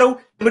የተናገረው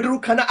ምድሩ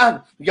ከነዓን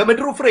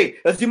የምድሩ ፍሬ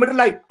እዚህ ምድር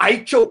ላይ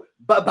አይቸው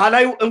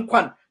ባላዩ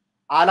እንኳን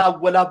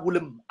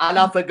አላወላውልም፣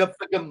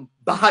 አላፈገፍግም፣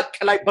 በሐቅ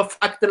ላይ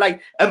በፋክት ላይ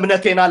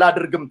እምነቴን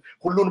አላድርግም፣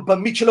 ሁሉን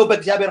በሚችለው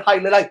በእግዚአብሔር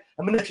ኃይል ላይ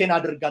እምነቴን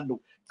አድርጋለሁ።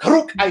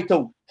 ከሩቅ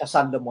አይተው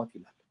ተሳለሟት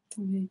ይላል።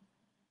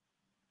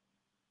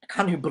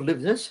 Can you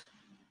believe this?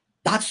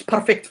 That's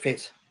perfect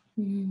faith.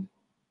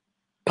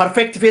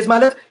 perfect faith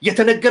ማለት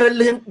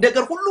የተነገረልህን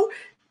ነገር ሁሉ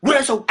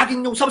ወረሰው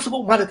አገኘው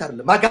ሰብስበው ማለት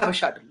አይደለም፣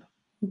 ማጋበሻ አይደለም።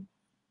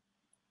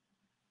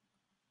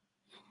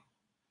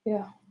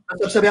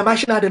 ሰብሰቢያ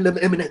ማሽን አይደለም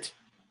እምነት።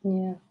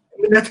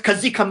 እምነት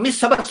ከዚህ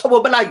ከሚሰበሰበው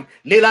በላይ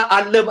ሌላ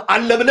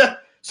አለ ብለህ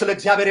ስለ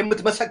እግዚአብሔር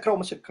የምትመሰክረው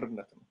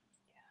ምስክርነት ነው።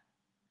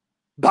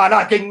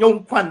 ባላገኘው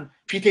እንኳን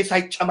ፊቴ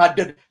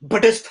ሳይጨማደድ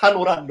በደስታ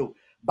ኖራለሁ፣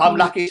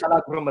 በአምላኬ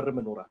ሳላጉረመርም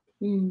ኖራለሁ።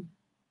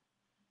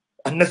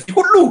 እነዚህ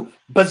ሁሉ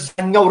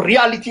በዛኛው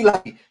ሪያሊቲ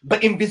ላይ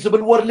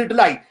በኢንቪዚብል ወርልድ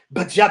ላይ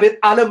በእግዚአብሔር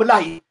ዓለም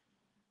ላይ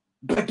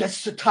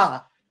በደስታ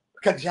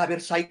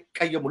ከእግዚአብሔር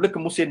ሳይቀየሙ ልክ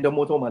ሙሴ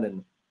እንደሞተው ማለት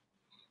ነው።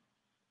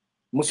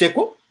 ሙሴ እኮ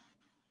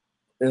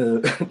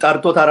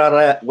ጠርቶ ተራራ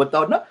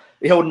ወጣውና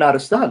ይሄውና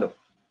ርስት አለው፣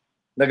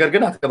 ነገር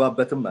ግን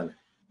አትገባበትም ማለት።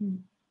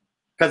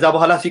 ከዛ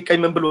በኋላ ሲቀኝ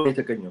ምን ብሎ ነው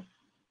የተገኘው?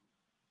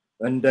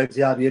 እንደ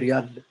እግዚአብሔር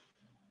ያለ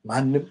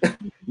ማንም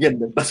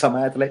የለም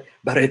በሰማያት ላይ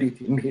በረድኤት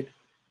የሚሄድ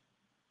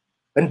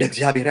እንደ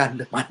እግዚአብሔር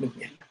ያለ ማንም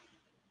የለም።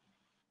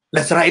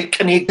 ለእስራኤል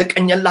ቅኔ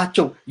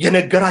የተቀኘላቸው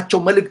የነገራቸው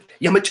መልእክት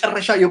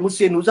የመጨረሻ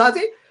የሙሴ ኑዛዜ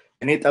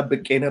እኔ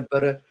ጠብቄ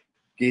ነበረ፣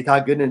 ጌታ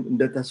ግን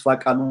እንደ ተስፋ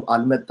ቃሉ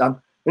አልመጣም፣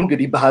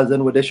 እንግዲህ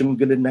በሐዘን ወደ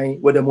ሽምግልናዬ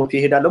ወደ ሞት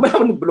ይሄዳለሁ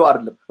ምናምን ብሎ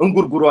አይደለም፣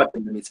 እንጉርጉሮ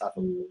አይደለም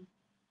የጻፈው።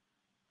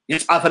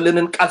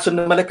 የጻፈልንን ቃል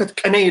ስንመለከት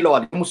ቅኔ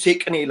ይለዋል። የሙሴ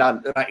ቅኔ ይላል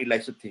ራእይ ላይ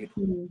ስትሄዱ።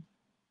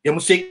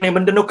 የሙሴ ቅኔ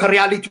ምንድነው?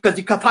 ከሪያሊቲ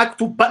ከዚህ ከፋክቱ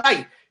በላይ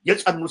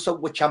የጸኑ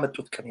ሰዎች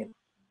ያመጡት ቅኔ ነው።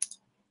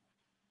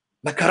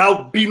 መከራው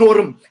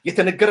ቢኖርም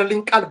የተነገረልኝ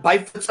ቃል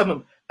ባይፈጸምም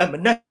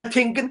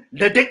እምነቴን ግን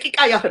ለደቂቃ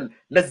ያህል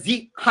ለዚህ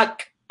ሐቅ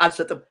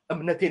አልሰጥም፣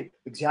 እምነቴን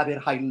እግዚአብሔር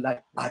ኃይል ላይ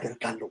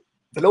አደርጋለሁ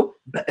ብለው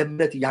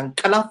በእምነት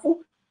ያንቀላፉ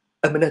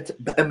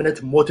በእምነት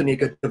ሞትን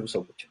የገደሉ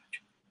ሰዎች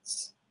ናቸው።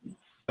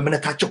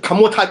 እምነታቸው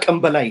ከሞት አቅም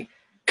በላይ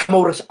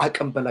ከመውረስ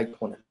አቅም በላይ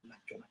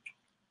ሆነላቸው ናቸው።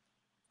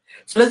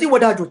 ስለዚህ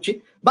ወዳጆቼ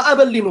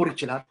ማዕበል ሊኖር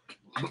ይችላል፣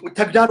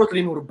 ተግዳሮት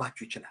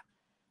ሊኖርባችሁ ይችላል።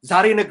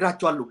 ዛሬ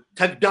ነግራችኋለሁ፣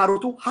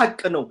 ተግዳሮቱ ሐቅ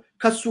ነው።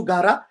 ከሱ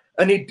ጋራ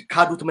እኔ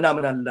ካዱት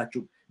ምናምን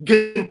አላችሁ፣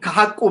 ግን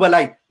ከሐቁ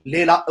በላይ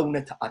ሌላ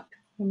እውነት አለ።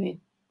 አሜን።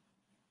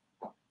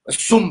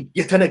 እሱም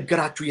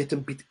የተነገራችሁ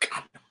የትንቢት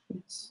ቃል ነው።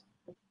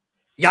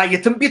 ያ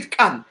የትንቢት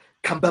ቃል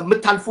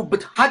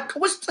በምታልፉበት ሐቅ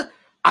ውስጥ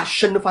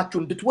አሸንፋችሁ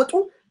እንድትወጡ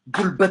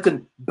ጉልበትን፣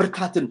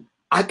 ብርታትን፣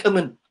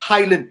 አቅምን፣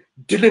 ኃይልን፣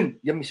 ድልን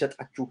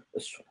የሚሰጣችሁ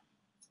እሱ ነው።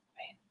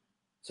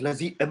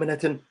 ስለዚህ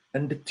እምነትን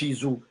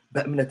እንድትይዙ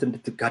በእምነት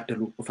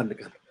እንድትጋደሉ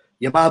እፈልጋለሁ።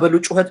 የማዕበሉ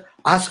ጩኸት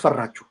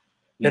አስፈራችሁ።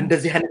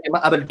 ለእንደዚህ አይነት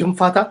የማዕበል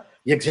ድንፋታ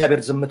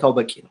የእግዚአብሔር ዝምታው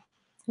በቂ ነው።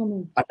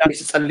 አንዳንዴ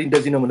ስጸልይ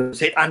እንደዚህ ነው ማለት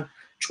ሰይጣን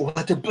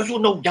ጩኸት ብዙ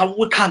ነው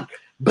ያውካል፣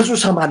 ብዙ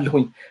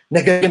ሰማለሁኝ፣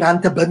 ነገር ግን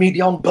አንተ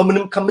በሚዲያውን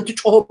በምንም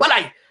ከምትጮኸው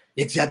በላይ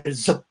የእግዚአብሔር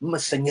ዝም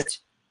መሰኘት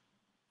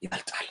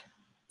ይበልጣል።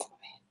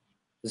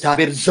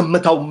 እግዚአብሔር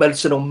ዝምታው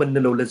መልስ ነው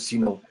የምንለው ለዚህ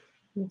ነው።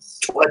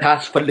 ጩኸት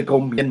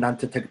አያስፈልገውም።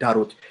 የእናንተ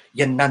ተግዳሮት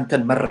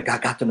የእናንተን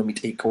መረጋጋት ነው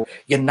የሚጠይቀው፣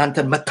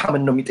 የእናንተን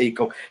መታመን ነው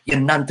የሚጠይቀው፣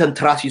 የእናንተን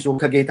ትራስ ይዞ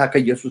ከጌታ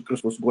ከኢየሱስ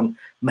ክርስቶስ ጎን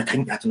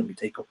መተኛት ነው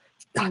የሚጠይቀው።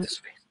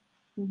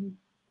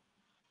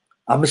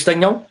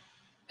 አምስተኛው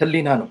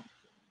ህሊና ነው።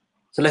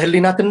 ስለ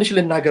ህሊና ትንሽ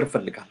ልናገር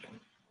እፈልጋለሁ።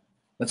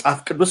 መጽሐፍ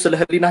ቅዱስ ስለ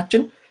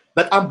ህሊናችን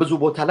በጣም ብዙ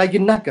ቦታ ላይ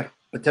ይናገራል።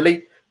 በተለይ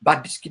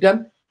በአዲስ ኪዳን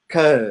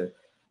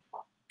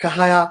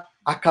ከ20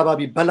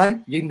 አካባቢ በላይ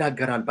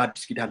ይናገራል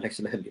በአዲስ ኪዳን ላይ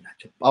ስለ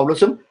ህሊናችን።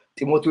 ጳውሎስም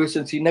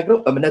ጢሞቴዎስን ሲነግረው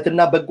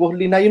እምነትና በጎ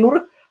ህሊና ይኑር፣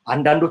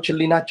 አንዳንዶች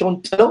ህሊናቸውን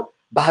ጥለው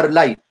ባህር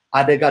ላይ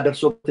አደጋ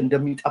ደርሶበት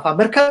እንደሚጠፋ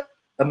መርከብ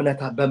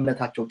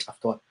በእምነታቸው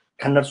ጠፍተዋል።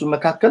 ከነርሱ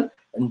መካከል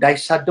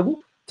እንዳይሳደቡ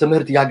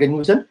ትምህርት ያገኙ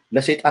ዘንድ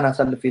ለሰይጣን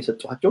አሳልፈው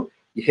የሰጧቸው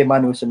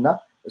የሄማኖስና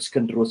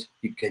እስክንድሮስ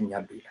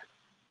ይገኛሉ ይላል።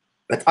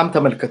 በጣም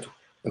ተመልከቱ።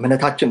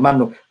 እምነታችን ማን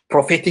ነው?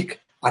 ፕሮፌቲክ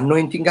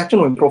አኖይንቲንጋችን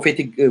ወይም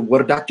ፕሮፌቲክ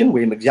ወርዳችን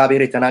ወይም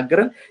እግዚአብሔር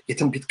የተናገረን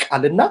የትንቢት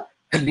ቃልና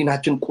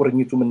ህሊናችን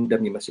ቁርኝቱ ምን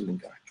እንደሚመስል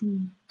ልንገራችሁ።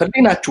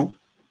 ህሊናችሁ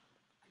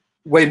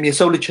ወይም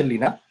የሰው ልጅ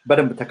ህሊና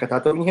በደንብ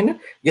ተከታተሉኝ። ይሄንን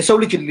የሰው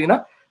ልጅ ህሊና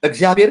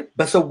እግዚአብሔር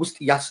በሰው ውስጥ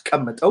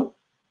ያስቀመጠው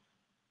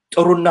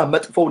ጥሩና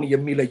መጥፎውን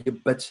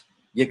የሚለይበት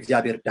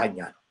የእግዚአብሔር ዳኛ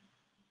ነው።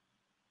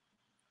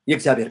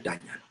 የእግዚአብሔር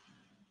ዳኛ ነው።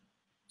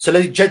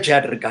 ስለዚህ ጀጅ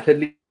ያደርጋል።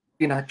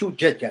 ህሊናችሁ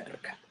ጀጅ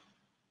ያደርጋል።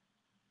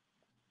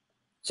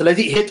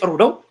 ስለዚህ ይሄ ጥሩ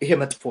ነው፣ ይሄ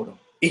መጥፎ ነው፣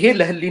 ይሄ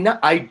ለህሊና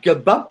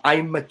አይገባም፣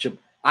 አይመችም፣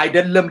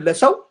 አይደለም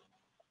ለሰው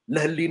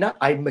ለህሊና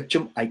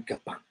አይመችም፣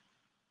 አይገባም።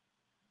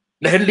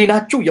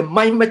 ለህሊናችሁ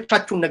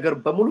የማይመቻችሁ ነገር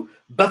በሙሉ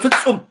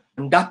በፍጹም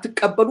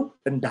እንዳትቀበሉ፣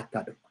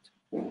 እንዳታደርጉት።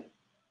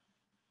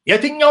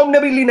 የትኛውም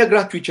ነብይ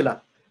ሊነግራችሁ ይችላል።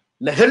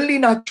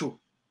 ለህሊናችሁ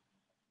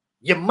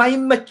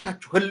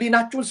የማይመቻችሁ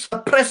ህሊናችሁን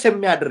ሰፕሬስ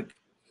የሚያደርግ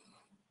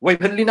ወይ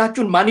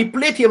ህሊናችሁን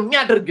ማኒፑሌት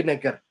የሚያደርግ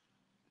ነገር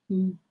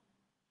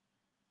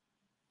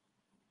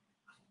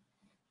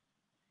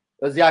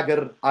እዚህ ሀገር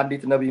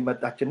አንዲት ነብይ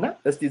መጣችና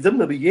እስቲ ዝም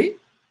ብዬ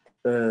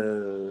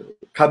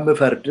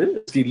ከምፈርድ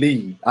እስቲ ልይ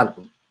አልኩ።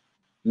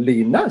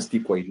 ልይና እስቲ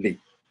ቆይ ልይ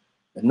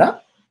እና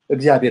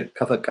እግዚአብሔር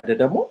ከፈቀደ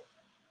ደግሞ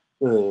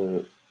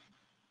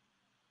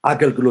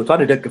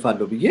አገልግሎቷን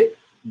እደግፋለሁ ብዬ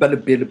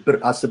በልቤ ልብር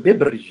አስቤ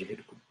ብር ይዤ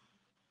ሄድኩ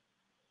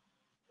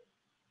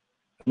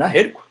እና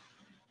ሄድኩ።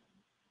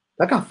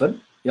 ተካፈል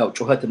ያው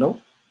ጩኸት ነው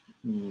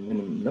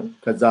ምንም ነው።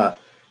 ከዛ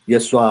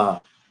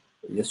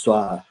የሷ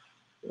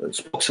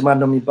ስፖክስማን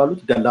ነው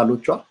የሚባሉት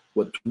ደላሎቿ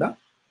ወጡና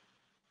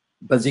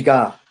በዚህ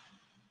ጋር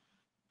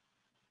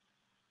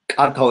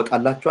ቃል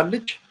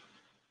ታወጣላችኋለች፣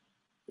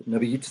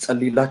 ነብይ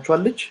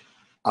ትጸልይላችኋለች፣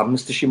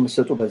 5000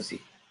 የምትሰጡ በዚህ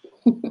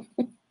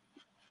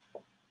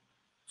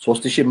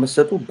 3000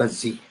 የምትሰጡ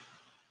በዚህ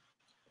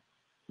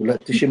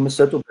 2000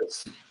 የምትሰጡ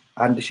በዚህ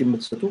 1000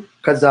 የምትሰጡ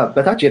ከዛ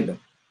በታች የለም።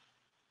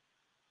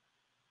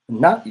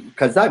 እና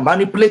ከዛ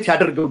ማኒፑሌት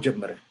ያደርገው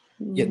ጀመረ።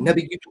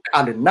 የነብይቱ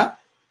ቃልና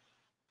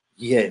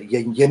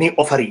የኔ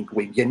ኦፈሪንግ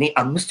ወይ የኔ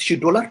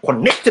 $5000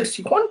 ኮኔክትድ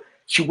ሲሆን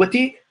ህይወቴ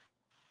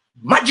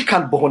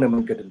ማጂካል በሆነ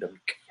መንገድ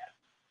እንደሚቀየር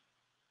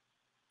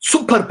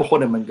ሱፐር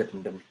በሆነ መንገድ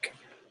እንደሚቀየር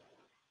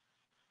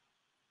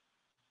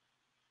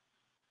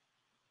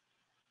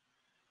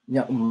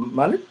ያ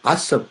ማለት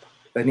አሰብ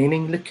እኔ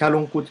ነኝ ልክ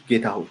ያልሆንኩት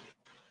ጌታ ሆይ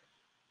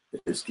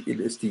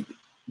እስቲ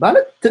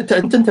ማለት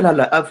እንትን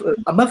ትላለህ።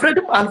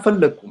 መፍረድም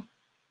አልፈለኩም።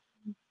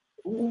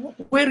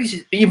 where is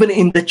it? Even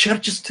in the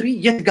church history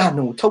yet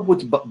gano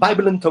tawut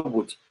bible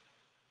tawut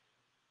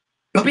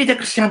በቤተ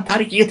ክርስቲያን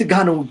ታሪክ የት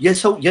ጋር ነው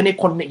የሰው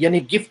የኔ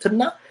ጊፍት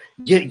እና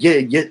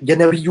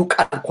የነብዩ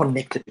ቃል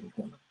ኮኔክትድ ነው?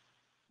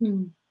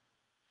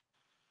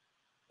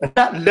 እና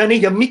ለኔ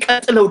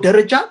የሚቀጥለው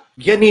ደረጃ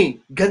የኔ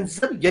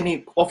ገንዘብ የኔ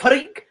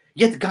ኦፈሪንግ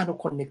የት ጋር ነው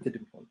ኮኔክትድ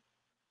ነው?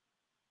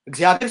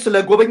 እግዚአብሔር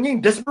ስለጎበኘኝ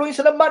ደስ ብሎኝ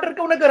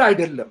ስለማደርገው ነገር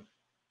አይደለም።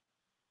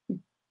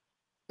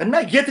 እና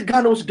የት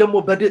ጋር ነው ደግሞ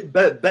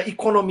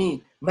በኢኮኖሚ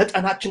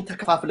መጠናችን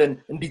ተከፋፍለን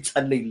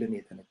እንዲጸለይልን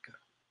የተነገረ?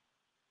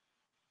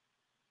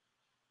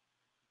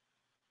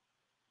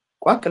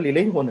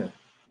 ቋቅልለኝ ሆነ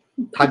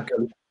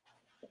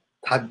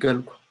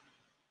ታገልኩ።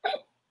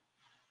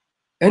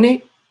 እኔ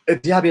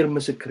እግዚአብሔር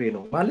ምስክሬ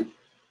ነው ማለት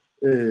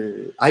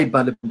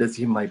አይባልም፣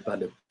 እንደዚህም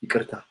አይባልም።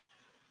 ይቅርታ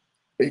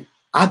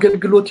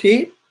አገልግሎቴ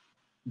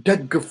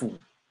ደግፉ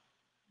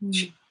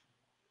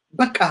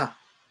በቃ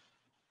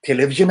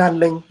ቴሌቪዥን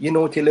አለኝ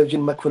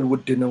ቴሌቪዥን መክፈል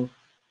ውድ ነው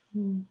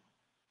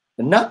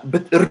እና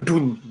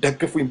ብትርዱኝ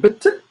ደግፉኝ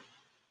ብትል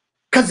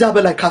ከዛ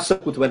በላይ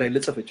ካሰብኩት በላይ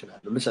ልጽፍ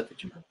እችላለሁ ልሰጥ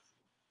እችላለሁ።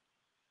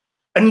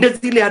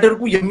 እንደዚህ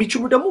ሊያደርጉ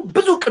የሚችሉ ደግሞ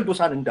ብዙ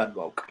ቅዱሳን እንዳሉ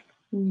አውቃለሁ።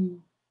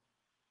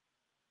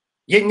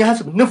 የኛ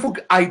ህዝብ ንፉግ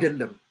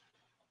አይደለም፣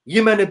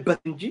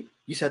 ይመንበት እንጂ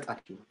ይሰጣል።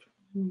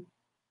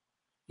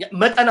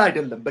 መጠን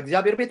አይደለም፣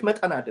 በእግዚአብሔር ቤት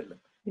መጠን አይደለም፣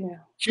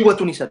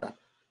 ህይወቱን ይሰጣል።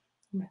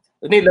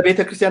 እኔ ለቤተ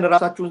ክርስቲያን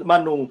ራሳቸው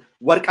ማን ነው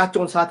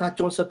ወርቃቸውን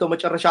ሰዓታቸውን ሰጥተው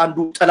መጨረሻ አንዱ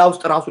ጥላ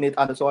ውስጥ ራሱን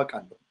የጣለ ሰው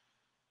አውቃለሁ።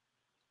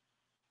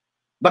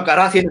 በቃ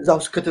ራሴን እዛው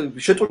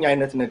ሽጡኝ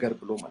አይነት ነገር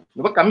ብሎ ማለት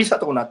ነው። በቃ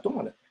የሚሰጠው ናቶ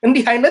ማለት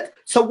እንዲህ አይነት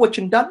ሰዎች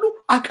እንዳሉ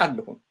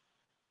አውቃለሁ።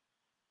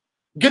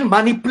 ግን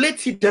ማኒፑሌት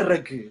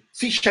ሲደረግ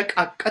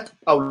ሲሸቃቀጥ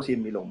ጳውሎስ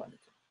የሚለው ማለት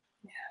ነው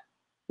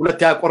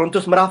ሁለተኛ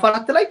ቆሮንቶስ ምዕራፍ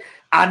 4 ላይ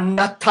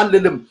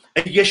አናታልልም፣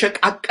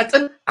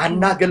 እየሸቃቀጥን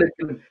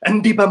አናገለግልም፣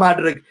 እንዲህ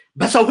በማድረግ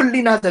በሰው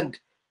ህሊና ዘንድ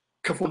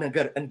ክፉ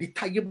ነገር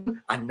እንዲታይብን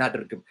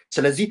አናደርግም፣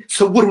 ስለዚህ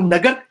ስውሩን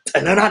ነገር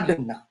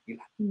ጥለናልና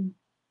ይላል።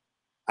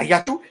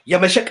 አያችሁ፣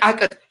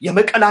 የመሸቃቀጥ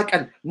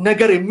የመቀላቀል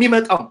ነገር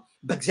የሚመጣው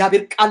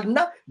በእግዚአብሔር ቃልና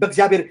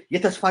በእግዚአብሔር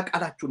የተስፋ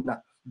ቃላችሁና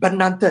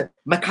በእናንተ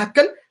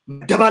መካከል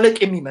መደባለቅ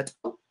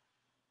የሚመጣው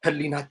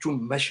ህሊናችሁን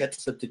መሸጥ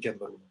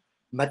ስትጀምሩ ነው፣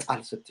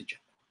 መጣል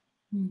ስትጀምሩ።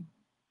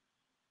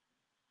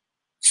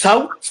 ሰው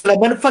ስለ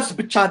መንፈስ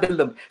ብቻ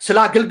አይደለም፣ ስለ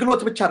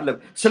አገልግሎት ብቻ አይደለም፣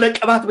 ስለ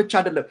ቅባት ብቻ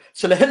አይደለም፣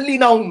 ስለ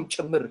ህሊናውም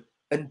ጭምር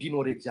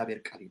እንዲኖር የእግዚአብሔር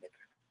ቃል ይነግራል።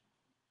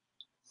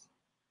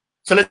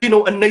 ስለዚህ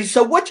ነው እነዚህ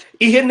ሰዎች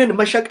ይሄንን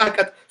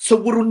መሸቃቀጥ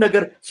ስውሩን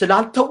ነገር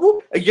ስላልተው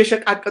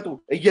እየሸቃቀጡ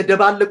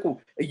እየደባለቁ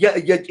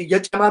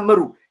እየጨማመሩ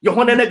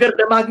የሆነ ነገር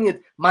ለማግኘት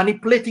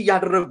ማኒፕሌት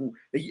ያደረጉ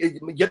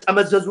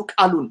እየተመዘዙ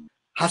ቃሉን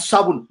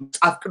ሐሳቡን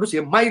መጽሐፍ ቅዱስ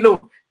የማይለው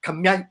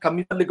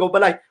ከሚፈልገው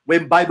በላይ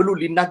ወይም ባይብሉ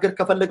ሊናገር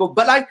ከፈለገው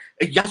በላይ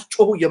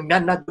እያስጮሁ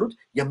የሚያናግሩት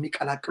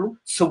የሚቀላቅሉ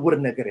ስውር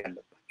ነገር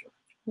ያለባቸው።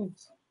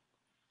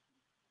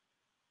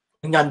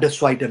 እኛ እንደሱ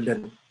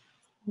አይደለንም።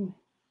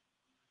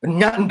 እኛ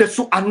እንደሱ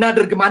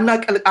አናደርግም፣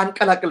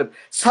 አንቀላቅልም።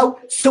 ሰው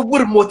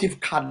ስውር ሞቲቭ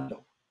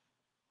ካለው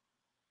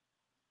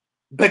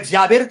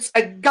በእግዚአብሔር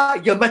ጸጋ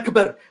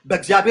የመክበር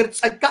በእግዚአብሔር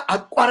ጸጋ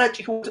አቋራጭ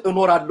ህይወት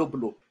እኖራለሁ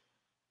ብሎ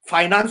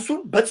ፋይናንሱን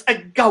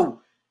በጸጋው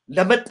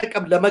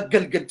ለመጠቀም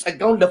ለመገልገል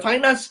ጸጋውን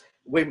ለፋይናንስ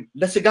ወይም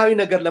ለስጋዊ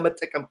ነገር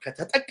ለመጠቀም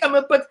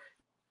ከተጠቀመበት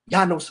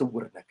ያ ነው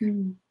ስውር ነገር።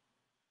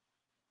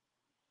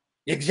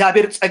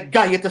 የእግዚአብሔር ጸጋ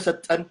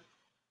የተሰጠን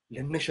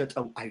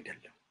ልንሸጠው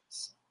አይደለም።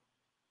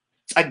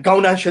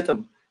 ጸጋውን አንሸጥም።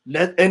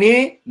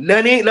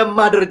 ለኔ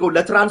ለማደርገው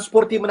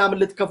ለትራንስፖርት ምናምን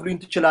ልትከፍሉኝ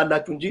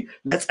ትችላላችሁ እንጂ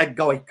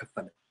ለጸጋው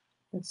አይከፈልም።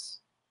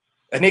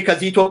 እኔ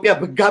ከዚህ ኢትዮጵያ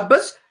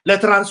ብጋበዝ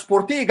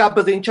ለትራንስፖርቴ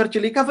የጋበዘኝ ቸርች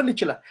ሊከፍል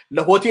ይችላል፣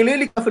 ለሆቴሌ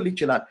ሊከፍል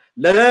ይችላል፣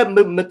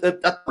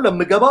 ለምጠጣው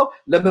ለምገባው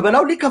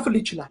ለምበላው ሊከፍል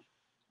ይችላል።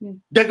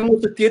 ደግሞ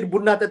ስትሄድ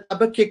ቡና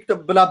ጠጣበት ኬክ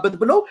ብላበት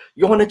ብለው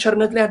የሆነ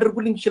ቸርነት ላይ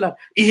ያደርጉልኝ ይችላል።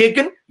 ይሄ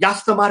ግን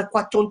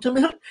ያስተማርኳቸውን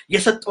ትምህርት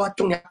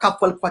የሰጠዋቸውን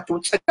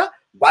ያካፈልኳቸውን ጸጋ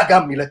ዋጋ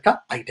የሚለካ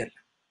አይደለም።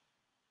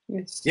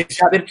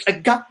 የእግዚአብሔር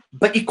ጸጋ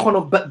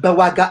በኢኮኖሚ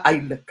በዋጋ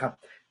አይለካም።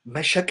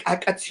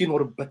 መሸቃቀጥ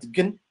ሲኖርበት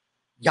ግን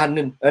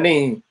ያንን እኔ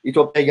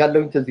ኢትዮጵያ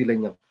ያለውኝ ትዝ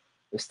ይለኛል።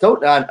 እስታው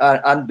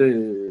አንድ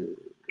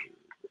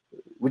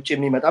ውጪ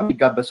የሚመጣም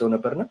ይጋበሰው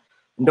ነበርና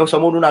እንደው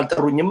ሰሞኑን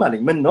አልጠሩኝም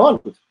አለኝ። ምን ነው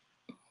አልኩት።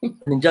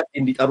 እንጃ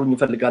እንዲጠሩኝ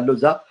ይፈልጋለሁ።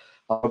 እዛ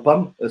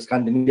አውሮፓም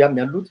ስካንዲኔቪያም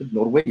ያሉት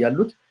ኖርዌይ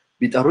ያሉት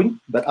ቢጠሩኝ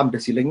በጣም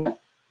ደስ ይለኛል።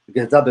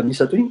 ገዛ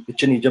በሚሰጡኝ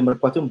እችን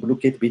የጀመርኳትን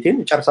ብሎኬት ቤቴን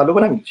እጨርሳለሁ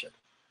ምናምን ይልሻል።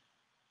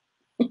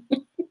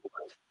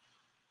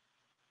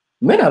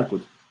 ምን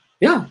አልኩት?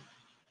 ያ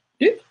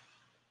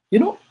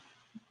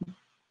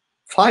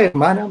ፋየር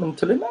ማና ምን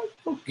ትልና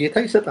ጌታ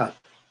ይሰጣል።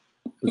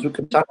 ብዙ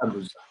ቅንጣት አሉ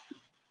እዛ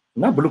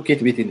እና ብሎኬት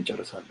ቤቴን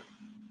እጨርሳለሁ።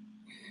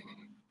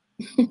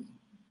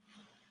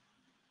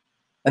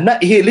 እና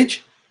ይሄ ልጅ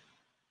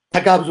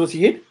ተጋብዞ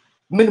ሲሄድ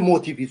ምን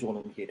ሞቲቭ ይዞ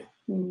ነው የሚሄደው?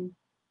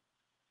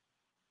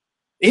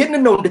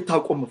 ይሄንን ነው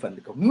እንድታውቁ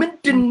የምፈልገው።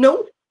 ምንድነው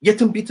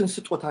የትንቢትን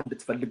ስጦታ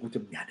እንድትፈልጉት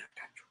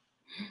የሚያደርጋችሁ?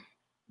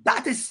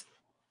 that is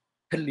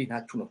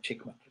ህሊናችሁ ነው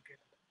ቼክ ማድረግ።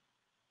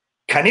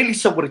 ከኔ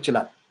ሊሰወር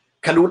ይችላል፣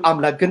 ከልዑል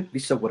አምላክ ግን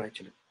ሊሰወር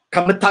አይችልም።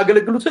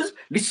 ከምታገለግሉት ህዝብ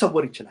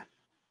ሊሰወር ይችላል፣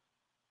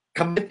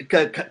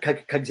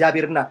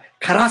 ከእግዚአብሔርና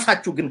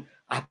ከራሳችሁ ግን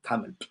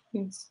አታመልጡ።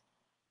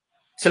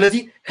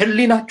 ስለዚህ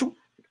ህሊናችሁ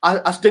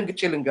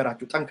አስደንግጬ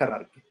ልንገራችሁ ጠንከር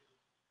አድርጌ።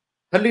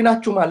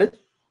 ህሊናችሁ ማለት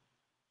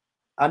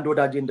አንድ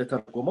ወዳጄ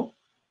እንደተረጎመው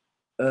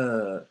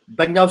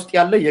በእኛ ውስጥ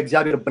ያለ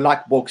የእግዚአብሔር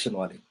ብላክ ቦክስ ነው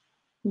አለኝ።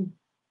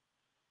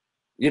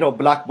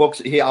 ብላክ ቦክስ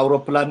ይሄ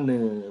አውሮፕላን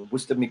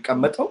ውስጥ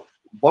የሚቀመጠው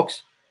ቦክስ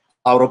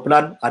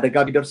አውሮፕላን አደጋ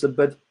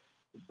ቢደርስበት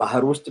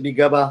ባህር ውስጥ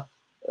ቢገባ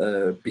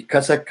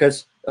ቢከሰከስ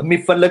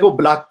የሚፈለገው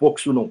ብላክ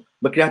ቦክሱ ነው።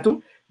 ምክንያቱም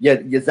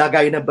የዛ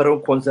ጋር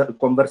የነበረውን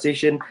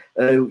ኮንቨርሴሽን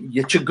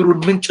የችግሩን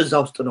ምንጭ እዛ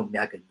ውስጥ ነው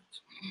የሚያገኙት።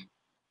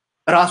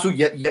 ራሱ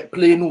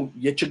የፕሌኑ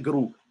የችግሩ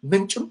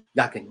ምንጭም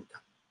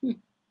ያገኙታል።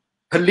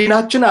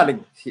 ህሊናችን አለኝ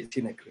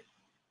ሲነግረኝ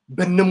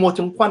ብንሞት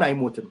እንኳን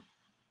አይሞትም።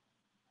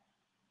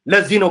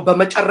 ለዚህ ነው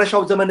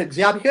በመጨረሻው ዘመን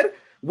እግዚአብሔር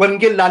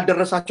ወንጌል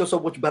ላልደረሳቸው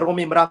ሰዎች በሮሜ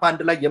ምዕራፍ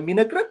 1 ላይ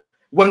የሚነግረን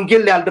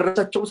ወንጌል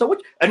ያልደረሳቸው ሰዎች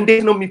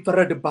እንዴት ነው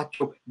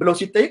የሚፈረድባቸው ብለው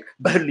ሲጠይቅ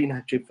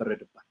በህሊናቸው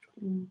ይፈረድባቸው።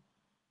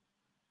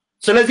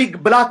 ስለዚህ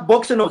ብላክ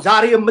ቦክስ ነው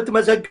ዛሬ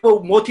የምትመዘግበው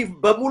ሞቲቭ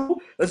በሙሉ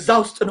እዛ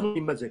ውስጥ ነው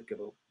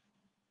የሚመዘግበው።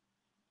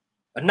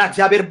 እና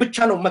እግዚአብሔር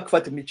ብቻ ነው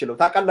መክፈት የሚችለው።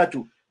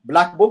 ታውቃላችሁ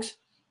ብላክ ቦክስ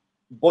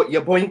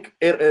የቦይንግ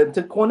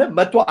እንትን ከሆነ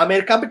መጥቶ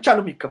አሜሪካ ብቻ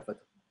ነው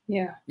የሚከፈተው፣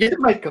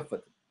 የትም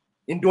አይከፈትም።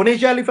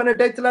 ኢንዶኔዥያ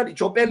ሊፈነዳ ይችላል፣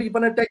 ኢትዮጵያ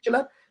ሊፈነዳ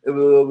ይችላል፣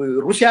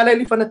 ሩሲያ ላይ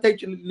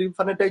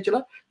ሊፈነዳ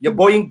ይችላል።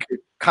 የቦይንግ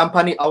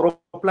ካምፓኒ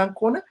አውሮፕላን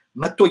ከሆነ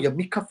መጥቶ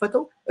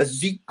የሚከፈተው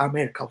እዚህ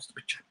አሜሪካ ውስጥ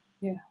ብቻ ነው።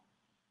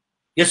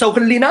 የሰው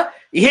ህሊና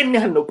ይሄን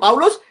ያህል ነው።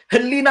 ጳውሎስ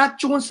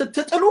ህሊናችሁን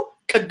ስትጥሉ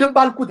ቅድም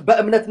ባልኩት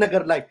በእምነት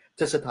ነገር ላይ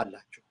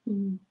ተስታላችሁ።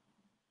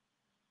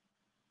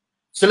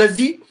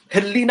 ስለዚህ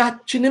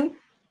ህሊናችንን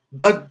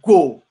በጎ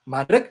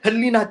ማድረግ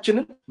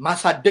ህሊናችንን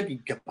ማሳደግ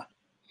ይገባል።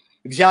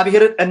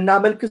 እግዚአብሔርን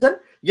እናመልክ ዘንድ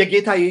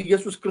የጌታ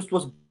የኢየሱስ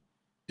ክርስቶስ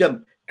ደም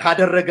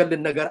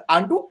ካደረገልን ነገር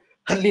አንዱ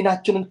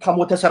ህሊናችንን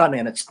ከሞተ ስራ ነው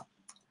ያነጻው፣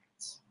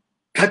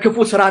 ከክፉ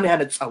ስራ ነው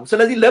ያነጻው።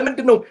 ስለዚህ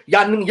ለምንድን ነው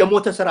ያንን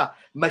የሞተ ስራ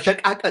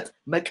መሸቃቀጥ፣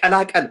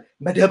 መቀላቀል፣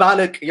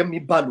 መደባለቅ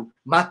የሚባሉ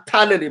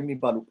ማታለል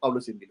የሚባሉ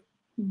ጳውሎስ የሚለው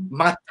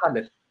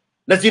ማታለል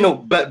ለዚህ ነው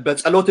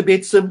በጸሎት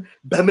ቤት ስም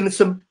በምን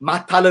ስም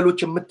ማታለሎች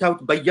የምታዩት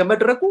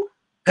በየመድረኩ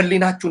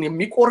ህሊናችሁን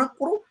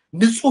የሚቆረቁሩ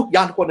ንጹህ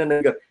ያልሆነ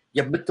ነገር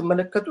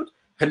የምትመለከቱት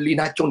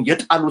ህሊናቸውን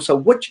የጣሉ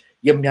ሰዎች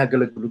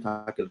የሚያገለግሉት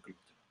አገልግሎት።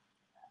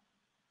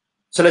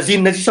 ስለዚህ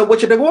እነዚህ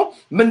ሰዎች ደግሞ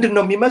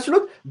ምንድነው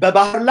የሚመስሉት?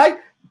 በባህር ላይ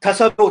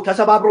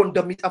ተሰባብሮ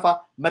እንደሚጠፋ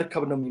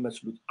መርከብ ነው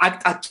የሚመስሉት።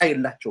 አቅጣጫ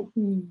የላቸውም።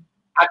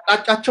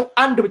 አቅጣጫቸው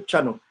አንድ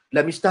ብቻ ነው።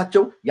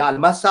 ለሚስታቸው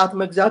የአልማዝ ሰዓት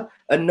መግዛት፣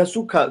 እነሱ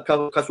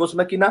ከ3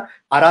 መኪና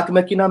 4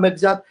 መኪና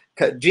መግዛት፣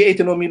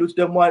 ከጂ8 ነው የሚሉት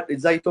ደግሞ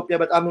እዛ ኢትዮጵያ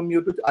በጣም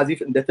የሚወዱት አዚፍ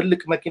እንደ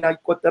ትልቅ መኪና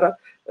ይቆጠራል።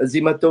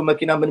 እዚህ መተው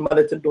መኪና ምን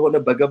ማለት እንደሆነ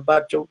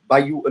በገባቸው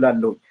ባዩ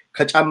እላለሁ።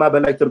 ከጫማ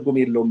በላይ ትርጉም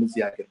የለውም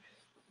እዚህ ሀገር።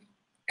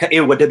 ከኤ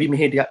ወደ ቢ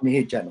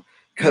መሄጃ ነው።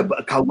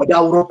 ወደ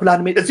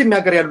አውሮፕላን እዚህም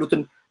ሀገር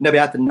ያሉትን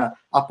ነቢያትና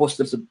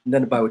አፖስትልስ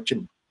ነንባዮችን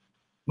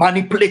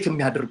ማኒፕሌት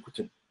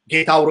የሚያደርጉትን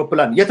ጌታ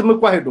አውሮፕላን የትም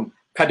እኮ አይሄዱም።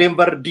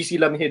 ከዴንቨር ዲሲ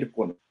ለመሄድ እኮ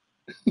ነው።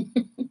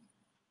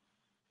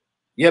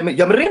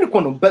 የምሬን እኮ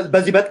ነው።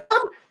 በዚህ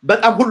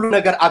በጣም ሁሉ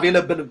ነገር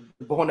አቬለብል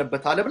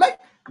በሆነበት ዓለም ላይ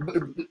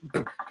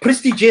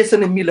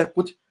ፕሬስቲጂየስን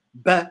የሚለኩት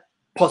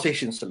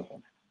በፖሴሽን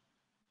ስለሆነ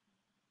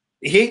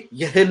ይሄ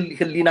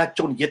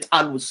የህሊናቸውን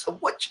የጣሉ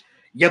ሰዎች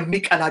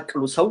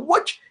የሚቀላቅሉ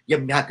ሰዎች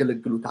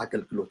የሚያገለግሉት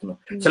አገልግሎት ነው።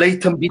 ስለዚህ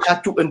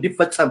ትንቢታችሁ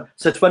እንዲፈጸም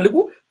ስትፈልጉ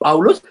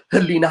ጳውሎስ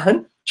ህሊናህን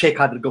ቼክ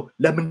አድርገው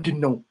ለምንድን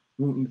ነው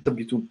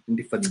ትንቢቱ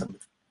እንዲፈጸም?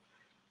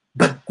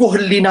 በጎ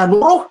ህሊና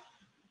ኑሮ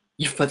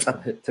ይፈጸም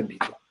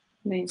ትንቢቱ።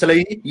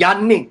 ስለዚህ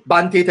ያኔ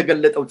በአንተ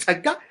የተገለጠው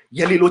ጸጋ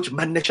የሌሎች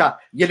መነሻ፣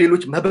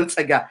 የሌሎች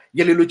መበልጸጋ፣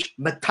 የሌሎች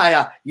መታያ፣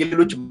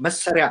 የሌሎች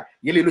መሰሪያ፣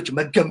 የሌሎች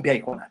መገንቢያ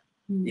ይሆናል።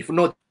 if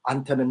not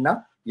አንተንና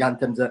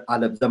ያንተን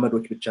ዓለም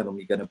ዘመዶች ብቻ ነው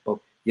የሚገነባው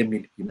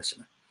የሚል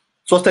ይመስላል።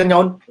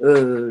 ሶስተኛውን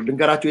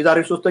ልንገራችሁ።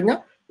 የዛሬው ሶስተኛ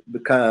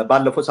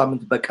ከባለፈው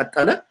ሳምንት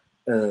በቀጠለ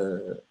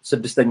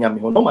ስድስተኛ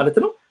የሚሆነው ማለት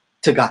ነው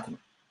ትጋት ነው።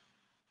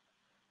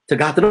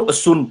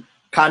 እሱን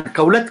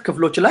ከሁለት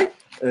ክፍሎች ላይ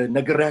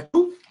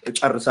ነግሬያችሁ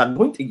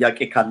ጨርሳለሁ። ጥያቄ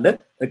ካለ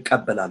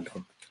እቀበላለሁ።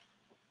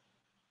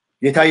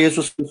 ጌታ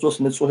ኢየሱስ ክርስቶስ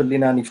ንጹህ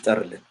ህሊናን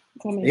ይፍጠርልን።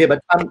 ይሄ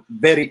በጣም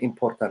very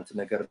important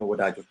ነገር ነው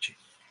ወዳጆቼ፣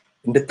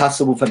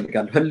 እንድታስቡ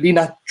ፈልጋለሁ።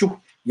 ህሊናችሁ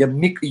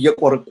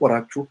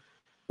እየቆረቆራችሁ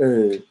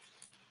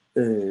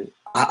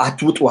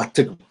አትውጡ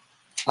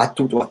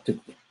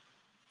አትግቡ።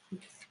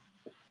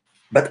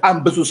 በጣም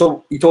ብዙ ሰው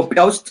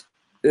ኢትዮጵያ ውስጥ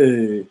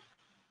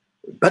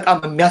በጣም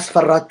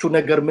የሚያስፈራችሁ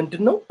ነገር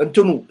ምንድነው?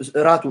 እንትኑ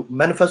ራቱ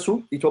መንፈሱ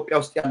ኢትዮጵያ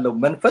ውስጥ ያለው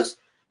መንፈስ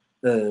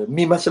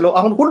የሚመስለው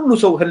አሁን ሁሉ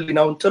ሰው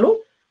ህሊናውን ጥሎ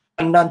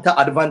እናንተ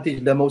አድቫንቴጅ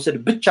ለመውሰድ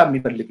ብቻ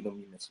የሚፈልግ ነው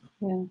የሚመስለው።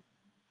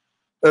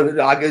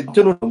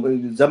 እንትኑ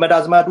ዘመድ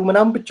አዝማዱ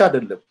ምናምን ብቻ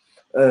አይደለም።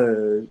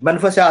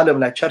 መንፈሳዊ ዓለም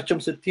ላይ ቸርችም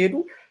ስትሄዱ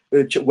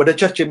ወደ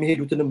ቸርች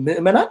የሚሄዱትን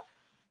ምዕመናን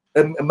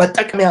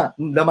መጠቀሚያ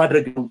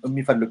ለማድረግ ነው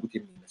የሚፈልጉት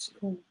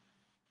የሚመስለው።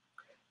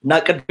 እና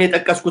ቅድም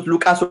የጠቀስኩት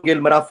ሉቃስ ወንጌል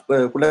ምዕራፍ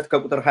 2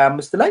 ከቁጥር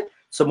 25 ላይ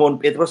ስምዖን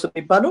ጴጥሮስ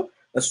የሚባለው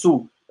እሱ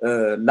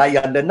ላይ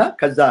ያለና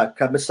ከዛ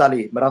ከምሳሌ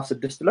ምዕራፍ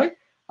 6 ላይ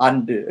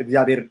አንድ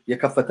እግዚአብሔር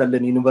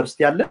የከፈተልን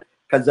ዩኒቨርሲቲ አለ።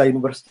 ከዛ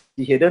ዩኒቨርሲቲ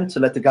ሄደን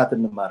ስለ ትጋት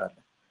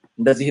እንማራለን።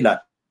 እንደዚህ ይላል።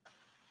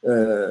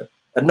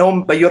 እነሆም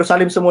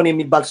በኢየሩሳሌም ስምዖን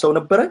የሚባል ሰው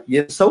ነበረ።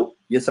 ይህ ሰው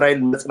የእስራኤል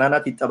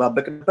መጽናናት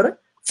ይጠባበቅ ነበረ።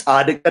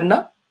 ጻድቅና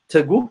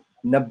ትጉህ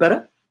ነበረ።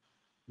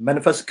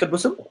 መንፈስ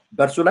ቅዱስም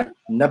በእርሱ ላይ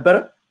ነበረ።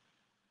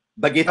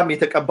 በጌታም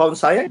የተቀባውን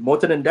ሳያይ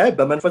ሞትን እንዳያይ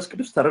በመንፈስ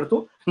ቅዱስ ተረድቶ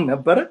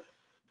ነበረ።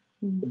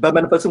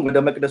 በመንፈስም ወደ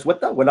መቅደስ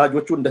ወጣ።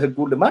 ወላጆቹ እንደ ሕጉ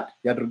ልማድ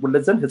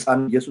ያደርጉለት ዘንድ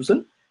ሕፃን ኢየሱስን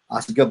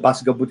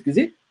ባስገቡት ጊዜ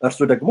እርሱ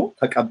ደግሞ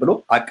ተቀብሎ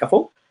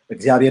አቀፈው።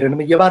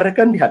 እግዚአብሔርንም እየባረከ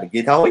እንዲህ አለ፣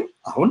 ጌታ ሆይ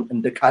አሁን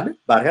እንደ ቃል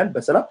ባሪያን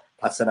በሰላም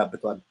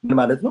ታሰናብተዋል። ምን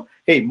ማለት ነው?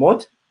 ሄይ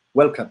ሞት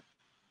ዌልከም።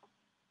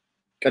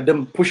 ቀደም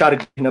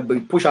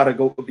ፑሽ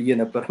አድርገው ብዬ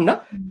ነበርና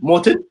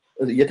ሞትን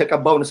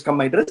የተቀባውን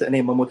እስከማይ ድረስ እኔ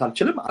መሞት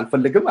አልችልም፣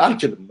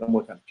 አልችልም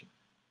መሞት አልችልም።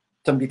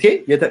 ትንቢቴ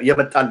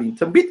የመጣልኝ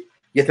ትንቢት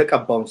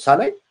የተቀባውን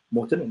ሳላይ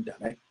ሞትን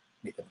እንዳላይ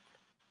ነው።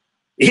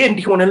 ይሄ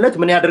እንዲሆንለት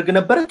ምን ያደርግ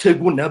ነበር?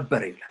 ትጉ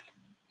ነበር ይላል።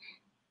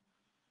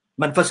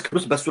 መንፈስ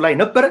ቅዱስ በሱ ላይ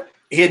ነበረ።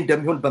 ይሄ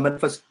እንደሚሆን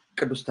በመንፈስ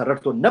ቅዱስ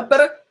ተረድቶ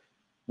ነበረ።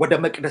 ወደ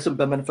መቅደስም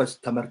በመንፈስ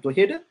ተመርቶ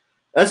ሄደ።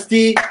 እስቲ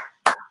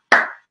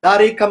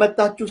ዛሬ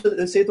ከመጣችሁ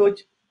ሴቶች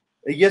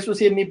ኢየሱስ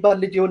የሚባል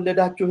ልጅ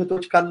የወለዳችሁ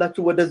እህቶች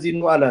ካላችሁ ወደዚህ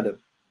ነው አላለም።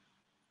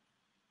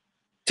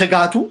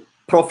 ትጋቱ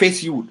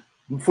ፕሮፌሲው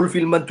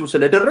ፉልፊልመንቱ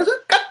ስለደረሰ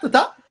ቀጥታ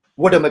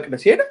ወደ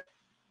መቅደስ ሄደ።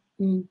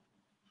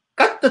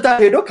 ቀጥታ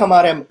ሄዶ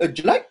ከማርያም እጅ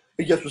ላይ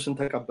ኢየሱስን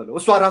ተቀበለው።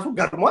 እሷ ራሱ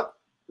ገርሟት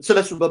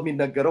ስለሱ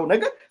በሚነገረው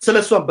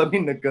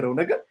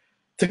ነገር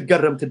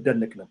ትገረም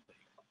ትደነቅ ነበር።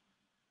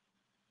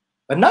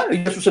 እና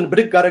ኢየሱስን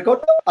ብድግ አደረገው፣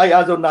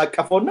 ያዘውና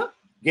አቀፈውና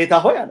ጌታ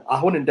ሆይ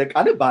አሁን እንደ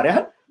ቃል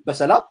ባሪያህን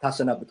በሰላም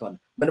ታሰናብተዋል።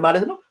 ምን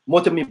ማለት ነው?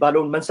 ሞት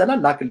የሚባለውን መንሰላል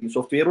ላክልኝ፣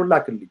 ሶፍትዌሩን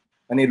ላክልኝ፣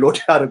 እኔ ሎድ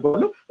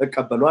አደርገዋለሁ፣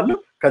 እቀበለዋለሁ፣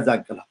 ከዛ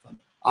እንቀላፋለሁ።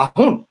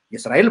 አሁን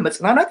የእስራኤል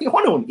መጽናናት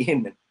የሆነውን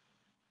ይሄንን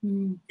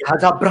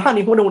የአሕዛብ ብርሃን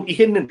የሆነውን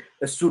ይሄንን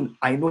እሱን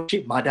አይኖቼ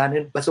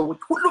ማዳንን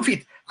በሰዎች ሁሉ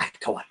ፊት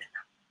አይተዋልና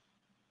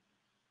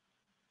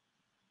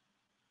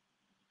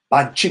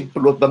ባንቺም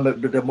ብሎ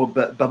ደግሞ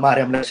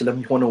በማርያም ላይ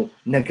ስለሚሆነው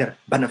ነገር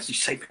በነፍስሽ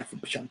ሰይፍ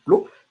ያልፍብሻል ብሎ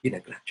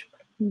ይነግራቸው።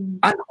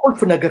 አንድ ቁልፍ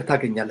ነገር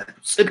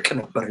ታገኛላችሁ። ጽድቅ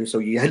ነበር።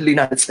 የሰው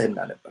የህሊና ንጽህና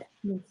ነበር።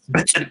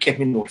 በጽድቅ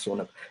የሚኖር ሰው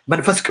ነበር።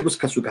 መንፈስ ቅዱስ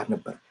ከሱ ጋር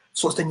ነበር።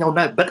 ሶስተኛውና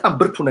በጣም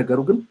ብርቱ ነገሩ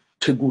ግን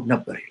ትጉ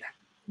ነበር ይላል።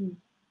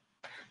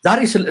 ዛሬ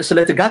ስለ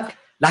ትጋት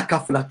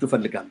ላካፍላችሁ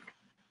ፈልጋለሁ።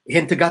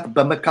 ይሄን ትጋት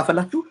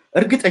በመካፈላችሁ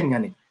እርግጠኛ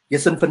ነኝ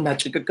የስንፍና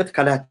ጭቅቅት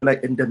ከላያችሁ ላይ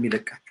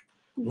እንደሚለቃችሁ።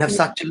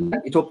 ነፍሳችን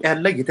ላይ ኢትዮጵያ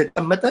ላይ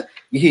የተቀመጠ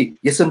ይሄ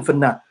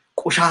የስንፍና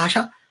ቆሻሻ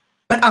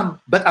በጣም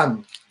በጣም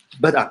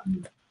በጣም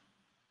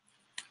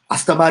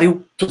አስተማሪው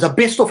to the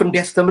best of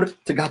እንዲያስተምር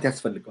ትጋት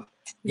ያስፈልጋል።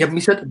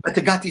 የሚሰጥ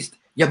በትጋት ይስጥ፣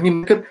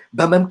 የሚመክር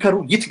በመምከሩ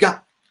ይትጋ።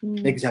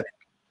 እግዚአብሔር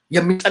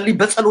የሚጸልይ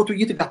በጸሎቱ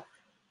ይትጋ።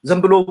 ዝም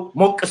ብሎ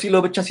ሞቅ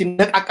ሲለው ብቻ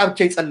ሲነቃቃ ብቻ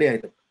ይጸልይ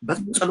አይደለም።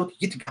 በጸሎት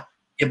ይትጋ።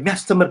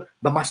 የሚያስተምር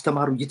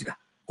በማስተማሩ ይትጋ።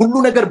 ሁሉ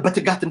ነገር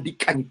በትጋት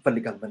እንዲቃኝ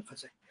ይፈልጋል።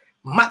 መንፈሳዊ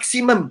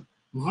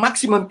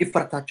ማክሲመም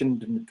ኢፈርታችን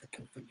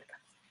እንድንጠቀም ይፈልጋል።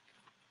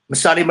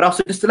 ምሳሌ ምዕራፍ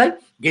 6 ላይ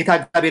ጌታ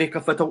እግዚአብሔር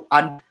የከፈተው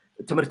አንድ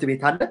ትምህርት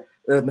ቤት አለ።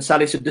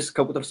 ምሳሌ 6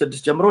 ከቁጥር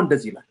 6 ጀምሮ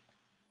እንደዚህ ይላል።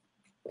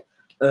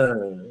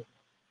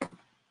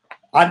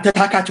 አንተ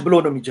ታካች ብሎ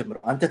ነው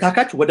የሚጀምረው። አንተ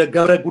ታካች ወደ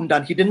ገብረ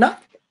ጉንዳን ሂድና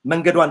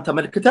መንገዷን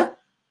ተመልክተ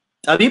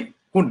ጠቢብ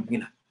ሁን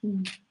ይላል።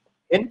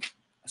 እን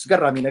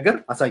አስገራሚ ነገር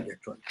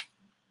አሳያችኋለሁ።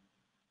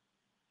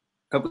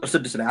 ከቁጥር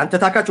 6 ላይ አንተ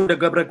ታካች ወደ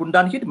ገብረ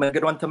ጉንዳን ሂድ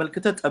መንገዷን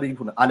ተመልክተ ጠቢብ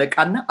ሁን፣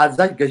 አለቃና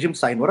አዛዥ ገዥም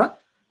ሳይኖራት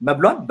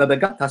መብሏን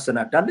በበጋ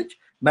ታሰናዳለች፣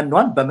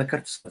 መኗን በመከር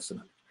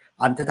ትሰበስባለች።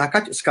 አንተ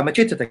ታካች እስከ መቼ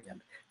ትተኛለህ?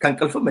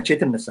 ከእንቅልፍ መቼ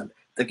ትነሳለህ?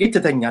 ጥቂት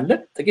ትተኛለህ፣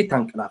 ጥቂት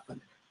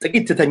ታንቀላፋለህ፣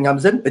 ጥቂት ትተኛም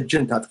ዘንድ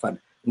እጅን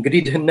ታጥፋለህ። እንግዲህ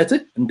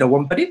ድህነትህ እንደ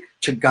ወንበዴ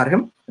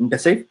ችጋርህም እንደ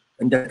ሰይፍ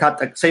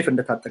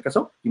እንደታጠቀ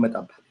ሰው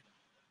ይመጣብሃል።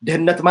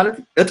 ድህነት ማለት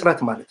እጥረት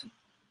ማለት ነው።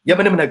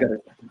 የምንም ነገር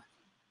እጥረት ማለት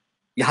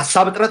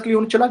የሐሳብ እጥረት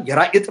ሊሆን ይችላል፣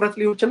 የራእይ እጥረት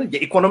ሊሆን ይችላል፣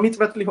 የኢኮኖሚ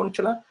እጥረት ሊሆን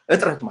ይችላል።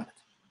 እጥረት ማለት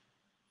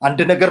አንድ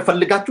ነገር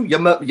ፈልጋችሁ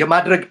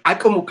የማድረግ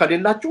አቅሙ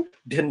ከሌላችሁ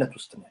ድህነት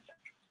ውስጥ ነው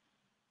ያላችሁ።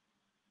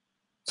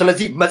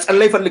 ስለዚህ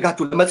መጸለይ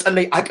ፈልጋችሁ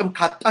ለመጸለይ አቅም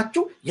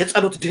ካጣችሁ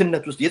የጸሎት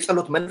ድህነት ውስጥ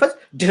የጸሎት መንፈስ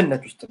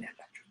ድህነት ውስጥ ነው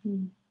ያላችሁ።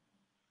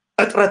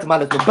 እጥረት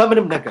ማለት ነው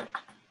በምንም ነገር።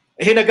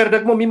 ይሄ ነገር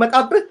ደግሞ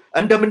የሚመጣብህ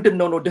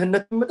እንደምንድነው ነው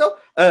ድህነት የሚመጣው?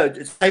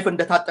 ሰይፍ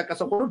እንደታጠቀ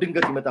ሰው ሆኖ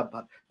ድንገት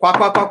ይመጣብሃል።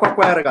 ኳኳኳኳኳ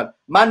ያደርጋል።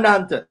 ማን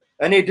አንተ?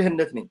 እኔ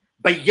ድህነት ነኝ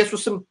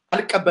በኢየሱስም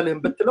አልቀበልህም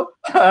ብትለው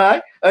አይ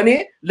እኔ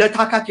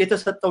ለታካች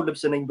የተሰጠው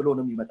ልብስ ነኝ ብሎ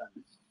ነው የሚመጣው።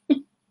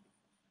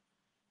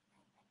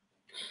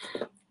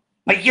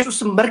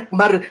 በኢየሱስም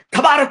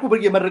ተባረኩ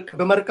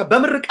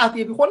በምርቃቴ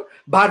ቢሆን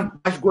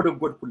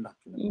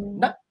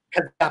ባሽጎደጎድኩላችሁና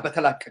ከዛ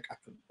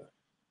በተላቀቃችሁ ነበር።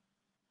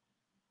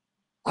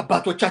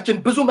 አባቶቻችን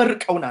ብዙ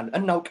መርቀውናል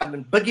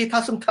እናውቃለን። በጌታ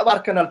ስም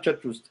ተባርከናል።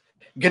 ቸርች ውስጥ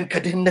ግን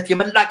ከድህነት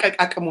የመላቀቅ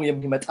አቅሙ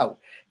የሚመጣው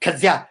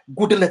ከዚያ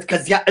ጉድለት፣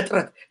 ከዚያ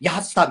እጥረት፣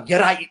 የሐሳብ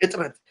የራእይ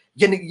እጥረት፣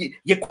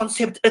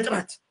 የኮንሴፕት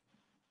እጥረት።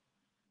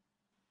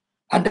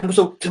 አንዳንዱ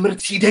ሰው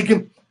ትምህርት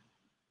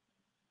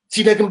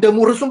ሲደግም ደግሞ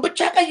ርዕሱን ብቻ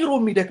ቀይሮ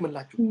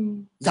የሚደግምላችሁ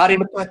ዛሬ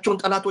የምታዩቸውን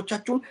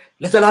ጠላቶቻችሁን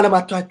ለዘላለም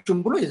አታዩአቸውም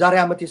ብሎ የዛሬ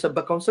ዓመት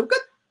የሰበከውን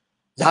ስብከት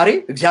ዛሬ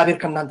እግዚአብሔር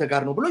ከእናንተ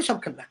ጋር ነው ብሎ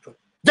ይሰብክላችኋል።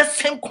 the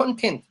same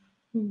content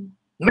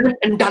ምንም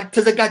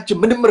እንዳልተዘጋጀ፣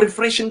 ምንም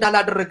ሪፍሬሽ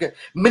እንዳላደረገ፣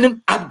 ምንም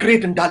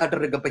አፕግሬድ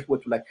እንዳላደረገ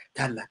በህይወቱ ላይ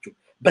ታያላችሁ።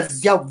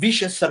 በዚያው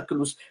ቪሸስ ሰርክል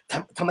ውስጥ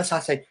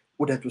ተመሳሳይ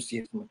ውደት ውስጥ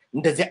ይሄዳል።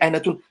 እንደዚህ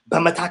አይነቱን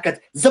በመታከት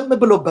ዝም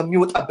ብሎ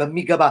በሚወጣ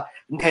በሚገባ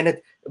እንደ አይነት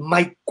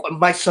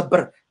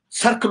የማይሰበር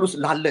ሰርክል ውስጥ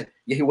ላለ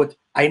የህይወት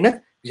አይነት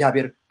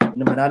እግዚአብሔር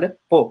ምን አለ?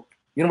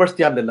 ዩኒቨርሲቲ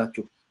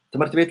ያለላችሁ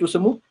ትምህርት ቤቱ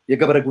ስሙ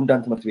የገብረ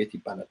ጉንዳን ትምህርት ቤት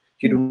ይባላል።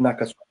 ሂዱና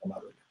ከሷ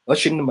ተማሩ።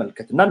 እሺ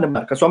እንመልከትና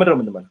እንማር። ከሷ ምድር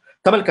ምን እንመልከት?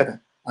 ተመልከተ።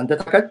 አንተ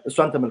ታካች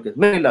እሷን ተመልከት።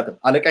 ምን የላትም?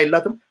 አለቃ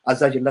የላትም፣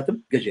 አዛዥ የላትም፣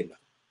 ገዥ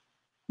የላትም።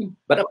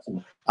 በጣም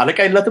አለቃ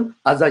የላትም፣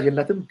 አዛዥ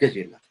የላትም፣ ገዥ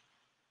የላትም።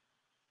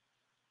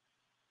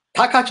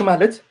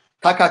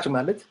 ታካች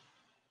ማለት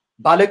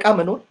ባለቃ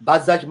መኖር፣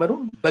 ባዛዥ መኖር፣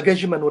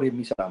 በገዥ መኖር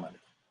የሚሰራ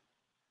ማለት።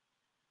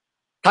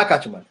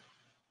 ታካች ማለት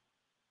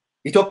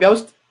ኢትዮጵያ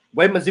ውስጥ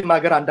ወይም እዚህም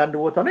ሀገር አንዳንድ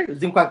ቦታ ላይ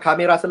እዚህ እንኳን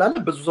ካሜራ ስላለ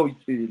ብዙ ሰው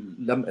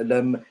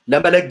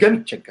ለመለገም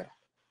ይቸገራል።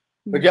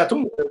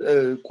 ምክንያቱም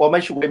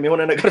ቆመሽ ወይም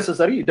የሆነ ነገር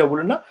ስትሰሪ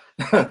ይደውልና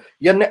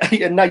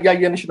እና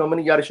እያየንሽ ነው ምን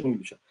እያለሽ ነው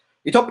ይሉሻል።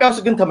 ኢትዮጵያ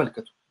ውስጥ ግን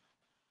ተመልከቱ።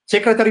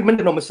 ሴክሬታሪ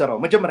ምንድነው የምትሰራው?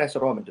 መጀመሪያ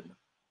ስራዋ ምንድነው?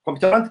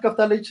 ኮምፒውተሯን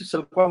ትከፍታለች፣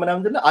 ስልኳ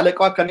ምናምን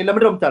አለቃዋ ከሌለ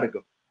ምንድነው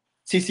የምታደርገው?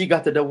 ሲሲ ጋር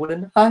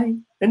ትደውልና አይ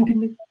እንድን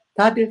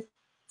ታዲያ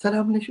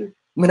ሰላም ነሽ?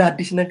 ምን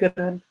አዲስ ነገር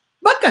አለ?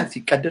 በቃ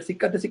ሲቀደር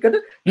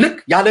ልክ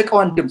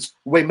ያለቃዋን ድምጽ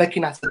ወይ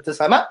መኪና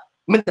ስትሰማ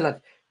ምን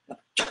ትላለች?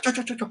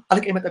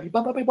 አለቃ ይመጣ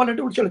ቢባባይ ባለ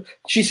ደውል ይችላል።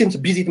 ሺ ሲምስ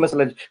ቢዚ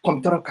ትመስላለች።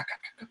 ኮምፒውተሯ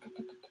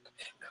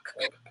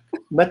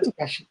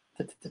መጥቃሽ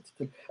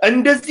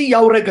እንደዚህ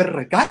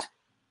ያውረገረጋት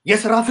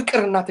የሥራ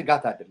ፍቅርና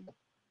ትጋት አይደለም።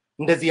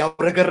 እንደዚህ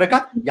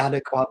ያውረገረጋት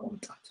ያለቃዋ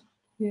መምጣት ነው።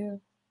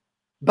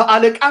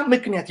 በአለቃ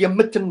ምክንያት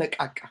የምትነቃቃ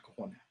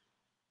ከሆነ፣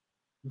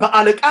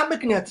 በአለቃ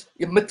ምክንያት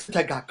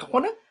የምትተጋ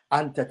ከሆነ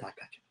አንተ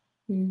ታካች።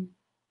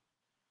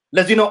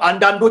 ለዚህ ነው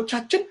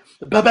አንዳንዶቻችን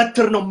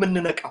በበትር ነው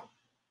የምንነቃው።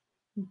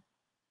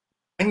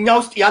 እኛ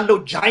ውስጥ ያለው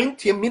ጃይንት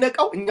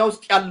የሚነቃው፣ እኛ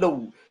ውስጥ ያለው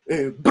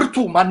ብርቱ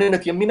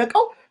ማንነት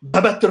የሚነቃው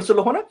በበትር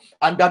ስለሆነ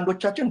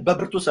አንዳንዶቻችን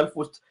በብርቱ ሰልፍ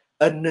ውስጥ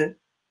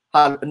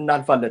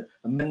እናልፋለን።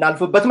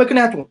 የምናልፍበት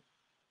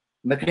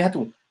ምክንያቱ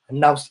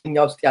እና ውስጥኛ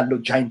ውስጥ ያለው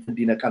ጃይንት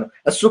እንዲነቃ ነው።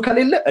 እሱ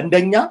ከሌለ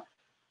እንደኛ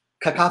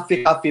ከካፌ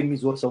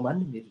የሚዞር ሰው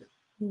ማንም የለም።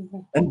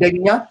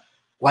 እንደኛ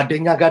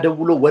ጓደኛ ጋር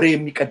ደውሎ ወሬ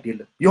የሚቀድ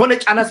የለም። የሆነ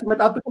ጫና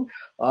ሲመጣብን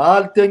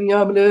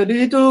አልተኛም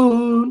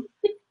ሌሊቱን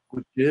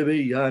ቁጭ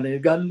ብዬ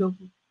አነጋለሁ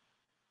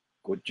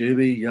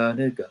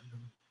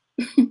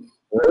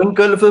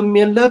እንቅልፍም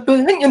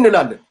የለብኝ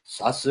እንላለን።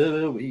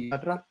 ሳስበው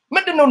ያድራል።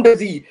 ምንድነው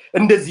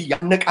እንደዚህ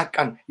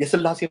ያነቃቃን?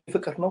 የሥላሴ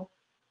ፍቅር ነው።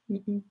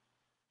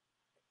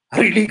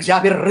 ሪሊ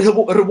እግዚአብሔር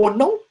ርቦን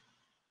ነው?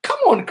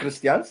 come on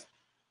ክርስቲያንስ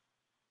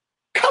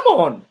come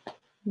on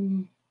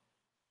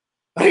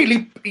ሪሊ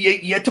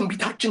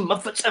የትንቢታችን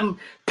መፈጸም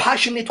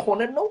ፓሽኔት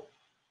ሆነን ነው?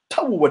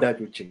 ተው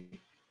ወዳጆቼ።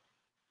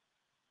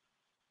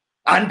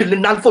 አንድ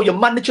ልናልፈው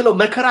የማንችለው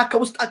መከራ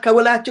ከውስጥ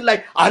ከወላያችን ላይ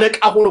አለቃ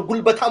ሆኖ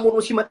ጉልበታም ሆኖ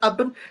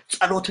ሲመጣብን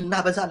ጸሎት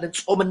እናበዛለን፣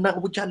 ጾም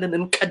እናውጃለን፣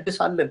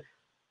 እንቀድሳለን።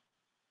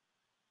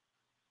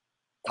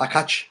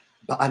 ታካች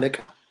በአለቃ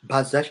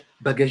ባዛዥ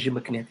በገዢ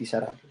ምክንያት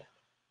ይሰራል።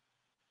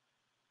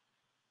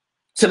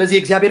 ስለዚህ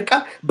እግዚአብሔር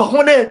ቃል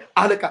በሆነ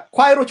አለቃ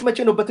ኳይሮች መቼ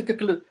ነው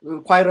በትክክል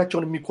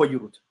ኳይራቸውን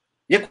የሚቆይሩት?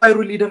 የኳይሩ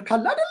ሊደር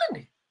ካለ አይደል እንዴ?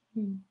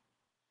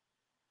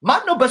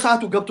 ማን ነው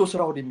በሰዓቱ ገብቶ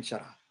ስራውን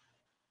የሚሰራ?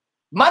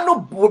 ማን ነው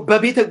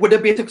ወደ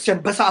ቤተክርስቲያን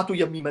በሰዓቱ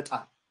የሚመጣ?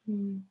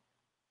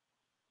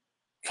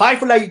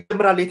 5 ላይ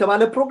ይጀምራል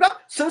የተባለ ፕሮግራም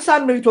ስንት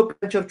ሰዓት ነው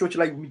ኢትዮጵያን ቸርቾች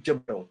ላይ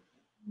የሚጀምረው?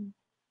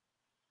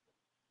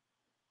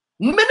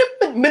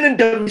 ምን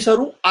እንደሚሰሩ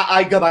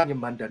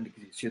አይገባኝም። አንዳንድ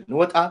ጊዜ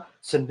ስንወጣ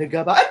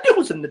ስንገባ እንዲሁ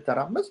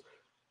ስንተራመስ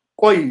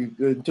ቆይ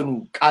እንትኑ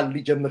ቃል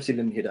ሊጀምር ሲል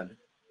እንሄዳለን።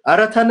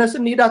 አረ ተነስ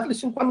እንሂድ አትልስ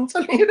እንኳን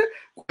እንጸልይ ሄደ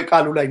ቆይ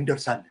ቃሉ ላይ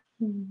እንደርሳለን።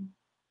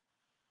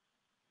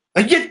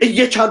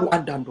 እየቻሉ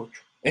አንዳንዶቹ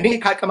እኔ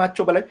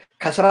ካቀማቸው በላይ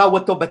ከስራ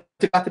ወጥተው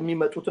በትጋት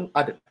የሚመጡትን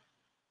አይደለም፣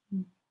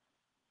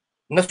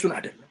 እነሱን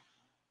አይደለም።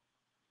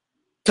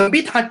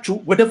 ትንቢታችሁ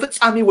ወደ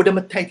ፍጻሜ ወደ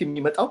መታየት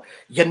የሚመጣው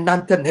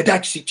የናንተ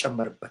ነዳጅ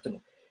ሲጨመርበት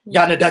ነው።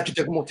 ያ ነዳጅ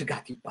ደግሞ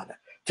ትጋት ይባላል።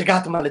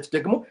 ትጋት ማለት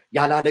ደግሞ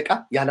ያለ አለቃ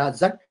ያለ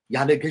አዛዥ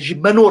ያለ ገዢ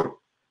መኖር፣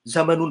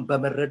 ዘመኑን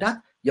በመረዳት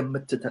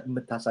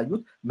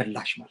የምታሳዩት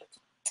ምላሽ ማለት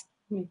ነው።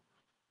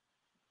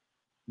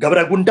 ገብረ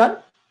ጉንዳን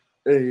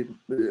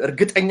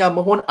እርግጠኛ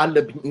መሆን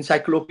አለብኝ፣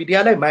 ኢንሳይክሎፒዲያ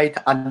ላይ ማየት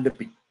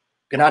አለብኝ።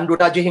 ግን አንድ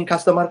ወዳጄ ይሄን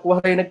ካስተማርኩ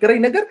በኋላ የነገረኝ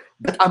ነገር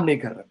በጣም ነው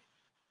የገረመኝ።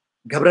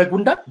 ገብረ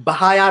ጉንዳን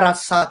በ24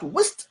 ሰዓት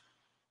ውስጥ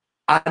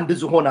አንድ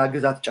ዝሆን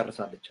አግዛ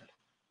ትጨርሳለች አለ።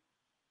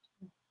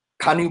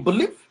 ካን ዩ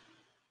ቢሊቭ?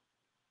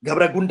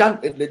 ገብረ ጉንዳን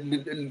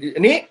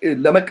እኔ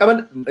ለመቀበል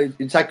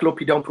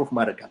ኢንሳይክሎፒዲያውን ፕሩፍ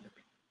ማድረግ አለብኝ።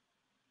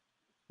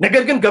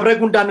 ነገር ግን ገብረ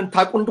ጉንዳንን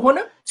ታቁ እንደሆነ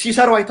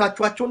ሲሰሩ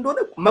አይታችኋቸው እንደሆነ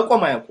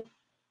መቆም አያውቁም።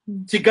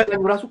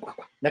 ሲገናኙ ራሱ ቋቋ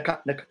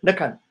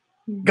ነካ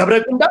ገብረ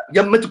ጉንዳን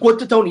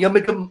የምትጎትተውን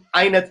የምግብ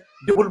አይነት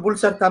ድቡልቡል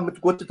ሰርታ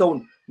የምትጎትተውን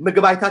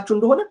ምግብ አይታችሁ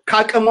እንደሆነ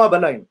ካቀሟ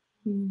በላይ ነው።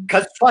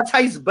 ከሷ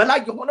ሳይዝ በላይ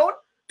የሆነውን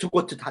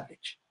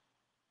ትጎትታለች።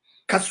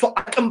 ከሷ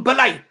አቅም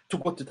በላይ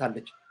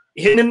ትጎትታለች።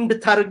 ይሄንን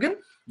እንድታርግን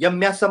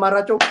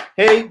የሚያሰማራቸው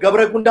ሄይ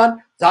ገብረ ጉንዳን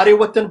ዛሬ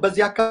ወተን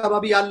በዚህ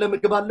አካባቢ ያለ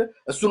ምግብ አለ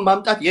እሱን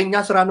ማምጣት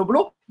የኛ ስራ ነው ብሎ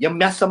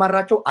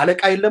የሚያሰማራቸው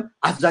አለቃ የለም፣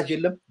 አዛዥ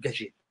የለም፣ ገዢ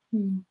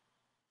የለም፣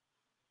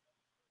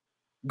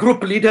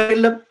 ግሩፕ ሊደር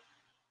የለም፣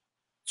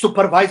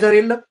 ሱፐርቫይዘር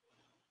የለም።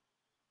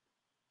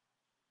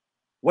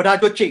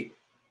 ወዳጆቼ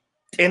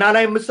ጤና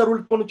ላይ የምትሰሩ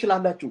ልትሆኑ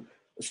ትችላላችሁ፣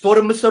 ስቶር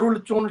የምትሰሩ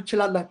ልትሆኑ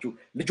ትችላላችሁ፣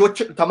 ልጆች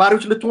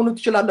ተማሪዎች ልትሆኑ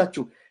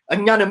ትችላላችሁ።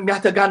 እኛን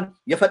የሚያተጋን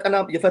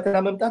የፈተና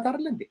መምጣት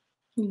አይደል እንዴ?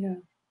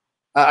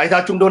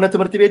 አይታችሁ እንደሆነ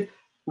ትምህርት ቤት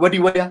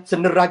ወዲያ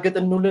ስንራገጥ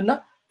እንውልና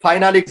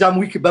ፋይናል ኤግዛም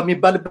ዊክ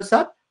በሚባልበት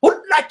ሰዓት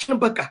ሁላችንም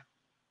በቃ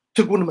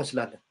ትጉን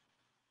መስላለን።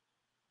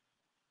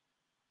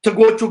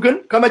 ትጎቹ ግን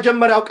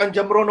ከመጀመሪያው ቀን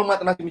ጀምሮ ነው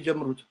ማጥናት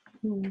የሚጀምሩት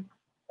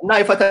እና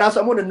የፈተና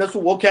ሰሞን እነሱ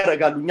ወክ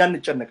ያደርጋሉ፣ እኛ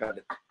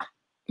እንጨነቃለን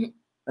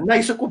እና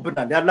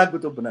ይስቁብናል፣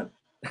 ያላግጡብናል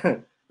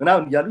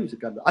ምናምን እያሉ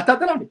ይስቃሉ።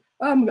 አታጠናም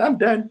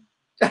አምዳን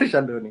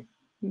ጨርሻለሁ እኔ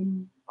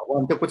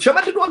አንተ እኮ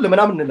ተሸመድዷል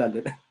ምናምን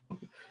እንላለን።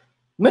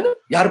 ምን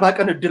የ40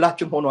 ቀን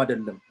እድላችን ሆኖ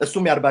አይደለም፣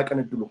 እሱም የ40 ቀን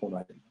እድሉ ሆኖ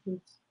አይደለም፣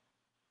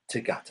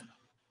 ትጋት ነው።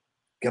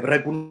 ገብረ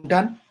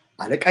ጉንዳን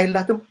አለቃ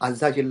የላትም፣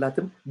 አዛዥ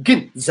የላትም፣ ግን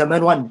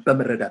ዘመኗን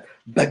በመረዳት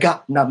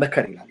በጋና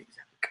መከር ይላል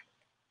እግዚአብሔር።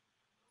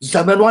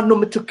 ዘመኗን ነው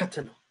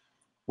የምትከተለው።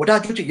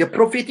 ወዳጆች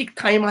የፕሮፌቲክ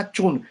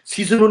ታይማችሁን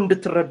ሲዝኑን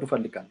እንድትረዱ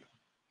ፈልጋለሁ።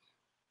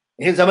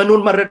 ይሄ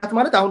ዘመኑን መረዳት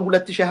ማለት አሁን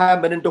 2020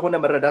 ምን እንደሆነ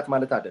መረዳት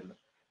ማለት አይደለም።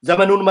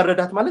 ዘመኑን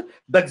መረዳት ማለት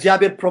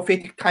በእግዚአብሔር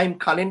ፕሮፌቲክ ታይም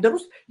ካሌንደር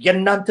ውስጥ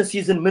የናንተ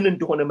ሲዝን ምን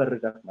እንደሆነ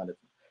መረዳት ማለት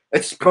ነው።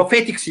 ኢትስ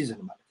ፕሮፌቲክ ሲዝን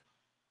ማለት ነው።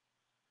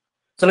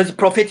 ስለዚህ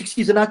ፕሮፌቲክ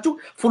ሲዝናችሁ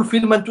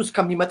ፉልፊልመንት ውስጥ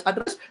ከሚመጣ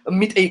ድረስ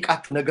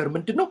የሚጠይቃችሁ ነገር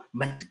ምንድነው?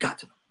 መትጋት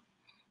ነው፣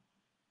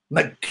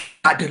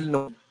 መጋደል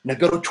ነው።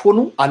 ነገሮች ሆኑ፣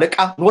 አለቃ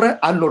ኖረ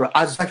አልኖረ፣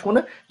 አዛዥ ሆነ፣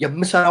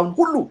 የምሰራውን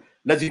ሁሉ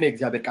ለዚህ ነው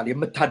እግዚአብሔር ቃል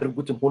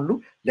የምታደርጉትን ሁሉ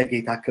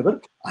ለጌታ ክብር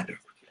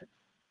አድርጉት።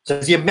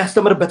 ስለዚህ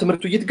የሚያስተምር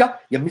በትምህርቱ ይትጋ፣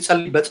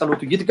 የሚጸልይ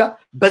በጸሎቱ ይትጋ።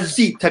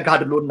 በዚህ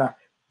ተጋድሎና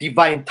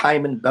ዲቫይን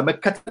ታይምን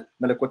በመከተል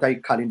መለኮታዊ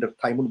ካሌንደር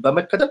ታይሙን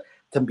በመከተል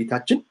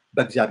ትንቢታችን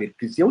በእግዚአብሔር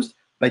ጊዜ ውስጥ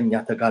በእኛ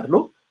ተጋድሎ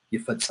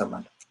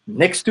ይፈጸማል።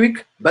 ኔክስት ዊክ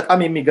በጣም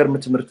የሚገርም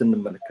ትምህርት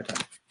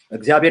እንመለከታለን።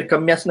 እግዚአብሔር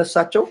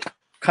ከሚያስነሳቸው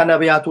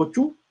ከነቢያቶቹ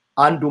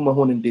አንዱ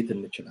መሆን እንዴት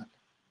እንችላለን?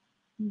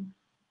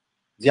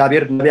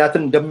 እግዚአብሔር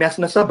ነቢያትን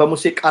እንደሚያስነሳ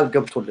በሙሴ ቃል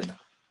ገብቶልናል።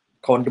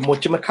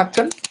 ከወንድሞች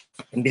መካከል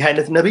እንዲህ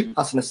አይነት ነብይ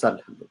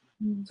አስነሳለሁ።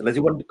 ስለዚህ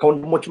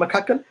ከወንድሞች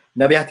መካከል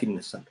ነቢያት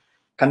ይነሳሉ።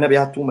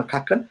 ከነቢያቱ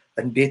መካከል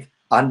እንዴት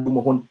አንዱ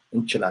መሆን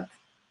እንችላለን?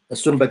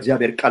 እሱን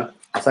በእግዚአብሔር ቃል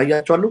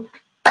አሳያችኋለሁ።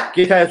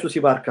 ጌታ ኢየሱስ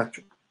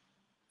ይባርካችሁ።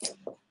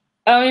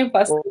 አሜን።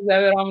 ፓስተር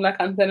እግዚአብሔር አምላክ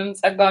አንተንም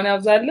ጸጋውን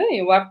ያብዛልህ፣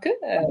 ይባርክ።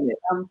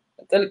 በጣም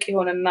ጥልቅ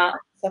የሆነና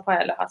ሰፋ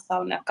ያለ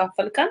ሐሳብን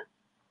ያካፈልከን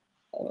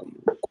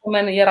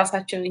ቆመን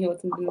የራሳችንን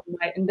ህይወት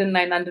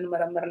እንድናይና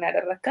እንድንመረምር ነው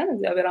ያደረከን።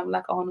 እግዚአብሔር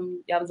አምላክ አሁንም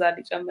ያብዛል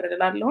ይጨምር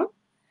እላለሁ።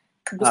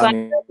 ቅዱሳን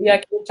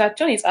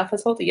ጥያቄዎቻቸውን የጻፈ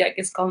ሰው ጥያቄ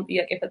እስካሁን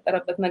ጥያቄ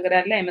የፈጠረበት ነገር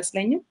ያለ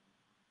አይመስለኝም።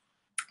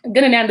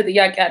 ግን እኔ አንድ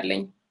ጥያቄ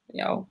አለኝ፣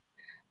 ያው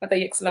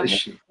መጠየቅ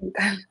ስለምፈልግ።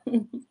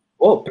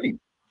 ፕሊዝ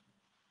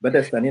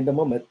በደስታ እኔ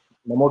ደግሞ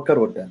መሞከር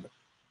ወዳለሁ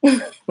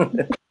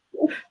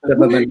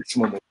ለመመለስ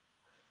ነው።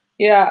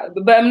 ያ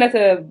በእምነት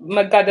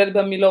መጋደል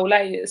በሚለው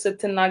ላይ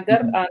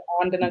ስትናገር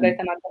አንድ ነገር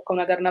የተናገርከው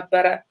ነገር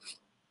ነበረ።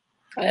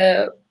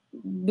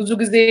 ብዙ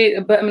ጊዜ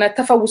በእምነት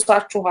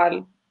ተፈውሳችኋል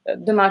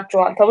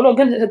ድናችኋል ተብሎ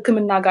ግን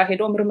ሕክምና ጋር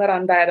ሄዶ ምርመራ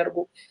እንዳያደርጉ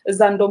እዛ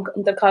እንደውም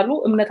እንትን ካሉ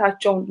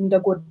እምነታቸውን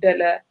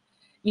እንደጎደለ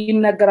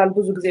ይነገራል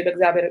ብዙ ጊዜ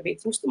በእግዚአብሔር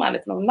ቤት ውስጥ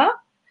ማለት ነውና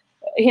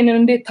ይሄንን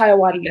እንዴት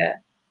ታየዋለህ?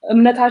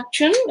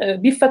 እምነታችን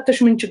ቢፈተሽ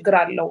ምን ችግር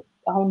አለው?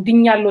 አሁን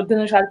ድኛለሁ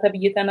ድነሻል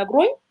ተብዬ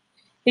ተነግሮኝ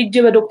ሄጄ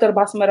በዶክተር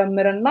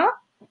ባስመረምርና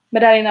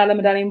መዳኔና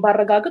ለመዳኔን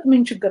ባረጋግጥ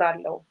ምን ችግር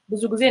አለው?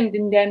 ብዙ ጊዜ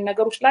እንዲህ አይነት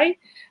ነገሮች ላይ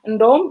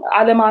እንደውም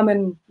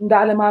አለማመን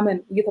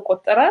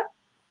እየተቆጠረ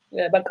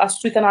በቃ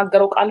እሱ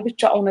የተናገረው ቃል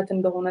ብቻ እውነት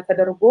እንደሆነ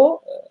ተደርጎ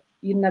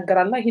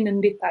ይነገራልና ይሄን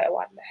እንዴት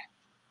ታየዋለህ?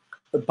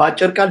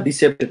 በአጭር ቃል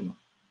ዲሴፕሽን ነው፣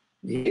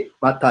 ይሄ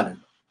ማታለል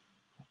ነው።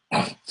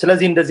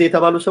 ስለዚህ እንደዚህ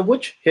የተባሉ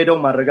ሰዎች ሄደው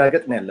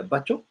ማረጋገጥ ነው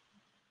ያለባቸው።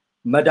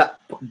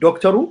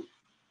 ዶክተሩ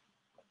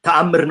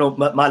ተአምር ነው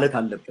ማለት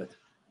አለበት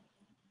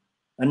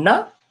እና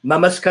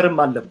መመስከርም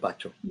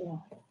አለባቸው።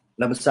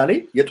 ለምሳሌ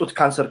የጡት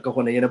ካንሰር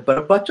ከሆነ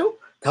የነበረባቸው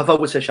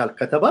ተፈውሰሻል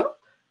ከተባሉ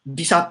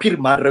ዲሳፒር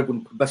ማድረጉን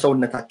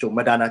በሰውነታቸው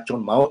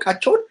መዳናቸውን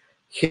ማወቃቸውን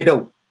ሄደው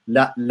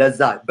ለዛ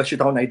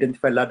በሽታውን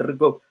አይደንቲፋይ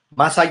ላደረገው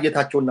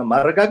ማሳየታቸውና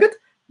ማረጋገጥ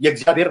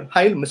የእግዚአብሔር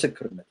ኃይል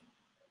ምስክርነት ነው።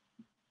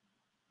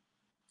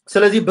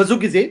 ስለዚህ ብዙ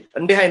ጊዜ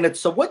እንዲህ አይነት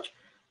ሰዎች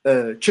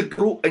ችግሩ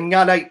እኛ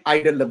ላይ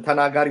አይደለም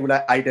ተናጋሪው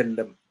ላይ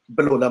አይደለም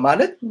ብሎ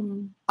ለማለት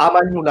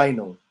አማኙ ላይ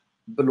ነው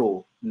ብሎ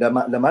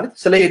ለማለት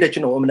ስለሄደች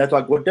ነው እምነቷ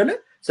ጎደለ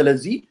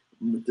ስለዚህ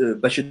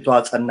በሽታዋ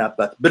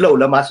ጸናባት ብለው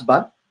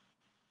ለማስባል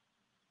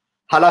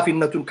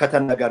ኃላፊነቱን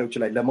ከተናጋሪዎች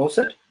ላይ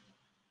ለመውሰድ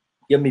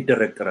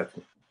የሚደረግ ጥረት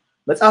ነው።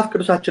 መጽሐፍ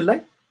ቅዱሳችን ላይ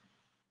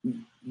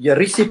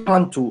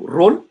የሪሲፓንቱ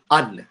ሮል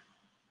አለ፣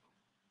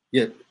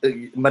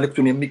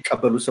 መልእክቱን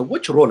የሚቀበሉ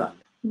ሰዎች ሮል አለ።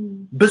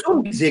 ብዙውን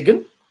ጊዜ ግን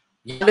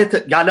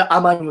ያለ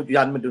አማኞች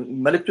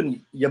መልእክቱን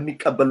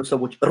የሚቀበሉ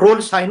ሰዎች ሮል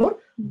ሳይኖር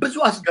ብዙ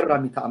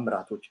አስገራሚ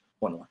ተአምራቶች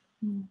ሆነዋል።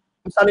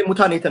 ለምሳሌ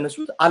ሙታን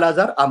የተነሱት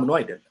አላዛር አምኖ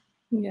አይደለም፣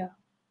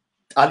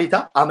 ጣሊታ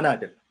አምና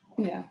አይደለም፣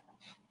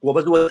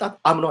 ጎበዝ ወጣት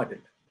አምኖ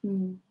አይደለም።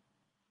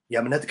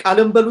 የእምነት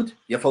ቃልም በሉት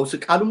የፈውስ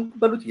ቃልም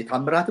በሉት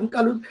የታምራትም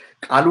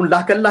ቃሉን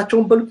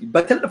ላከላቸውም በሉት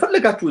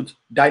በተፈለጋችሁት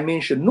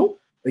ዳይሜንሽን ነው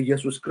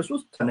ኢየሱስ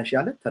ክርስቶስ ተነሽ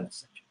ያለ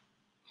ተነሳች።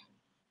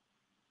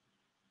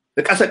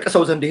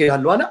 እቀሰቀሰው ዘንድ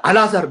ይሄዳሉ አለ፣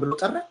 አላዛር ብሎ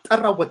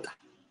ጠራው ወጣ።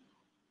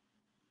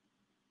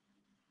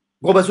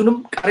 ጎበዙንም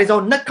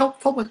ቃሬዛውን ነካው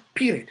ፈወሰ።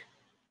 ፒሪድ።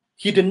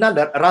 ሂድና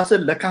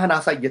ራስን ለካህን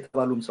አሳይ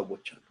የተባሉም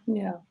ሰዎች አሉ።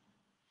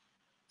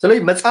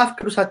 ስለዚህ መጽሐፍ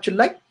ቅዱሳችን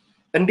ላይ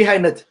እንዲህ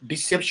አይነት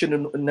ዲሴፕሽን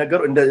ነገር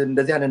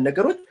እንደዚህ አይነት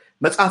ነገሮች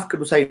መጽሐፍ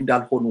ቅዱሳዊ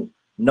እንዳልሆኑ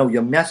ነው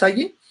የሚያሳይ።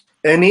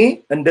 እኔ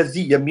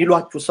እንደዚህ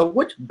የሚሏችሁ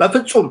ሰዎች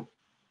በፍጹም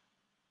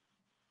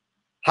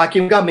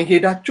ሐኪም ጋር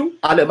መሄዳችሁ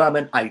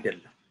አለማመን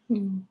አይደለም።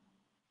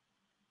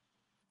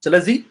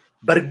 ስለዚህ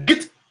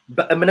በርግጥ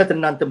በእምነት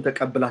እናንተም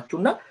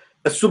ተቀበላችሁና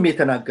እሱም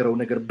የተናገረው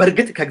ነገር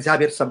በርግጥ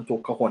ከእግዚአብሔር ሰምቶ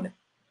ከሆነ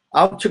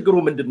አሁን ችግሩ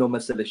ምንድነው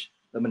መሰለሽ?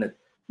 እምነት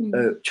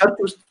ቸርች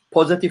ውስጥ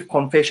ፖዚቲቭ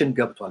ኮንፌሽን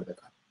ገብቷል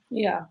በጣም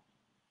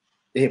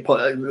ይሄ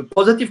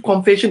ፖዚቲቭ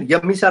ኮንፌሽን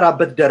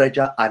የሚሰራበት ደረጃ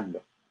አለ።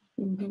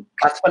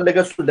 ካስፈለገ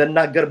እሱ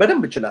ለናገር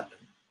በደንብ ይችላል።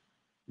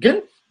 ግን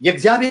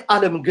የእግዚአብሔር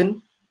ዓለም ግን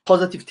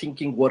ፖዚቲቭ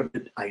ቲንኪንግ ወርድ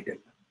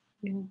አይደለም፣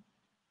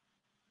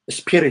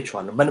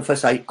 ስፒሪቹዋል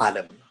መንፈሳዊ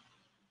ዓለም ነው።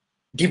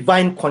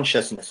 ዲቫይን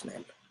ኮንሽስነስ ነው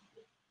ያለው፣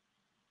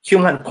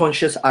 ሂውማን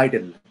ኮንሽስ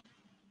አይደለም።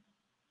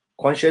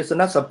 ኮንሽስ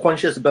እና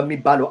ሰብኮንሽስ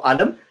በሚባለው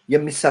ዓለም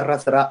የሚሰራ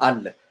ስራ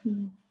አለ።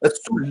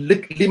 እሱ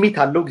ሊሚት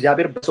አለው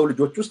እግዚአብሔር በሰው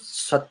ልጆች ውስጥ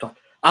ሰጥቷል።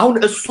 አሁን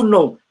እሱን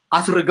ነው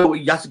አስርገው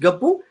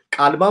እያስገቡ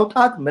ቃል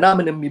ማውጣት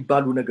ምናምን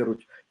የሚባሉ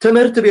ነገሮች።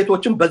 ትምህርት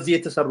ቤቶችም በዚህ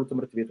የተሰሩ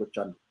ትምህርት ቤቶች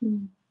አሉ።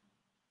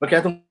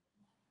 ምክንያቱም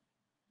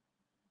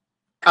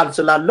ቃል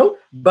ስላለው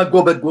በጎ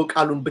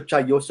ቃሉን ብቻ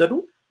እየወሰዱ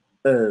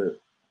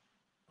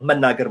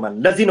መናገር ማለት።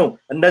 ለዚህ ነው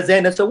እነዚህ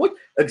አይነት ሰዎች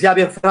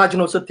እግዚአብሔር ፈራጅ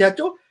ነው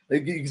ስትያቸው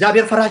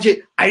እግዚአብሔር ፈራጅ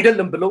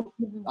አይደለም ብለው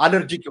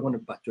አለርጂክ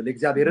ይሆንባቸው፣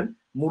 ለእግዚአብሔርን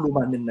ሙሉ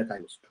ማንነት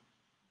አይወስዱም።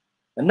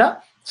 እና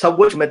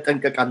ሰዎች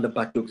መጠንቀቅ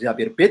አለባቸው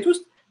እግዚአብሔር ቤት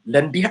ውስጥ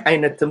ለእንዲህ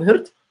አይነት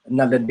ትምህርት እና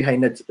ለእንዲህ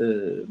አይነት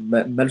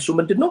መልሱ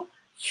ምንድነው?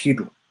 ሂዱ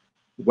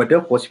ወደ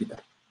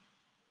ሆስፒታል።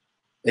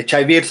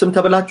 HIV ኤድስም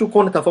ተብላችሁ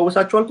ከሆነ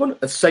ተፈውሳችኋል ከሆነ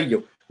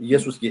እሰየው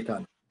ኢየሱስ ጌታ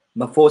ነው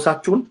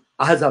መፈወሳችሁን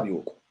አህዛብ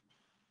ይወቁ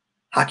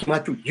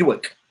ሐኪማችሁ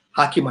ይወቅ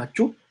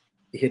ሐኪማችሁ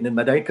ይሄንን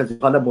መድኃኒት ከዚህ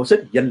በኋላ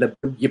መውሰድ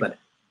የለብንም ይበል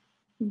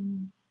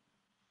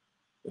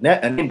እኔ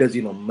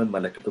እንደዚህ ነው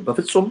የምመለከተው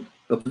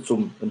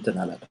በፍጹም እንትን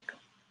አላደረገም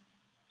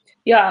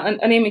ያ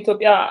እኔም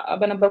ኢትዮጵያ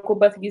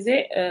በነበርኩበት ጊዜ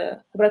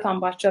ህብረት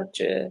አምባ ቸርች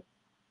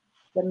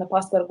ለነ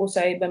ፓስተር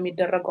ጎሳይ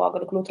በሚደረገው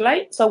አገልግሎት ላይ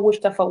ሰዎች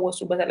ተፈወሱ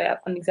በተለይ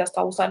አንድ ጊዜ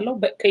አስታውሳለሁ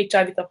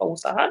ከኤችአይቪ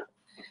ተፈውሰሃል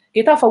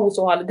ጌታ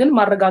ፈውሰዋል ግን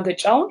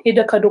ማረጋገጫውን ሄደ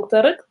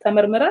ከዶክተር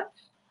ተመርምረ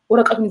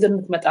ወረቀቱን ይዘህ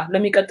እንድትመጣ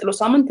ለሚቀጥለው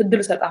ሳምንት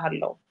እድል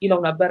ሰጣሃለሁ ይለው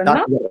ነበርና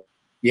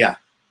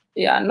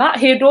ያና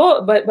ሄዶ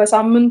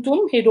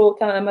በሳምንቱም ሄዶ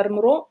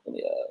ተመርምሮ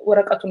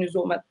ወረቀቱን ይዞ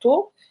መጥቶ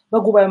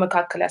በጉባኤው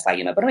መካከል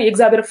ያሳይ ነበርና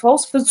የእግዚአብሔር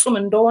ፈውስ ፍጹም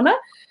እንደሆነ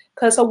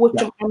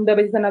ከሰዎችም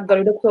አንደበት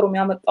የተናገረው ዶክተሩ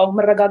የሚያመጣው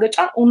መረጋገጫ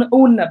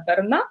እውን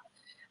ነበርና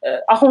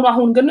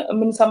አሁን ግን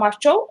ምን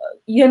ሰማቸው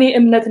የኔ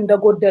እምነት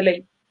እንደጎደለኝ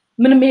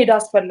ምን መሄድ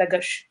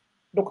አስፈልገሽ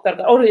ዶክተር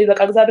ጋር ኦሬዲ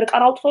በቃ እግዚአብሔር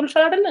ቃል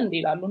አውጥቶልሻል አይደል እንዴ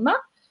ይላሉና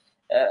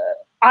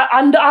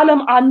አንድ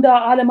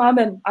ዓለም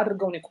አመን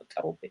አድርገው ነው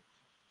የቆጠሩብኝ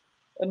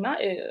እና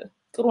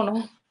ጥሩ ነው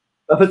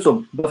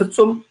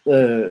በፍጹም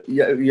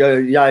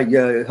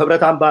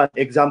የህብረት አምባ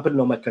ኤግዛምፕል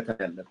ነው መከተል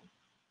ያለብን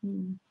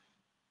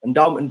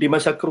እንዳውም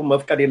እንዲመሰክሩ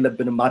መፍቀድ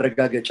የለብንም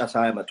ማረጋገጫ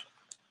ሳያመጡ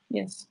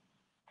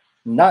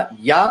እና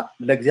ያ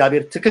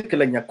ለእግዚአብሔር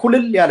ትክክለኛ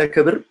ኩልል ያለ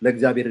ክብር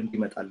ለእግዚአብሔር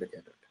እንዲመጣለት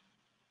ያደርጋል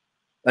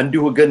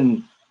እንዲሁ ግን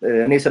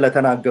እኔ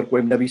ስለተናገርኩ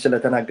ወይም ነብይ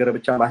ስለተናገረ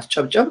ብቻ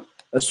ማስጨብጨብ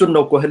እሱን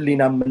ነው እኮ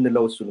ህሊና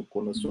የምንለው እሱን እኮ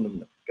ነው እሱንም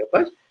ነው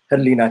ገባሽ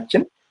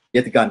ህሊናችን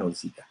የት ጋር ነው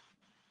እዚህ ጋር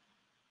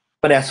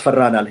ምን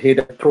ያስፈራናል ሄደ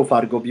ፕሮፍ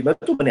አድርገው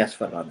ቢመጡ ምን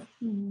ያስፈራናል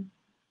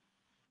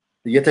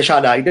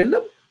የተሻለ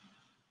አይደለም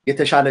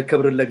የተሻለ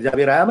ክብር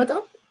ለእግዚአብሔር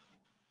አያመጣም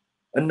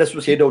እነሱ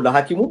ሄደው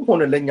ለሐኪሙም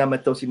ሆነ ለኛ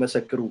መተው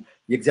ሲመሰክሩ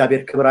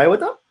የእግዚአብሔር ክብር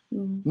አይወጣም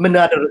ምን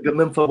አደረገ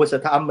ምን ፈወሰ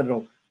ተአምር ነው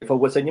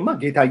የፈወሰኝማ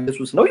ጌታ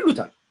ኢየሱስ ነው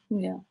ይሉታል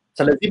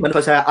ስለዚህ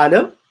መንፈሳዊ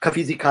ዓለም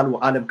ከፊዚካሉ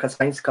ዓለም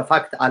ከሳይንስ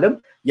ከፋክት ዓለም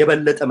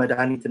የበለጠ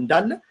መድኃኒት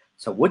እንዳለ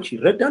ሰዎች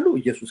ይረዳሉ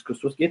ኢየሱስ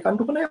ክርስቶስ ጌታ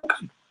እንደሆነ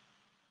ያውቃሉ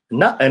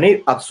እና እኔ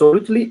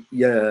አብሶሉትሊ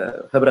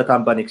የህብረት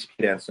አምባን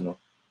ኤክስፒሪየንስ ነው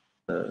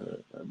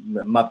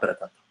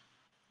ማበረታታ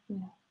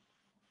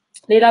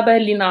ሌላ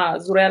በህሊና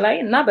ዙሪያ ላይ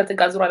እና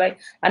በትጋ ዙሪያ ላይ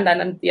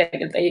አንዳንድ ጥያቄ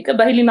ልጠይቅ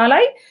በህሊና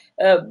ላይ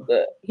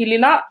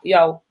ህሊና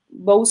ያው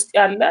በውስጥ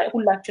ያለ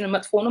ሁላችንም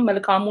መጥፎንም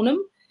መልካሙንም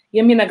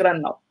የሚነግረን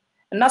ነው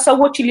እና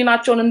ሰዎች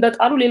ህሊናቸውን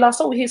እንደጣሉ ሌላ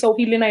ሰው ይሄ ሰው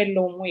ህሊና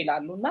የለውም ወይ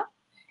ይላሉና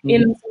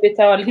ይሄንን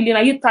ሰው ህሊና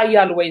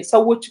ይታያል ወይ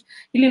ሰዎች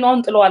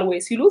ህሊናውን ጥለዋል ወይ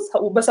ሲሉ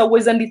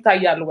በሰዎች ዘንድ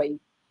ይታያል ወይ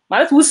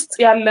ማለት ውስጥ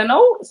ያለ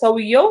ነው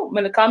ሰውየው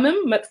መልካምም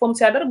መጥፎም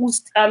ሲያደርግ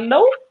ውስጥ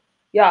ያለው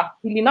ያ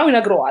ህሊናው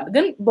ይነግረዋል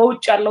ግን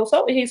በውጭ ያለው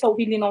ሰው ይሄ ሰው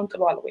ህሊናውን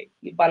ጥለዋል ወይ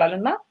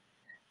ይባላልና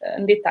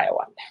እንዴት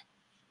ታየዋለህ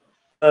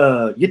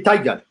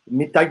ይታያል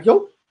የሚታየው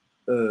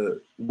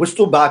ውስጡ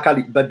በአካል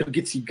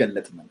በድርጊት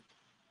ሲገለጥ ነው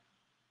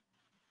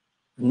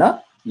እና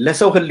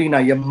ለሰው ህሊና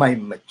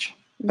የማይመች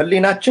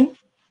ህሊናችን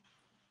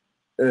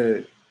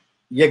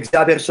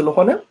የእግዚአብሔር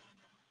ስለሆነ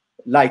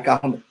ላይክ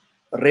አሁን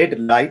ሬድ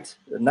ላይት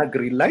እና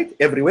ግሪን ላይት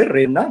ኤቭሪዌር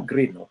ሬድ እና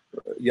ግሪን ነው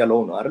yellow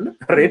ነው አይደል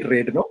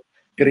ሬድ ነው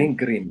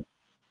ግሪን ነው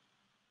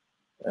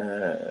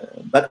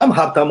በጣም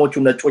ሀብታሞቹ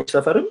ነጮች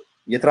ሰፈርም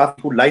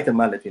የትራፊኩ ላይት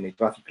ማለት ነው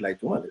ትራፊክ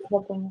ላይቱ ማለት ነው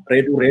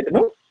ሬድ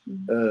ነው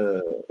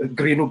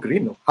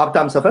ግሪን ነው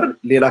ሀብታም ሰፈር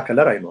ሌላ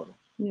ከለር አይኖርም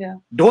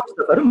ዶት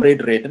ሰፈርም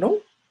ሬድ ነው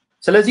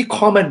ስለዚህ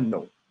ኮመን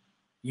ነው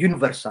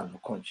ዩኒቨርሳል ነው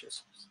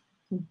ኮንሺየስነስ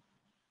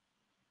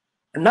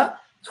እና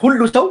ሁሉ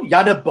ሰው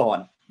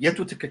ያነባዋል የቱ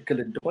ትክክል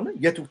እንደሆነ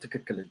የቱ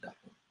ትክክል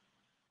እንዳልሆነ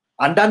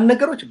አንዳንድ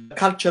ነገሮች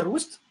በካልቸር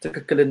ውስጥ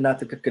ትክክልና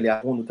ትክክል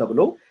ያልሆኑ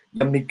ተብለው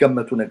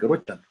የሚገመቱ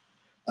ነገሮች አሉ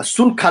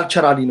እሱን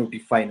ካልቸራሊ ነው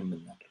ዲፋይን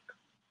የምናደርገው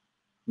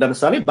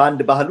ለምሳሌ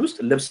በአንድ ባህል ውስጥ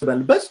ልብስ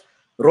መልበስ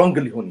ሮንግ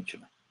ሊሆን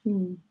ይችላል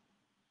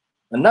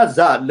እና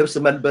ዛ ልብስ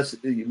መልበስ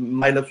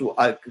የማይለብሱ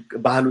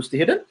ባህል ውስጥ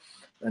ሄደን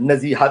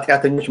እነዚህ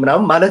ኃጢያተኞች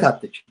ምናምን ማለት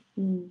አትችልም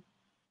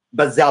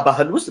በዛ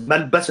ባህል ውስጥ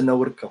መልበስ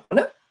ነውር ከሆነ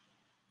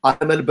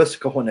አለመልበስ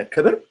ከሆነ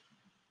ክብር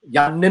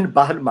ያንን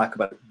ባህል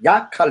ማክበር ያ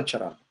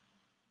ካልቸራል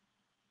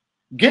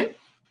ግን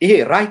ይሄ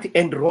ራይት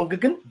ኤንድ ሮንግ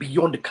ግን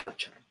ቢዮንድ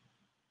ካልቸር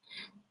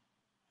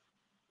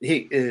ይሄ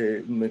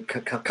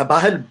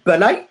ከባህል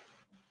በላይ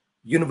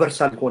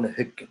ዩኒቨርሳል ሆነ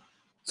ህግ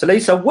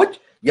ስለዚህ ሰዎች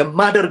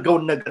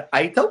የማደርገውን ነገር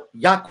አይተው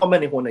ያ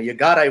ኮመን የሆነ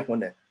የጋራ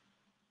የሆነ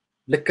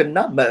ልክና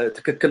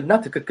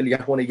ትክክል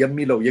ያልሆነ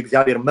የሚለው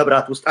የእግዚአብሔር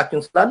መብራት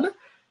ውስጣችን ስላለ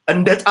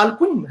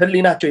እንደጣልኩኝ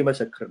ህሊናቸው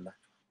ይመሰክርላል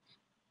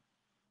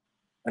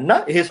እና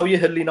ይሄ ሰውዬ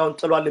ህሊናውን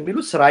ጥሏል የሚሉ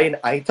ስራዬን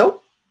አይተው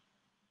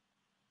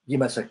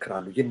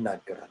ይመሰክራሉ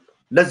ይናገራሉ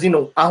ለዚህ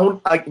ነው አሁን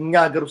እኛ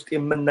ሀገር ውስጥ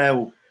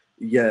የምናየው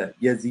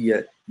የዚህ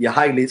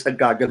የኃይል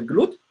የጸጋ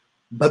አገልግሎት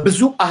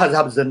በብዙ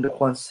አህዛብ ዘንድ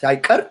እንኳን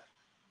ሳይቀር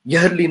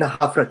የህሊና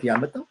ሀፍረት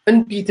ያመጣው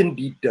እንዴት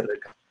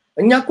ይደረጋል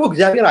እኛ እኮ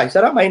እግዚአብሔር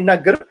አይሰራም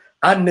አይናገርም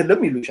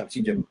አንልም ይሉሻል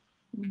ሲጀምር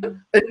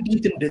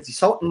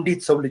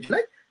እንዴት ሰው ልጅ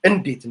ላይ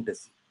እንዴት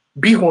እንደዚህ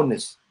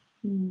ቢሆንስ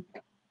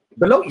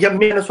ብለው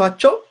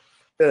የሚያነሷቸው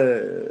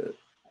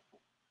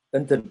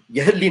እንትን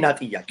የህሊና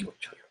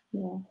ጥያቄዎች አሉ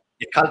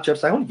የካልቸር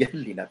ሳይሆን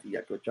የህሊና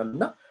ጥያቄዎች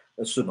አሉና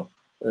እሱ ነው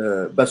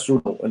በሱ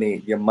ነው እኔ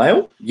የማየው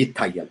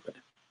ይታያል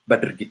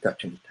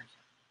በድርጊታችን ይታያል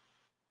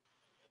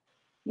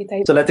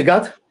ስለ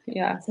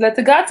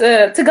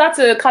ትጋት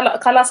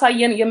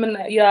ካላሳየን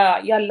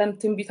ያለን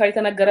ትንቢታዊ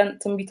የተነገረን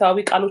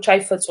ትንቢታዊ ቃሎች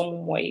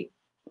አይፈጽሙም ወይ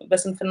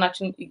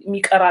በስንፍናችን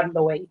የሚቀራል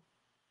ወይ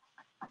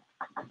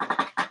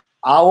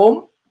አዎም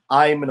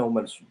አይም ነው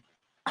መልሱ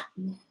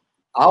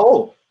አዎ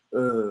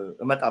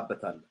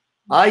እመጣበታለሁ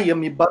አይ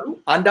የሚባሉ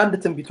አንዳንድ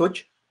ትንቢቶች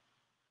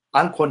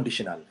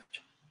አንኮንዲሽናል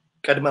ናቸው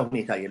ቅድመ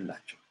ሁኔታ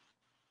የላቸው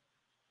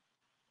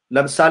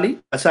ለምሳሌ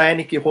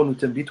መሳያኒክ የሆኑ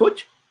ትንቢቶች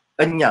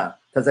እኛ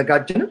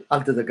ተዘጋጀንም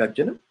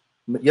አልተዘጋጀንም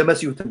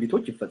የመሲሁ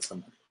ትንቢቶች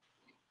ይፈጸማሉ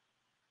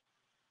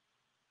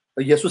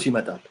ኢየሱስ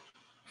ይመጣል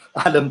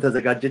ዓለም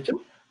ተዘጋጀችም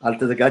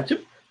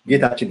አልተዘጋጀም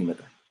ጌታችን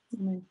ይመጣል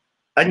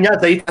እኛ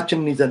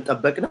ዘይታችንን ይዘን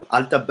ጠበቅንም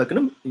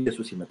አልጠበቅንም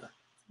ኢየሱስ ይመጣል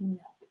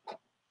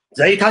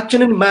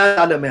ዘይታችንን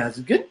ማለመያዝ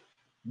ግን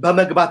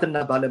በመግባትና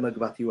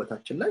ባለመግባት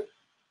ህይወታችን ላይ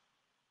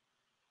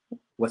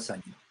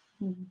ወሳኝ ነው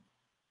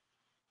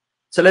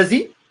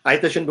ስለዚህ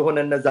አይተሽ እንደሆነ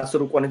እነዛ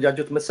 10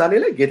 ቆነጃጆች ምሳሌ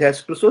ላይ ጌታ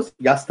ኢየሱስ ክርስቶስ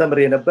ያስተምር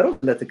የነበረው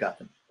ለትጋት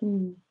ነው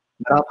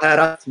ምዕራፍ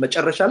 24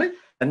 መጨረሻ ላይ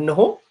እነሆ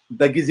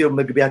በጊዜው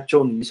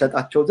መግቢያቸውን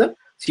ይሰጣቸው ዘንድ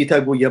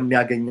ሲተጉ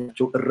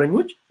የሚያገኛቸው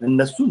እረኞች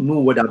እነሱ ኑ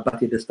ወደ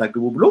አባቴ ደስታ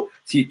ግቡ ብሎ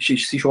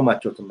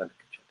ሲሾማቸው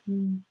ተመለከቻቸው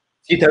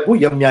ሲተጉ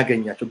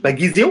የሚያገኛቸው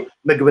በጊዜው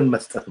ምግብን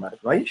መስጠት ማለት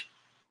ነው አይሽ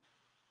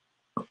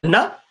እና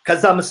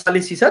ከዛ ምሳሌ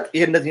ሲሰጥ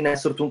ይሄ እነዚህን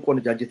 10ቱን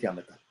ቆነጃጅት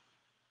ያመጣል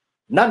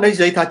እና እነዚህ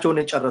ዘይታቸውን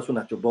የጨረሱ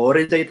ናቸው በወሬ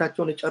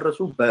ዘይታቸውን የጨረሱ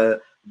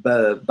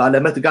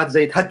ባለመትጋት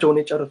ዘይታቸውን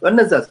የጨረሱ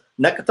እነዛስ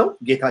ነቅተው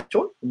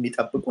ጌታቸውን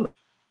የሚጠብቁ ነው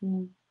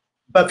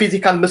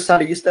በፊዚካል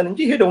ምሳሌ ይስጠን እንጂ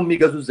ሄደው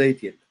የሚገዙ ዘይት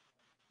የለም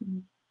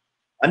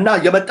እና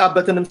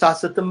የመጣበትንም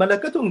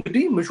ሳስተመለከቱ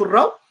እንግዲህ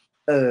ሙሽራው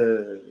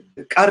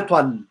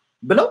ቀርቷል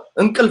ብለው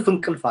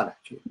እንቅልፍ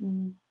አላቸው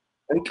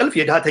እንቅልፍ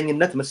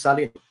የዳተኝነት ምሳሌ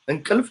ነው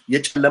እንቅልፍ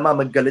የጨለማ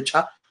መገለጫ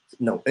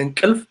ነው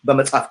እንቅልፍ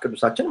በመጽሐፍ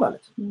ቅዱሳችን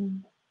ማለት ነው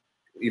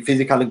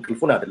ፊዚካል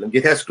እንቅልፉን አይደለም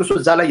ጌታ ኢየሱስ ክርስቶስ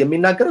እዛ ላይ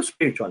የሚናገረው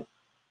ስፒሪቹዋል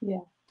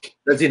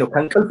ለዚህ ነው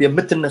ከእንቅልፍ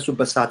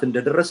የምትነሱበት ሰዓት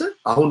እንደደረሰ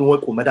አሁን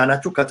ወቁ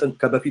መዳናችሁ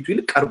ከበፊቱ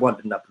ይልቅ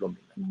ቀርቧልና ብሎ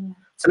የሚናገር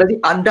ስለዚህ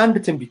አንዳንድ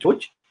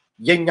ትንቢቶች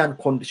የኛን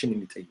ኮንዲሽን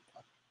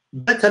የሚጠይቃሉ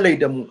በተለይ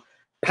ደግሞ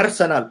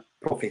ፐርሰናል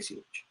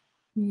ፕሮፌሲዎች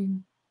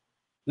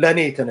ለኔ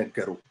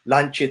የተነገሩ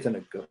ላንቺ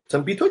የተነገሩ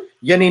ትንቢቶች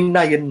የኔና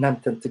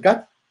የናንተን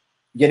ትጋት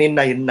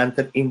የኔና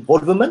የናንተን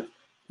ኢንቮልቭመንት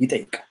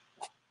ይጠይቃል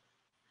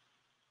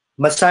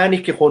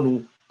መሳያኒክ የሆኑ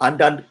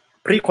አንዳንድ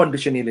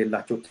ፕሪኮንዲሽን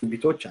የሌላቸው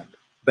ትንቢቶች አሉ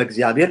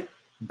በእግዚአብሔር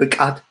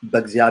ብቃት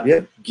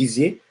በእግዚአብሔር ጊዜ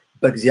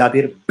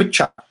በእግዚአብሔር ብቻ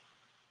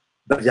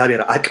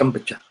በእግዚአብሔር አቅም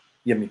ብቻ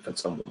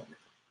የሚፈጸሙ ማለት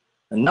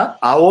እና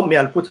አዎም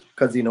ያልኩት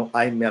ከዚህ ነው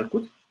አይም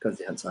ያልኩት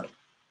ከዚህ አንፃር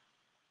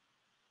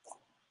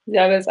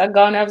እግዚአብሔር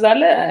ጸጋውን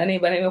ያብዛለ እኔ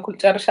በኔ በኩል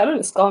ጨርሻለሁ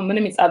እስካሁን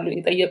ምንም ይጻሉ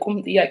የጠየቁም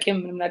ጥያቄ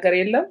ምንም ነገር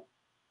የለም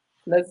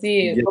ስለዚህ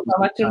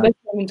ፕሮግራማችን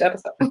በምን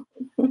ጨርሰው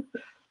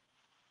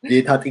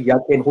ጌታ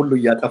ጥያቄን ሁሉ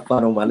ያጠፋ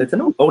ነው ማለት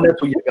ነው እውነቱ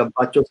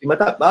እየገባቸው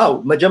ሲመጣ አው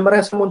መጀመሪያ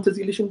ሰሞን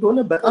ትዝልሽ እንደሆነ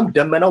በጣም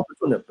ደመናው ብዙ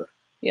ነበር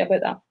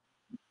በጣም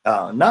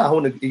እና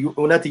አሁን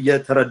እውነት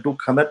እየተረዱ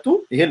ከመጡ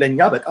ይሄ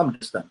ለኛ በጣም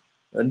ደስታ ነው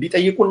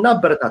እንዲጠይቁና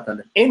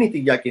አበረታታለን ኤኒ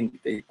ጥያቄ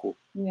እንዲጠይቁ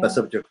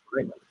በሰብጀክቱ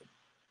ላይ ማለት ነው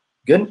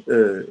ግን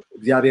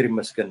እግዚአብሔር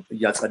ይመስገን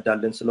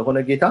እያጸዳልን ስለሆነ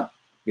ጌታ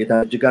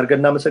እጅግ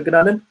አድርገን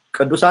እናመሰግናለን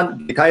ቅዱሳን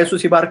ጌታ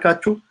ኢየሱስ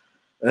ይባርካችሁ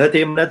እህቴ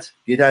እምነት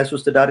ጌታ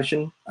ኢየሱስ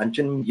ትዳርሽን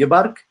አንቺን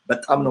ይባርክ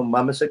በጣም ነው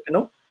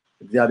ማመሰግነው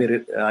እግዚአብሔር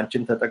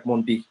አንቺን ተጠቅሞ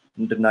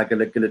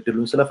እንድናገለግል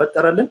እድሉን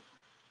ስለፈጠረልን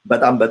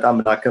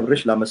በጣም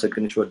ላከብርሽ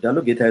ላመሰግንሽ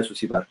ወዳለሁ ጌታ ኢየሱስ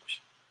ይባርክሽ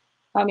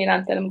አሜን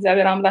አንተንም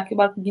እግዚአብሔር አምላክ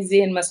ይባርክ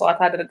ጊዜህን መስዋዕት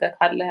አድርገህ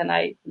ካለህና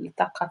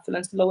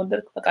ልታካፍለን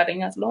ስለወደድክ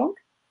ፈቃደኛ ስለሆንክ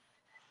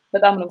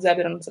በጣም ነው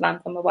እግዚአብሔርን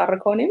ስላንተ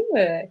መባረከው እኔም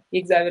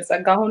የእግዚአብሔር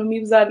ጸጋ አሁንም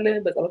ይብዛል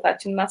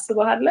በጸሎታችን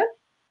እናስበሃለን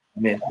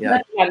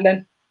አሜን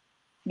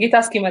ጌታ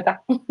እስኪመጣ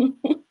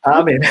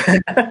አሜን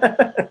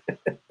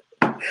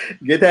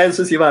ጌታ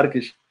ኢየሱስ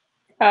ይባርክሽ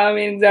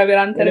አሜን እግዚአብሔር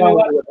አንተንም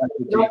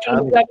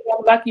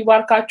ይባርክ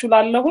ይባርካችሁ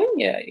ላለሁኝ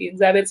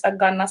የእግዚአብሔር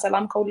ጸጋና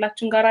ሰላም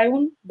ከሁላችን ጋር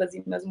ይሁን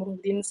በዚህ መዝሙር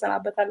እንግዲህ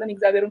እንሰናበታለን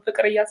እግዚአብሔርን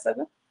ፍቅር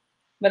እያሰብን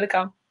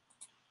መልካም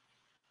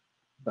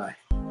ባይ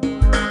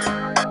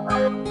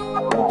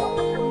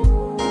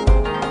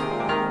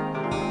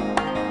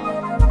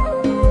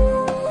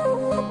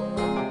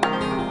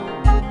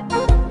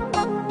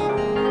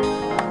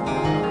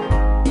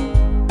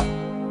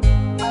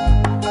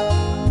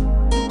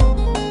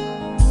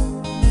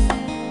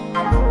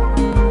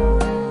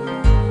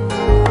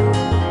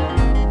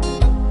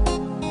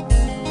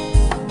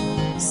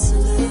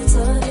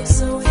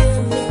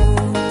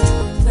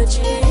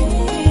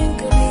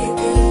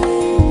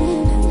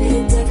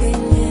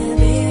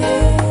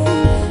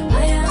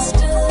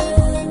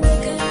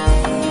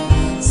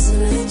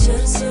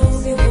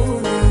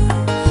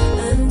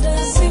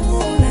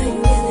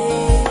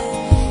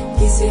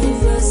Sim,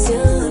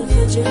 você